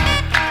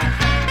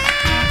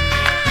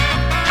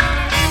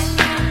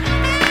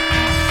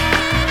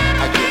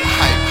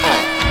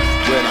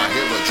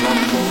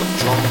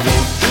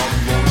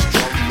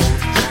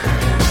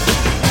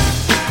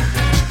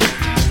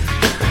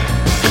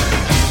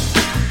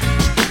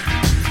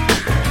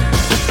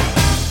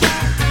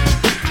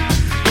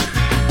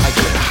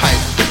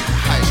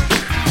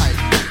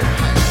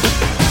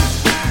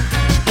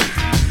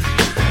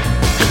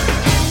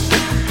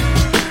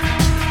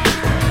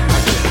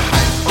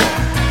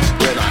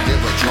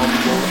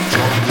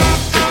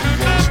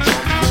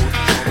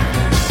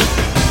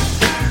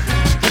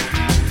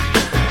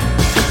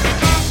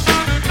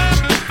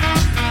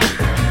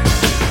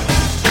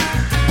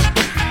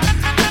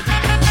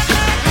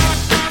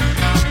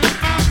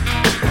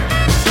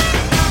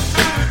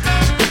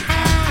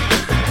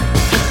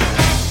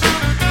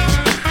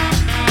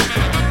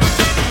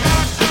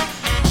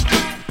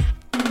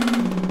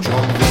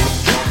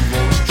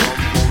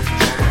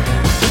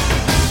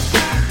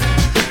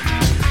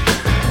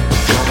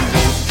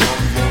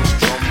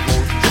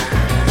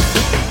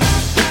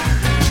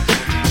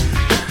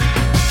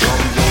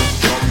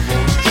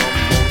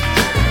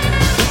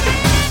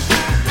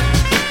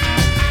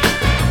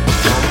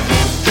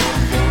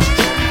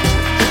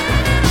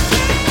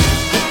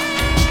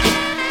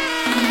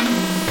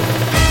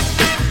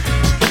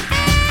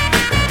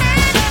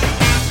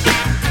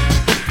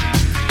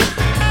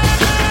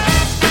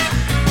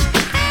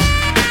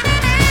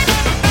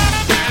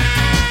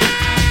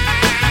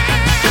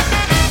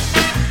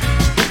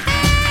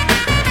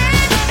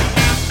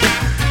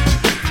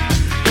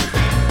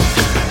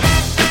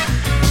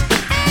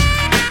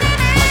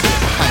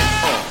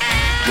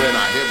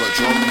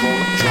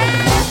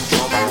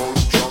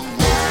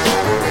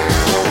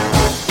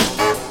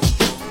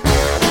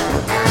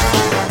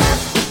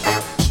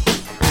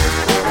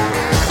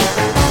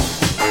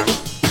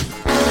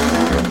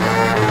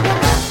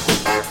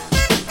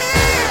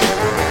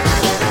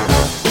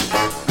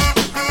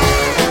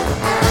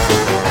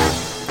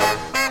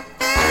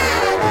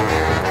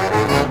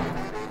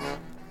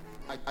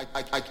 I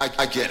get hype.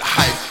 I get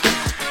hype.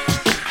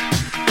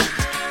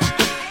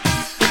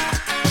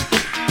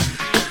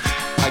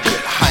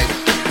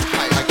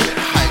 I get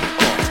hype.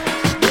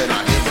 When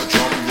I hear a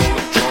drum roll,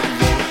 I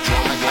get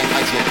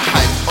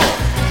hype.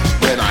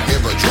 When I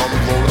hear a drum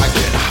roll, I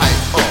get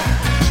hype.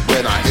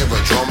 When I hear a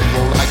drum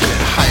roll, I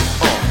get hype.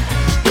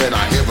 When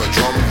I hear a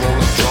drum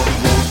roll,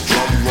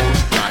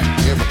 I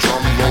hear a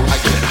drum roll, I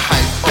get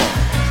hype.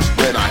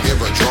 When I hear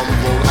a drum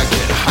roll, I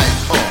get hype.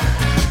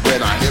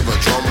 When I hear a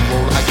drum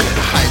roll, I get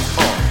hype.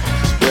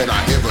 When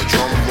I hear a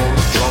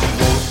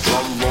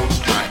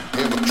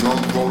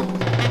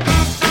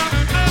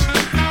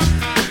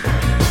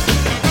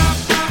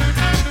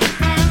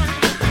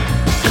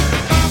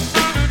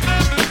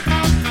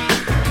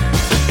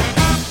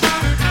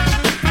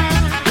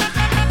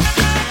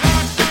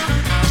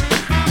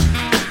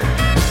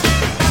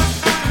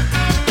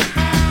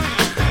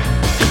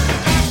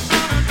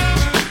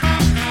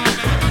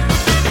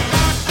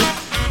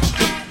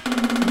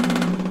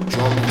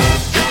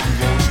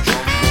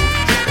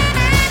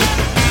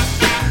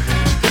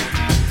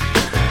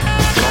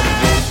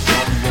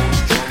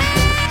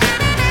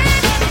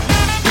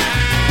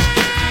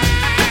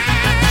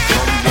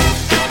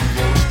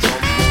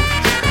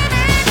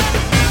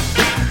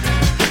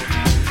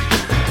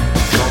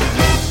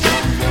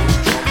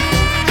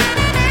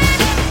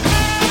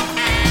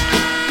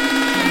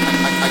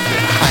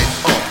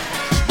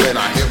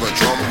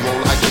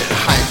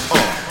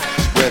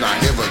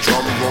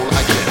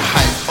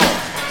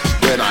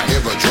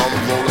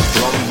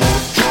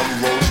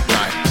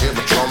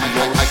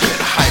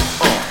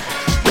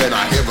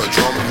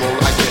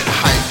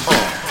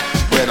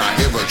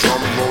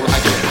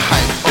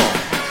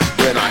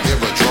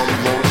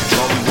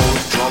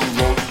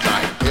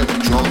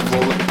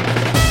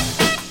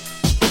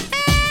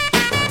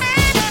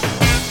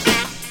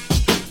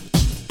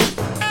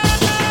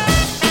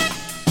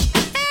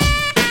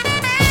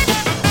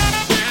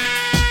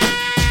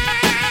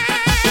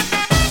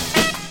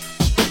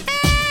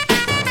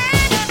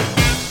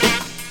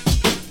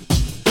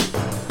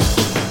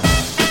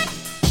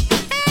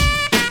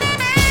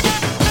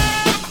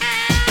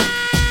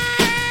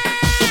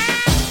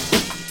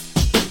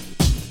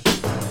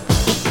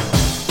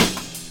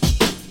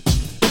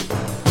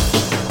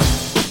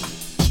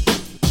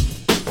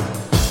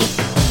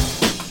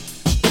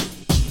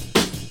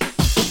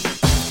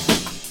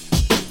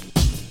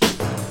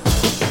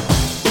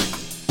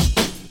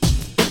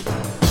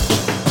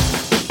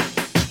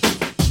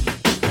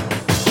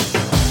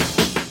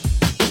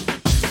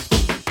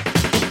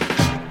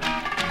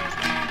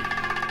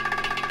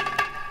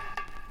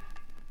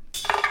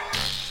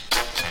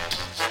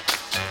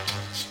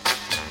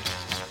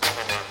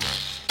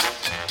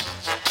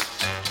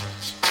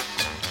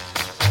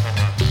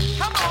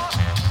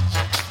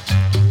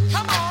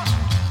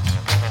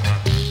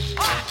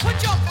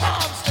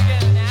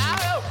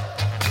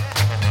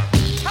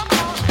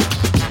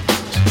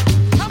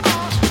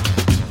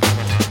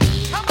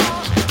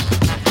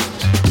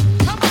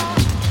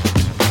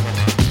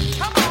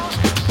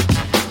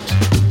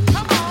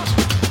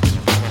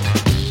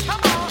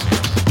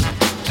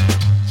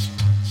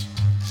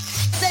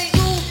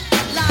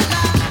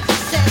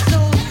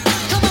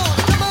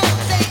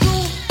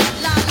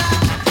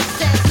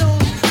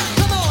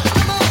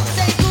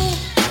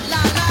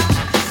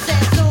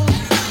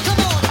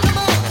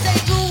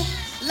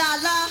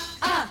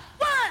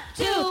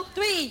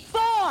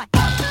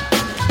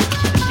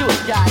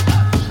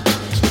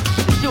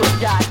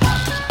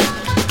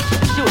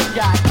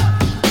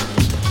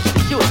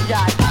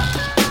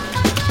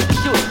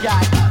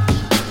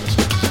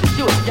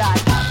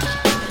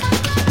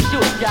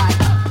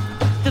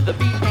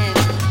the beat and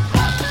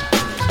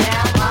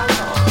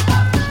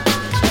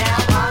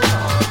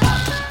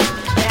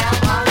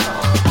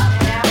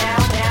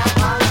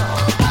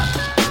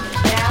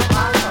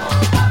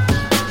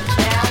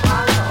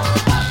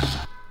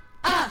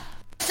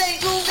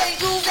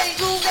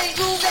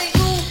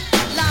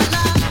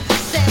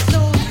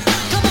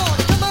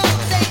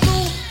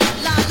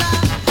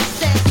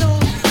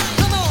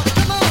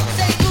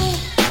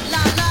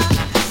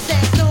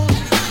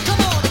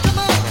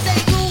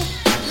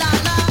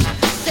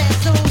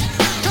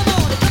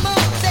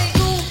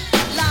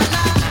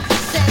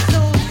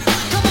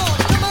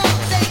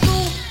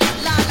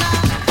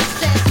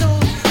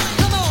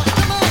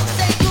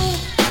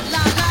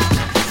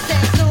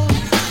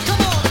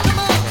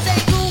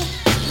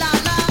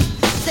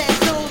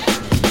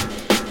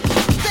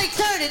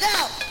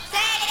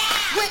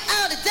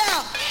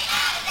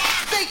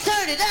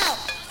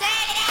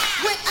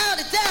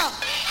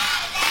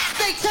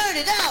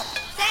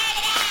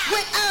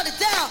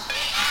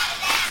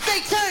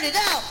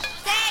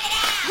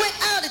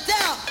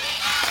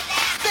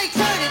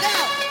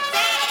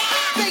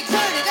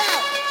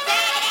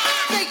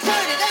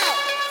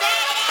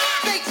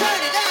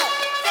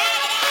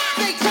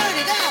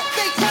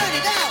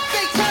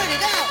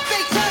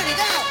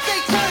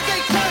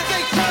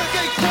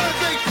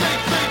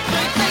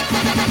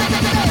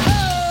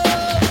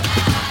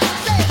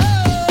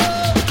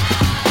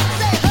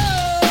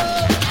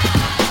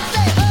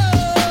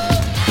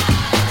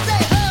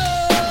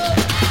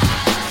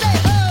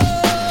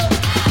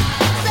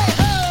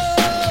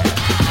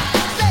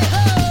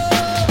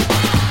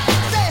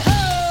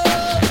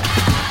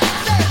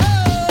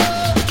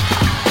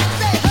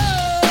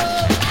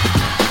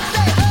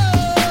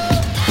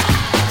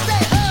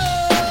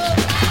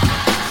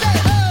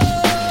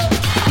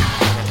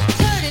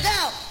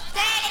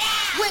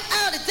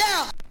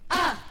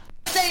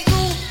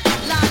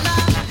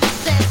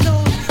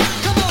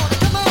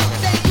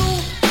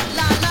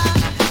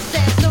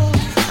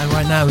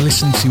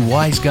Listen to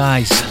Wise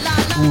Guys,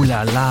 Ooh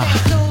La La,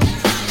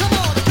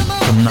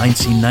 from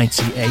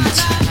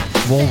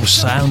 1998. Wall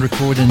Sound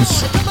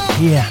Recordings.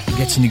 Here,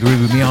 Get in the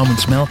Groove with me,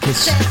 Armands,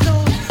 Melkis,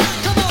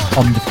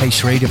 on the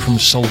Pace Radio from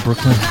Seoul,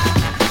 Brooklyn.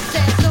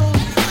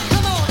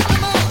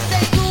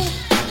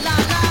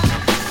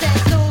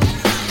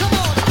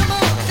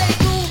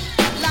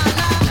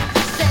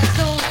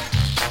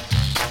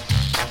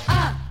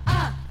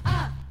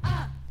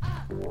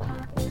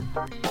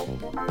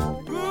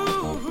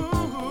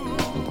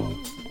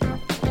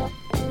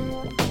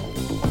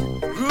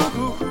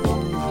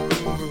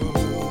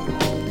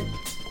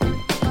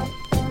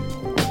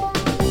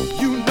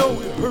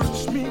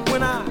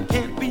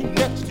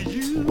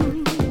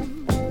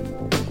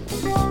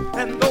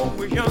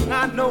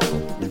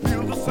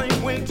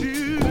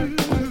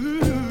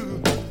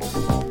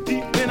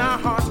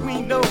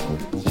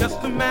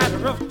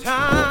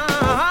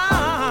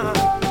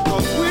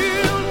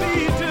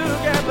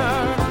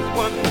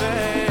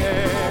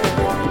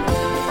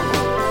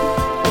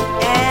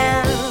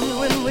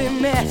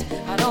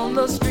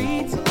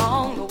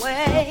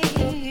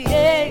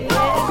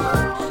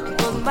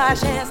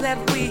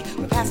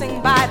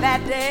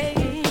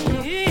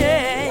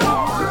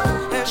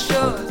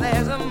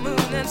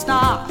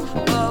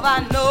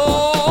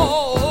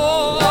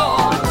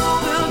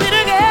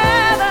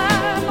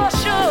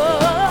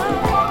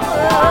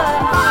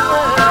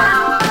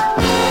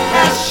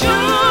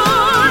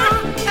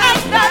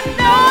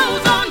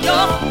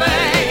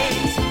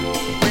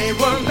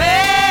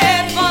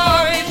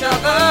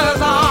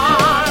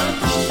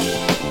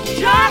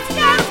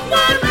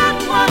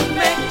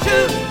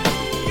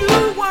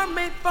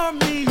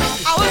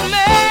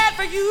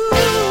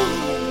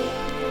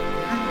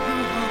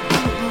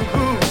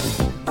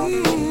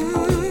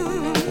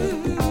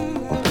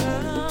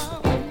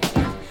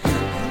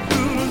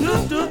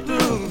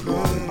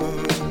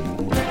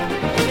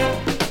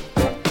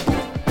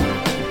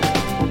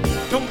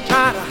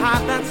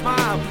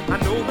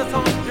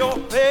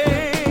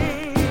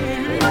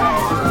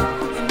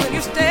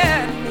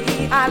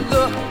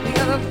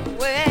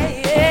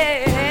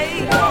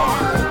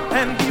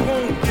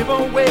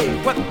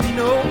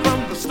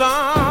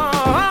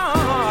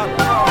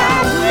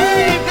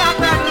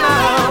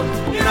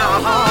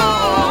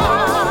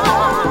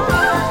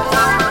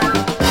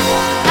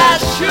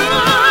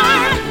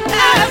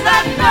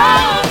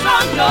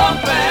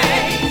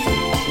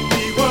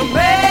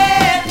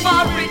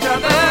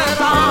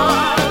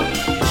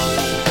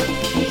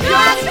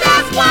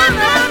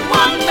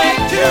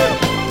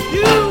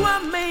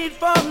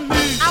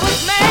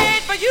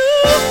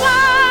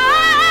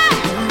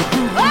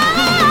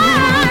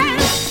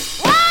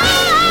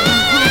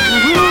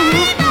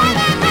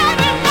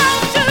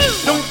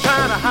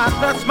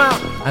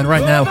 And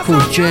right now, of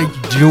course,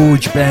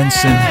 George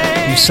Benson,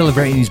 who's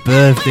celebrating his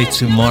birthday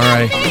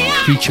tomorrow,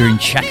 featuring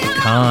Chaka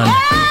Khan.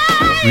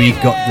 We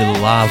got the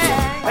love.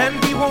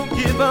 And we won't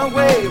give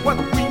away what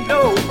we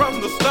know from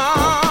the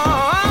start.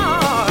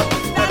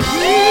 That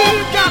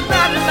we've got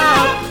that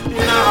love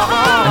in our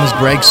heart. And as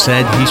Greg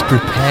said, he's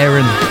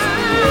preparing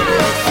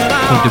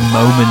for the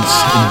moment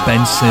in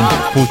Benson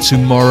for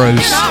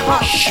tomorrow's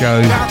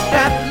show.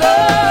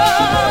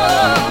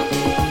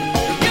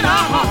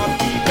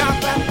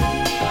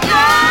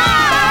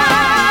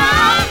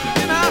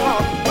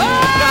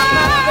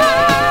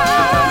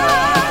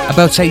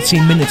 About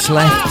 18 minutes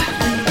left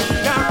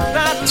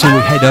till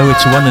we head over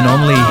to one and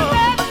only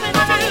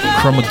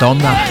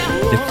Cromadonna,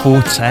 the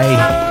Forte,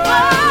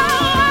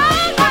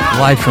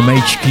 live from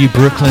HQ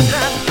Brooklyn.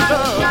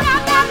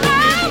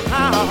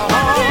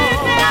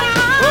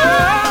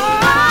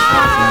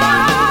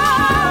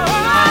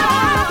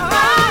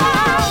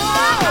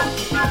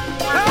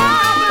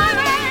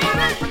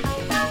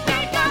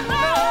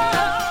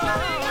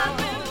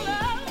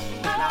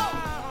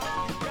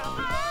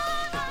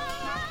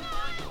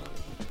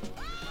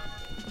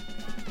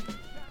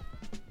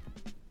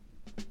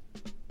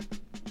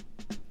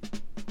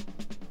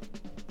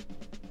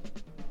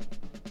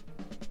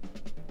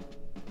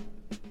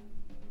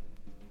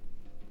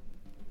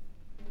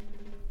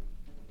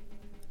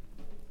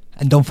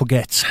 And don't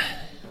forget,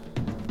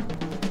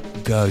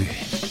 go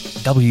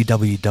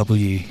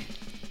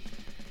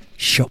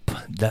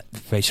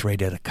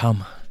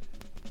www.shop.thefaceradio.com.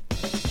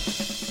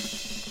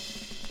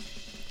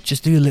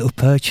 Just do a little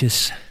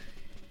purchase.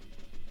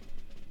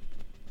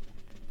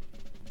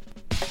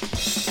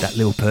 That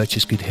little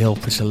purchase could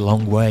help us a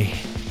long way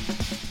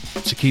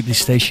to keep this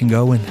station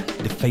going.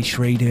 The Face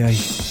Radio,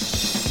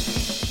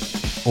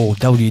 or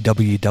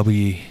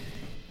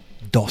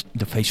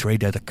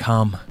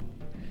www.thefaceradio.com.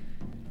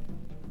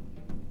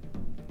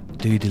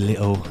 Do the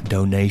little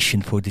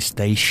donation for the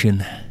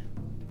station.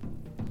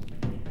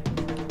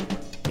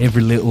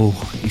 Every little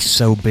is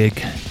so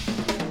big.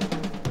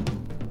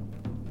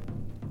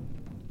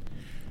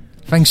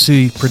 Thanks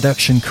to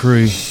production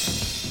crew,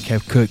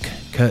 Kev Cook,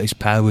 Curtis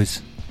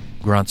Powers,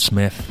 Grant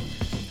Smith,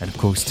 and of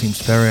course Tim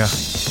Sperrier.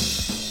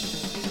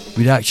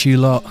 Without you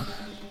lot,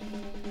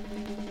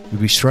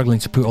 we'd be struggling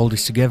to put all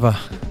this together.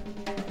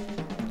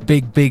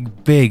 Big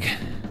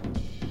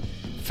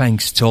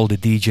thanks to all the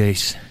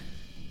DJs.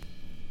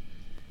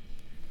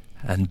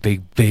 And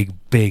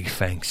big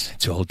thanks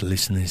to all the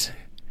listeners.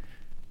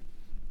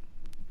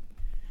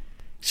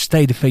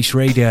 Stay the Face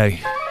Radio.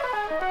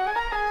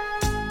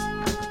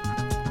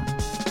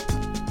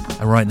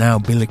 And right now,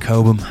 Billy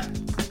Cobham.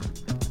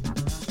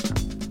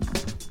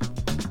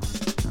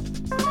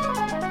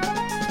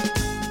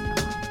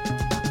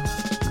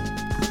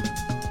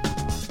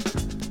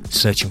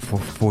 Searching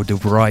for the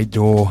right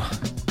door.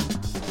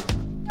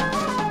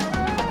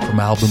 From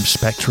album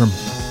Spectrum.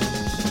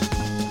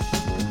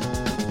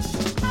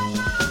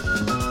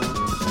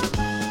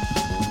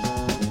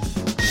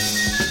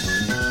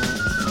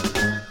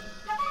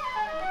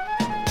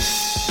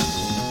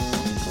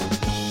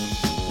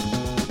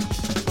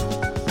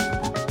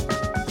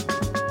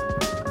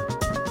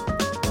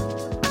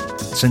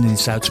 Sending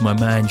this out to my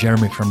man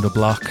Jeremy from the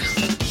block.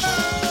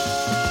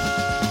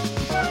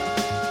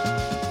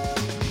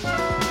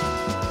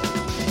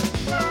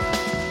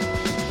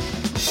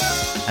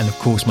 And of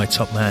course my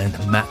top man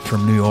Matt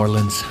from New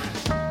Orleans.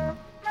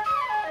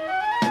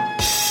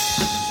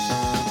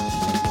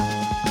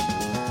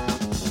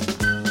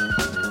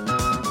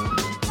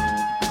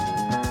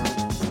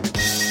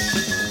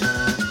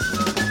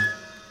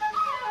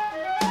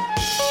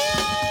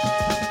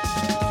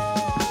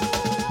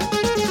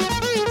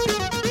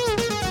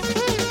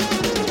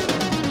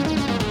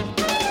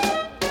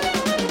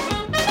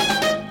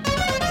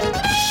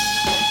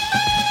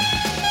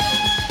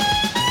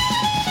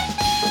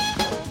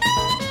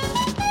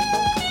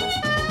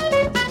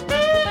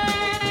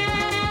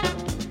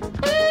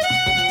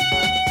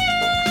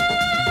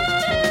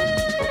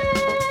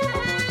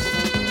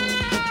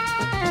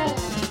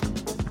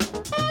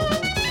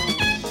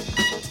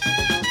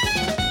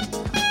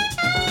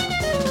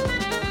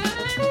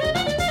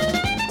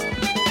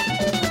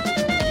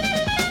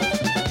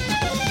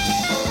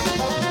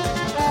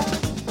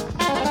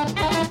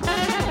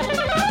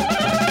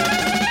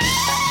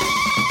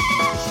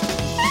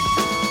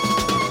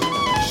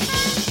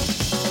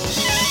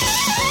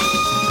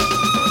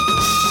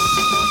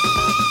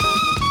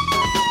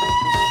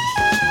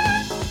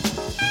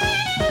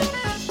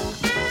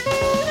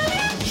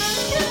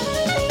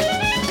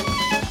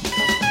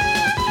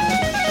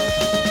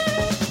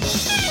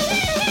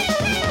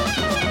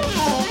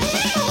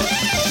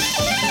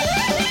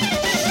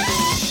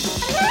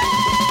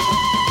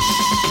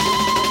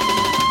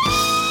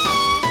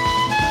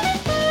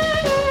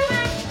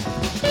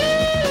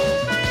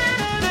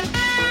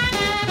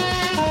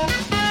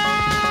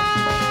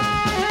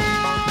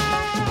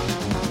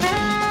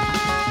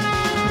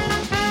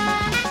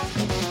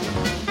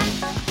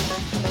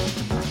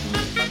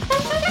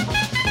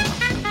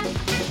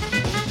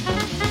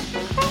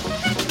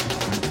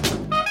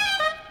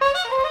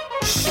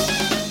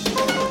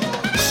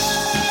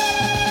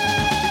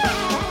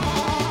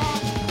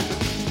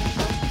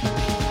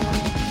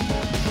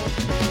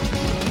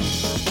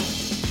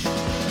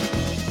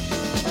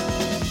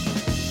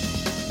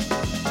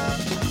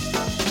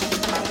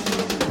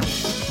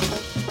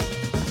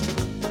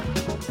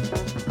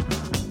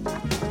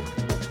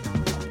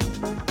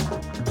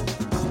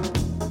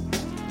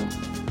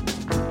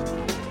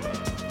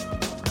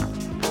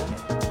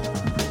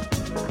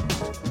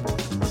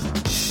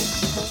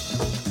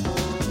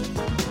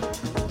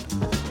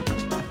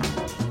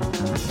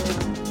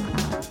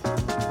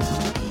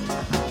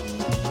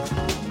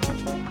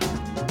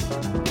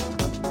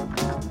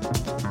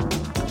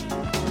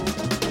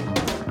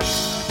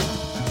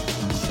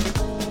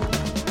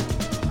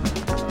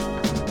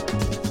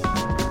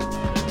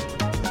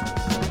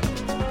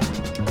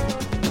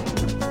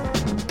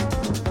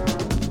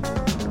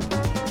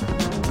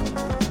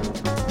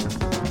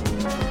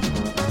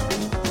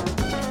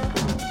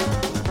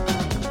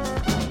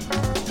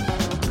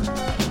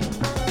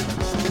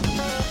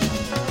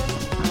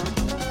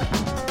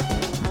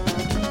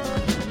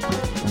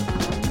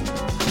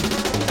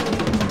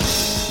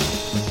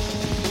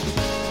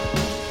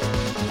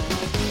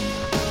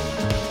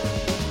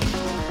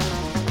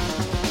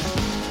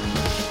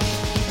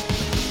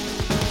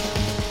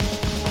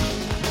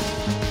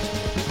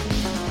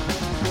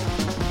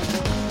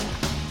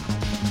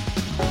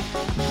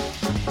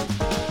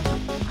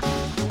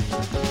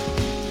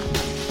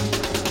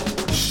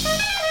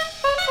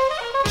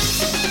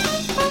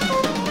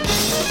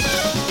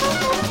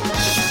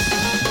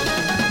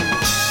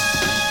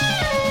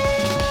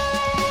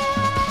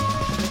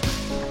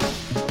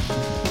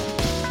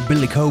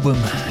 Billy Cobham,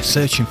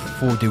 Searching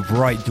for the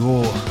Right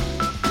Door,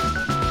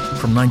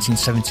 from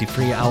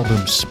 1973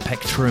 album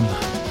Spectrum,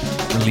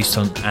 released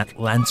on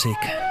Atlantic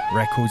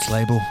Records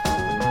label.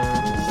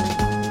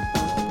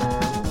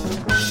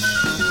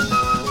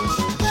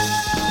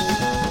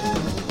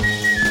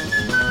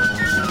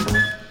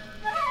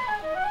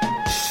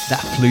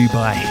 That flew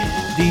by.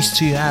 These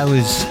 2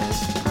 hours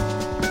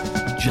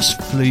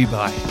just flew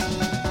by,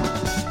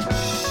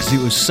 because it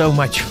was so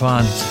much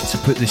fun to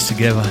put this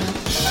together.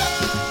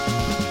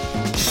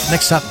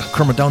 Next up,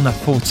 Cromadonna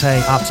Forte.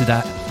 After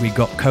that, we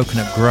got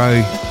Coconut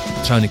Grow,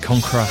 Tony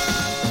Conqueror,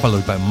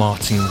 followed by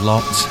Martin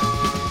Lott,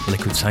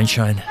 Liquid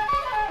Sunshine.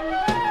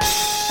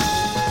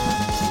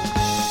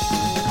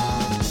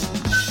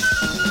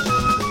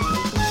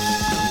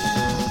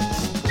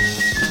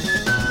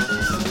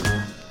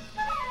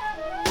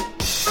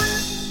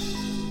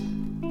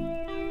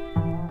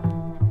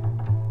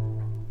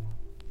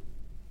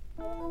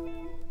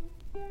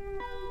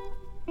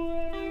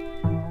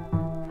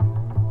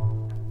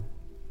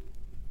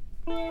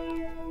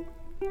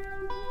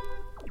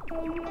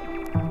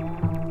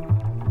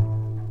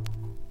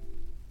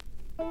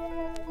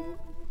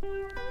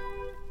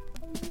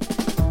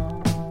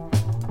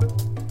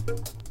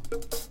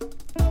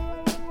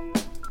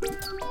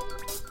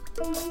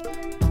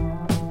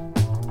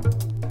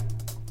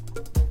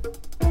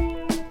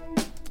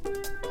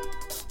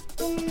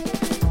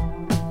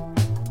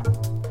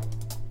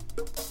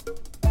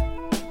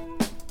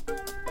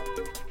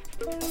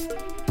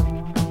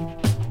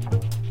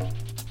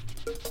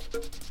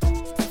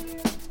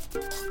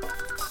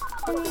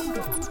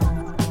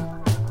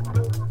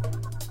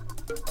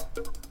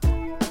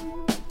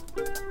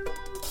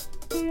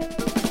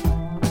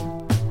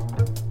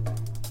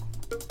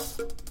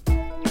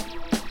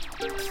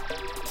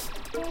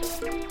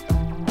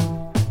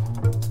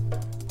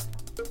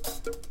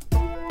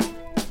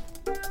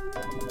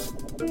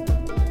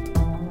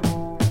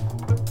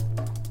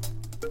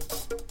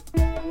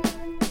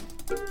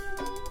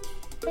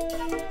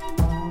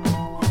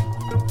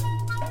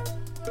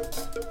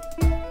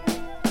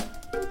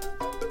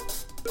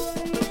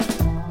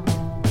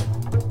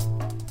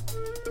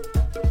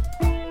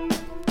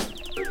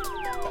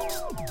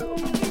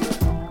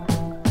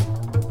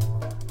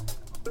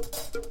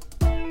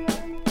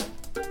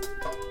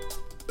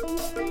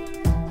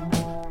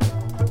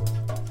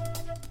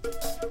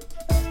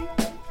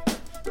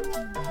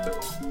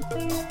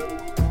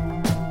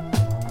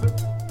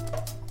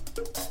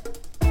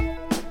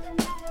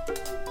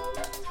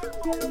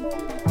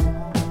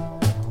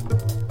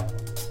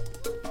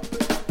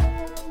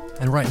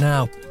 And right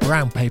now,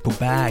 Brown Paper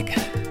Bag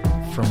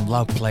from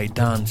Love Play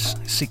Dance,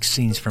 6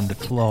 Scenes from the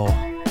Claw,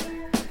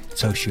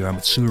 Toshio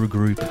Amatsura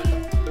Group,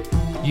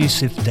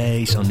 Yusuf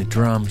Days on the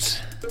drums,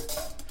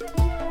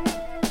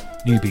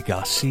 Nubi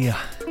Garcia,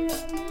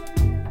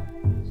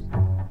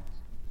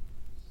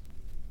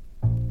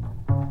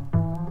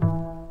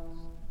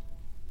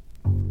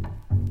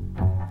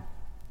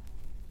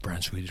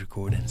 Brunswick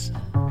Recordings,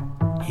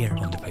 here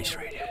on the Face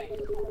Radio.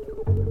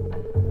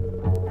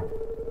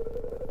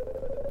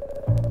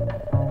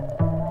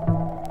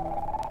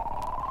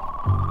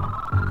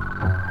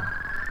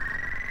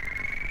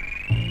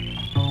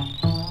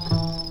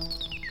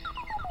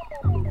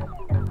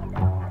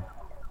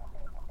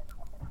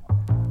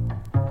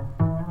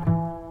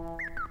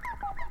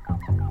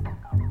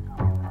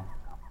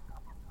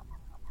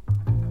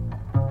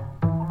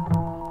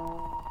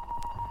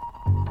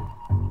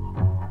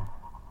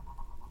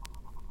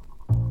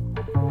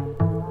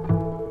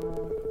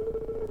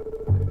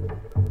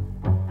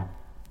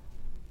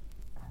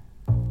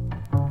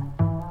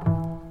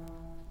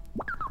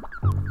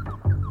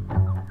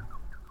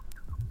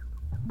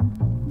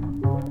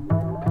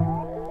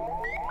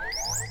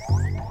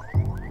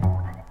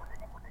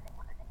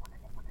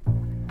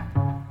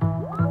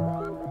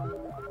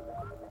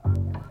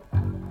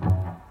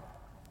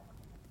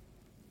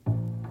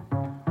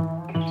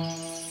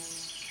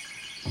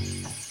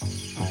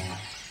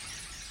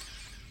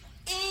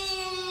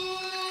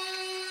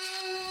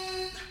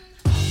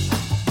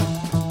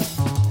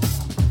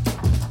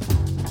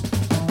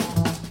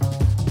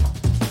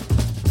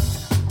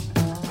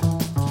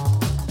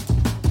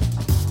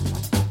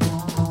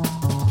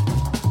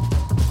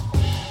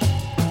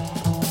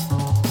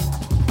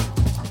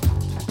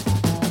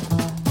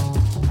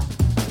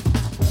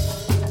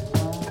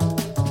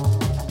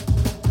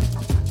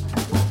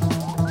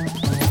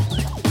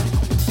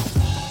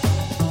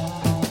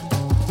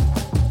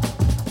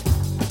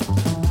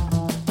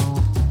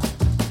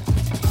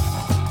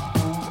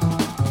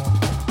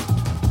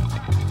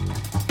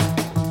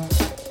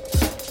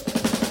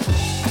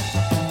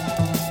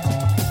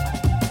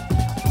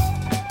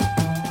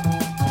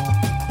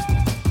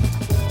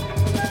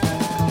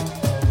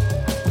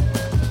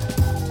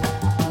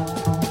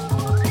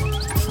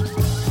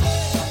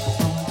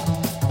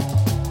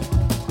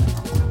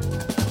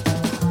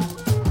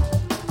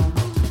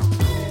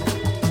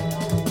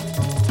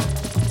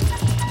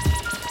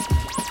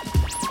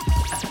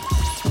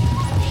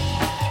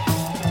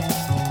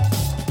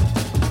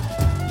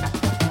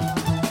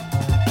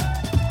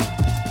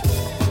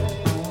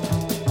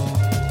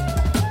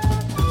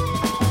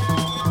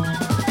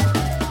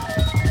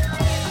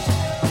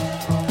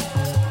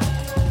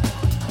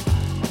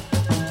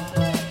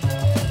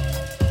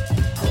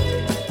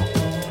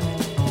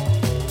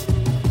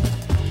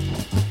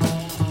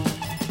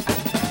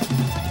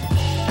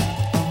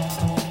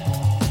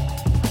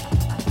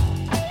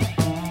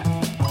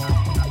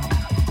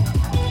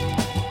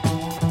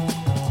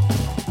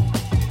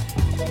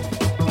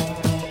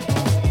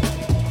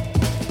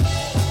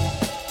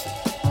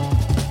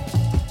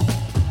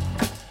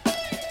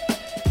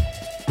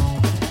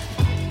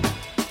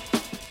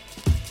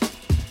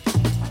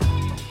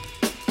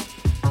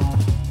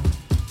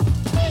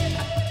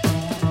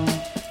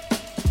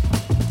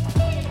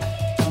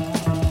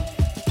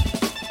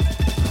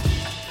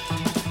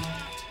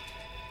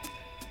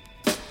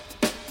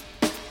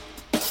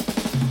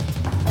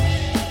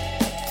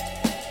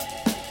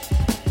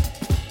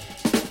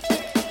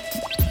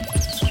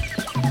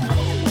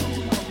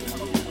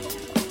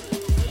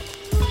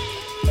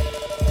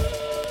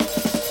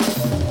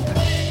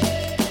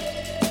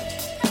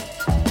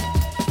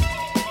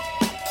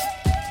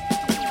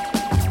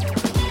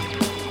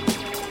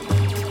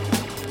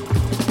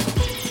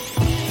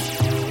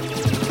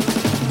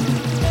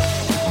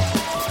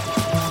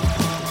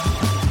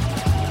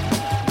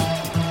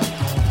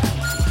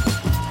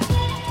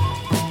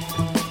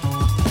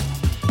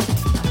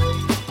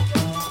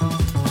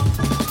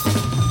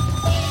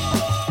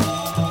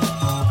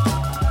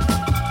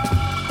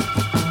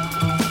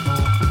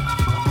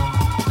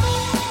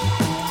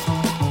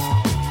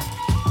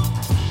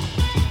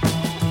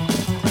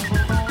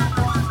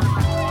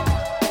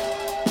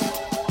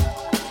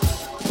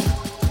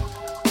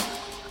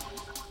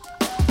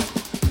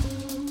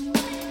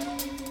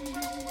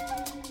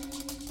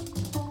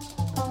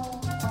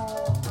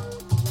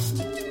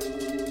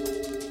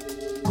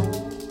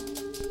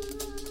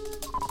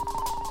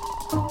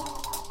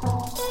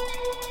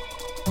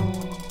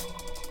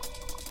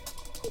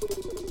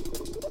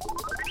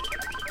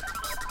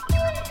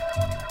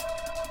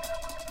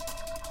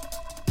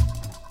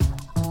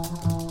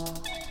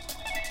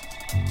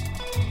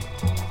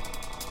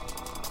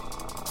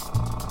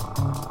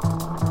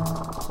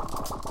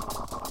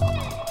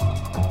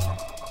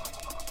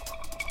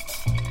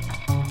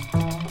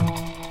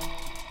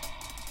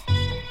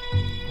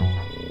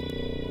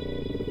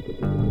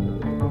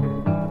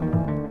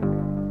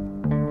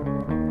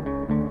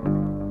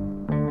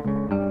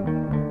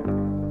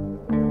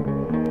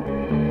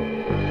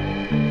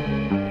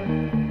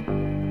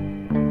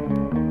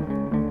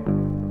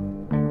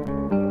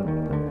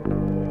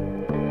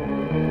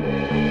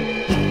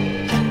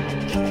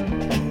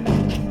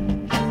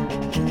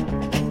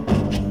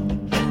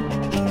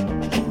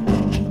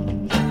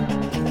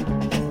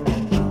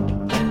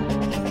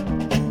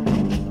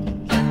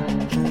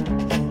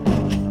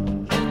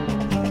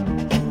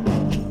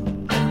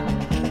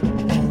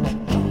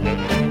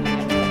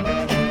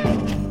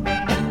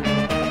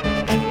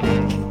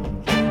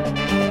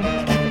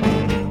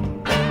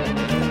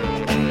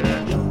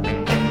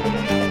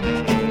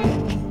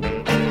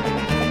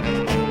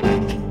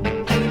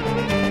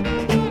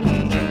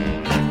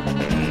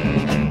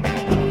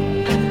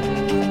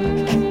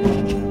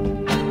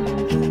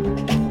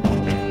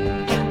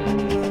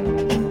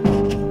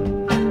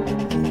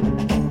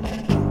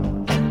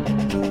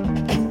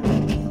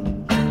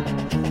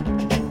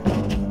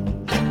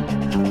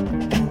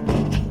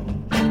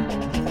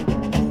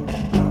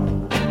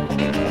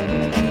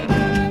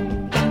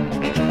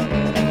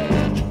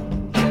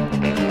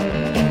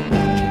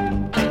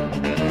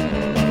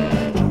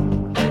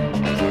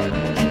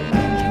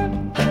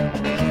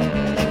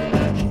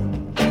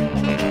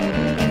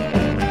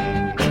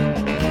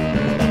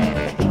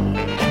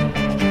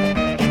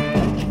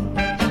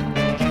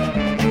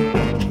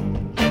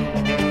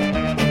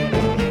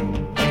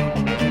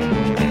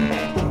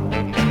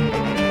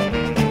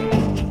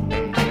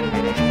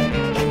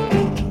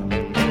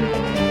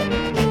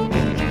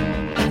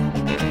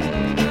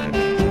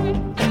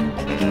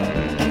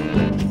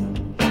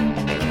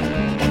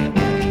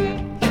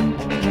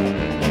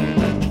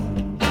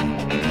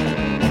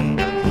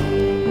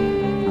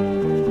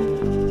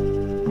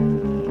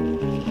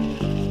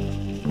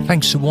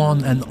 Thanks to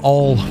one and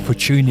all for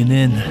tuning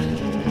in,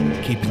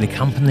 keeping the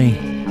company.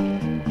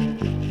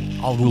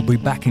 I will be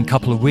back in a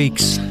couple of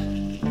weeks.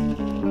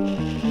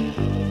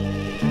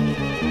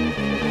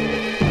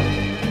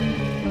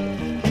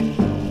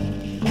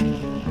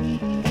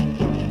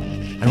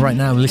 And right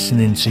now I'm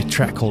listening to a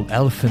track called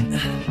Elephant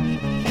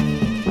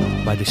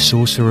by the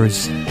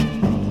Sorcerers.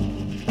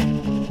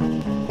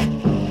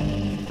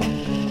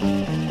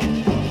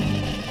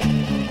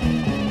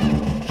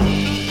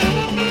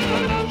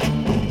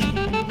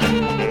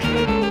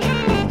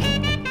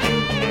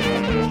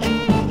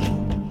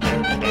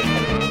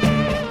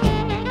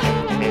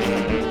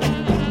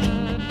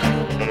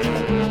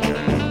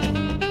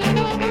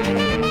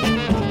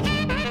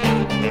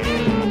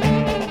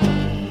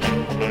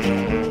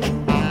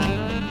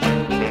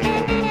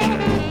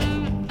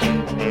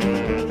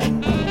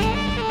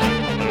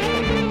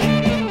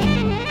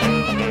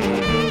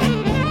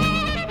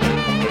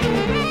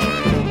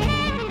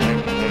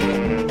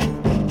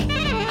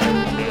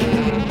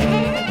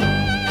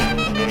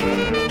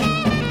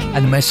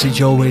 And the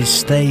message always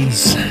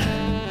stays,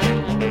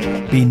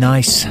 be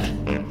nice,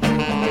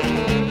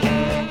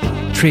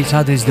 treat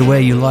others the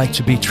way you like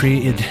to be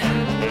treated,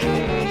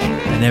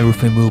 and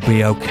everything will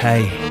be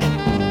okay.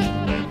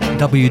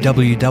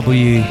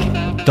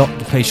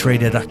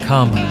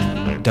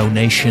 www.thefaceradio.com.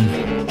 Donation,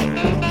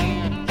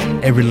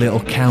 every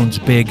little counts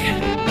big.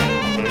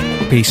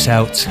 Peace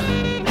out.